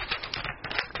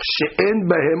 She'en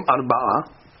behem arba'a.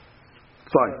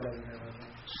 Fine.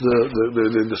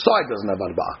 The side doesn't have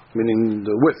arba'a, meaning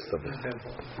the width of it.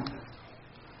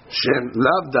 Shem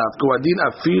lav davka adin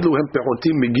afilu hem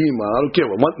pechotim migima. I don't care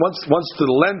what. Once the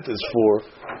length is 4,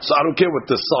 so I don't care what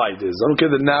the side is. I don't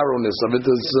care the narrowness of it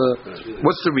is.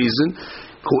 What's the reason?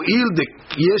 Ko'il de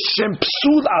yesh shem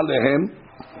psul alehem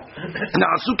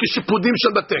na'asu kishipudim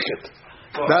shel matechet.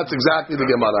 That's exactly the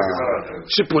Gemara.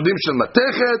 Shipudim shel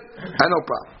matechet, and no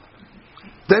problem.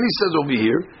 Then he says over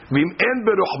here, v'im en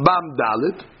beruchbam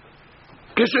dalit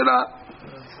keshela.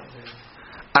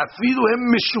 Afilu hem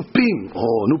meshupim.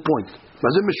 Oh, new point.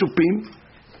 What is meshupim?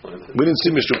 We didn't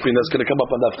see meshupim. That's going to come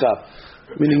up on the afkaf.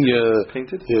 Meaning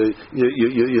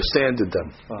you sanded them.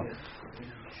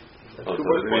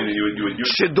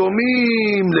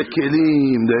 Shedomim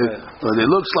lekelim. They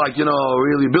looks like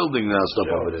really building that stuff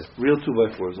over there. Real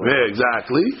 2x4s. Yeah,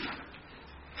 exactly.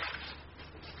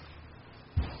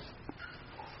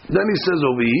 Then he says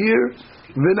over here,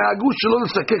 v'nagu shelo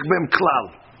l'sakek b'hem klal.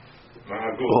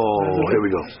 Oh, here we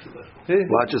go.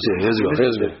 Watch us here. Here's we go.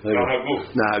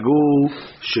 Nagu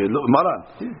shelo Maran.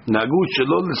 Nagu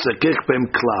shelo l'sakech b'hem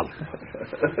klal.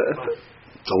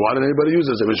 So why didn't anybody use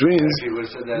this? Which means,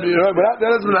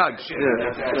 that is minhag.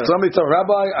 Somebody tell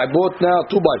Rabbi, I bought now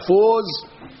 2x4s,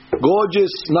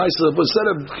 gorgeous, nice. Instead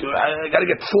of I got to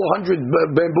get 400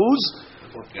 bamboos,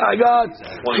 I got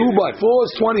 2x4s,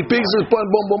 20 pieces, boom,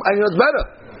 boom, boom, and it's better.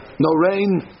 No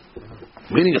rain.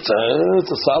 Meaning it's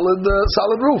a solid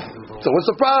roof. So what's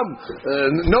the problem?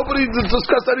 Nobody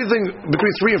discussed anything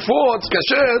between 3 and 4. It's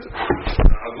kasher.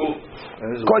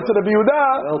 Quite to the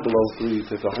Yehuda. Well below 3,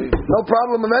 no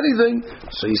problem of anything.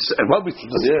 So he said, well, that's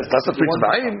the three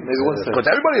Tzba'im. But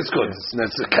everybody is good.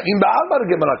 It's Karim Ba'alma,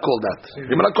 the Gemara called that.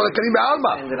 Gemara called it Karim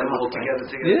Ba'alma. And then I'm all together.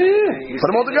 Yeah. Put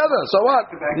them all together. So what?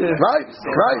 Right.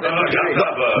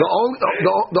 The only.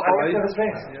 Why have the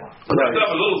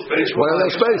space? Why have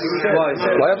the space?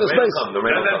 Why have the space?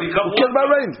 Who cares about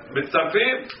rain?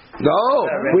 No.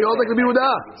 We all think the Yehuda.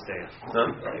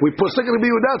 We put stick in the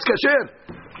Yehuda. It's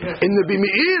kasher. In the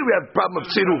Bimi'ir we have problem of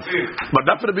tziruf, but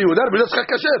not for the Yehuda. We just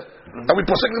kasher, and we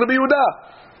posek the Yehuda.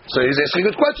 So he's asking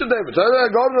a good question, David. So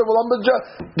go to the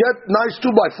Volambija, get nice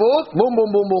 2x4, boom,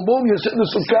 boom, boom, boom, boom. You sit in the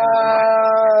sukkah,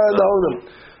 the whole them.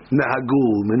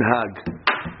 Nahagu minhag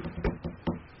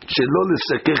shelo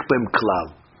l'sakech b'hem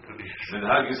klal.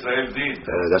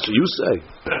 That's what you say.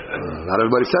 Not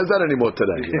everybody says that anymore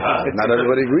today. Not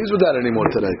everybody agrees with that anymore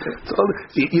today.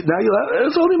 Now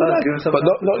it's only minhag. But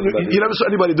you never saw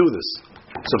anybody do this.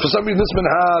 So for some reason this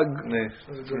minhag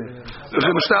is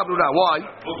going to stop now. Why?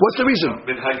 What's the reason?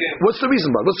 What's the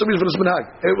reason, bro? What's the reason for this minhag?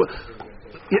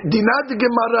 Dinat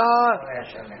Gemara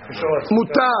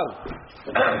mutar.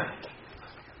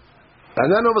 And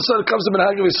then all of a sudden it comes to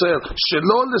Minhag of Israel.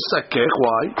 Shelo l'sakech.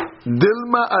 Why?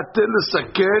 Dilma atel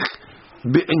l'sakech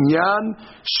be'inyan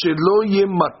shelo yeh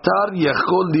matar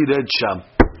yachol lired sham.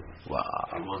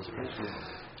 Wow.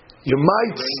 You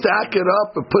might stack it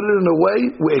up and put it in a way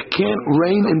where it can't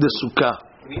rain in the sukkah.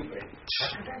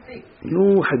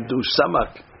 No hadush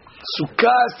samak.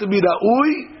 Sukkah has to be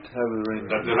ra'ui. Have the rain.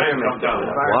 That the rain come down.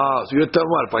 Wow, so you're telling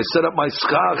me what? If I set up my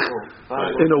schach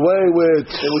in a way where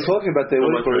it's... They were talking about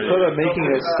making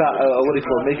a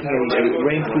making a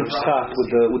rainproof schach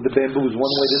with the bamboos, one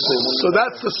way this way, one way. So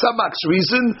that's the samak's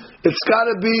reason. It's got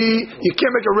to be, you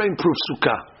can't make a rainproof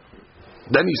sukkah.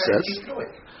 Then he says,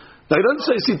 now he doesn't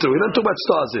say see through. He doesn't talk about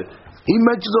stars here. He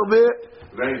mentions over here,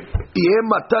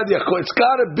 it's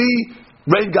got to be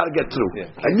rain, got to get through.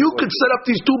 And you could set up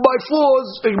these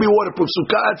 2x4s. It can be waterproof.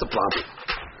 Sukkah, that's a problem.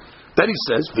 Then he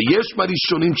says, "V'yesh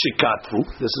marishonim shekatvu."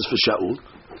 This is for Shaul.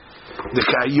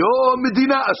 D'chayo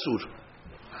medina asur.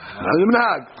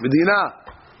 Medina.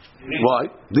 Why?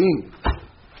 Din.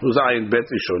 Uzayin bet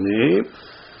rishonim.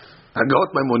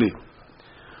 Hagahot Maimoni.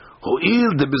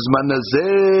 Ho'il debizman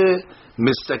hazeh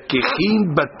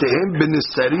misakechin batehem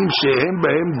b'nesarim shehem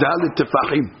behem dalet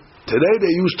tefachim. Today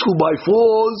they use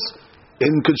 2x4s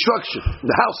in construction, in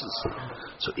the houses.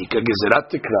 So Ika Gezerat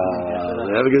Tikra.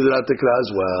 They have a Gezerat Tikra as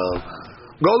well.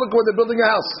 Go look when they're building a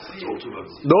house.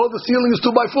 No, the ceiling is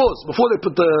 2x4s before they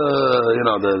put the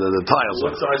tiles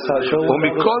on.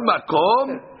 Umikol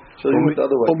makom.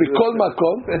 Umikol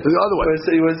makom. The other way.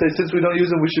 You want to say since we don't use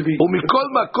them, we should be. Umikol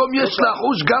makom yesh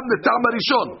lachush gam letam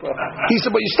harishon. He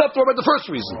said, but you stopped talking about the first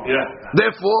reason. Yeah.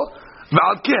 Therefore,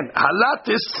 v'alken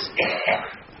halatis.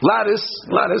 Lattice.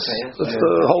 That's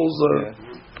the holes.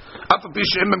 It's not a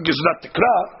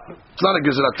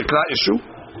Gezerat Tikra issue.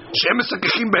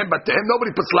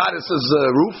 Nobody puts lattice as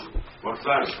roof. What's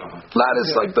lattice? Lattice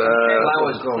like the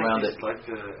flowers go around it. Right.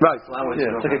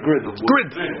 It's like a grid.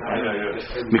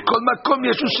 מכל מקום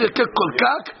ישו שקר כל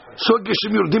כך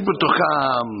גשם יורדים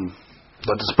בתוכם.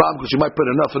 But this problem because you might put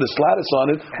enough of this lattice on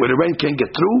it where the rain can't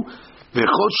get through.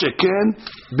 וכל שכן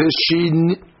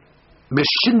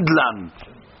בשינדלן.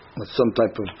 That's some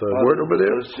type of word over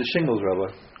there. It's the shingles, Rabbi.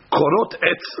 Korot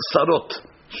etz sarot.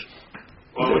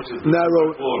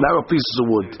 Narrow pieces of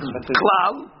wood.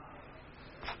 Klal.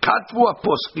 Katvu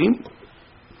aposkim.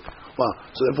 Wow.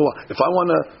 So therefore, if I want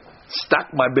to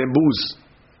stack my bamboos,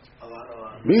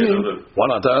 meaning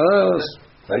one at us,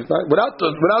 without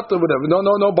the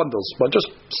whatever, no bundles, but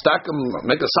just stack them,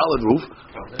 make a solid roof.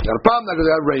 Got a problem because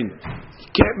I got rain.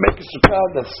 Can't make a sukkah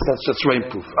that's just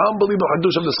rainproof. Unbelievable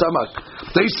hadush of the samak.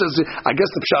 They says, I guess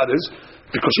the pshat is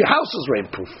because your house is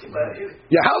rainproof.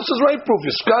 Your house is rainproof.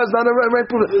 Your sukkah is not a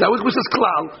rainproof. Now which is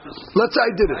klal. Let's say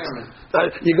I did it.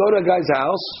 You go to a guy's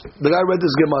house. The guy read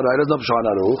this Gemara. He doesn't have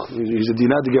Shulchan Aruch. He's a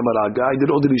dinah the Gemara guy. He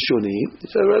did all the Rishonim. He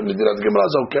said, dinah the Gemara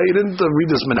is okay. He didn't read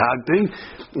this minhag thing.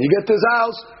 You get to his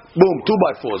house. Boom,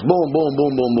 2x4s. Boom.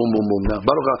 Now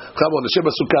Baruch Chabon the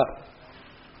Sheba Sukkah.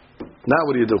 Now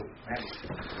what do you do?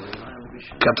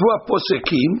 כתבו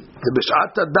הפוסקים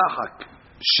בשעת הדחק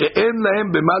שאין להם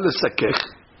במה לסכך.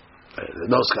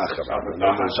 No schachar.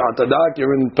 בשעת הדחק,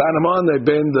 you're in Panama and they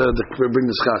bring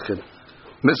the schachar.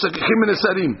 מסככים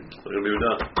מנסרים.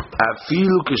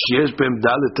 אפילו כשיש בהם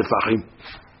דלת טפחים.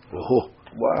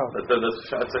 Wow. That's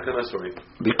Shat Sakana story.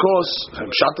 Because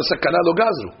Shat Sakana lo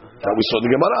gazru. That we saw the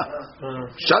Gemara.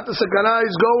 Shat Sakana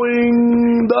is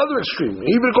going the other extreme.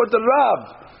 Even according to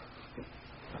Rav.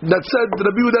 That said,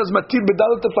 Rabbi Yehuda is matir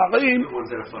b'dalet tefachim.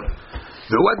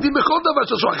 V'wadim b'chol davar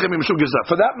shashachim mishum gezerah.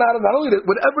 For that matter, not only that,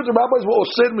 whatever the rabbis were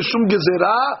osir mishum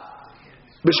gezerah,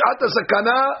 b'shat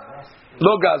hasakana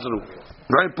lo gazru.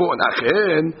 Very important.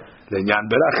 Achen le'nyan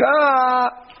beracha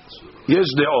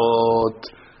yesh deot,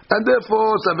 and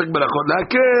therefore savik berachot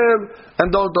lakel,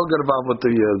 and don't get involved with the.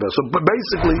 So, but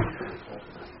basically,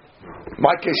 in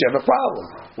my case, you have a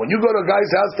problem. When you go to a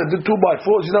guy's house that did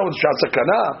 2x4s, you know it's shat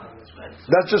sakana.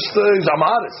 That's just he's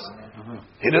amaris.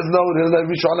 He doesn't know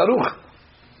Shulchan Aruch.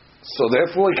 So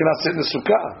therefore, he cannot sit in the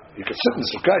sukkah. You can sit in the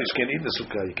sukkah. You just can't eat in the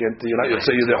sukkah. You can't. You'd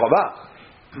say you're the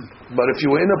chavah. But if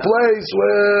you were in a place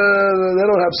where they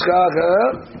don't have schach,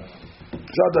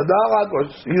 shat hadachak, or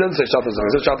he doesn't say shat hadachak.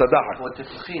 He says shat hadachak.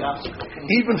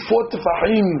 Even 4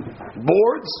 tefachim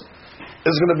boards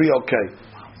is going to be okay.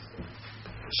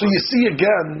 So you see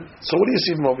again. So what do you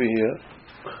see from over here?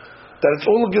 That it's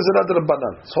all Gezerah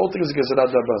D'Rabbanan. This whole thing is Gezerah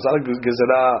D'Rabbanan. It's not a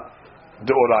Gezerah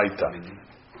D'Oraita.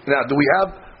 Now, do we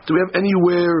have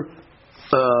anywhere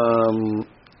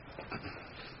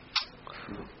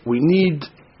we need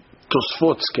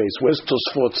Tosfot's case? Where's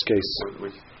Tosfot's case? Well,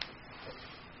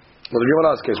 the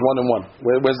Gemara's case, 1 and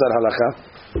 1. Where's that halakha?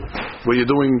 Where you're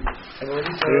doing? They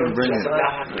didn't bring it.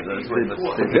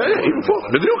 Yeah, even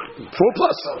 4. Bediuk. 4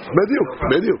 plus. Bediuk. 4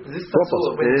 plus.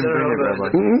 They didn't bring it,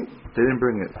 Rabbi. They didn't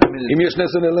bring it.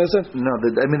 No,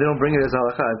 they don't bring it as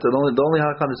halakha. The only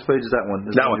halakha on this page is that one.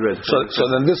 That one.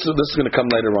 So then this is going to come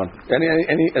later on. Any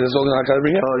and there's only halakha to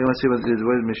bring it? Oh, you want to see what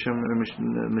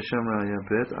Mishemra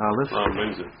bet Aleph?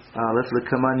 Aleph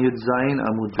lekaman Yud Zayin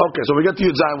Amud. Okay, so we get to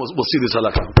Yud Zayin. We'll see this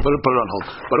halakha. Put it on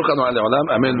hold. Baruch Adonai Le'olam.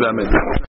 Amen.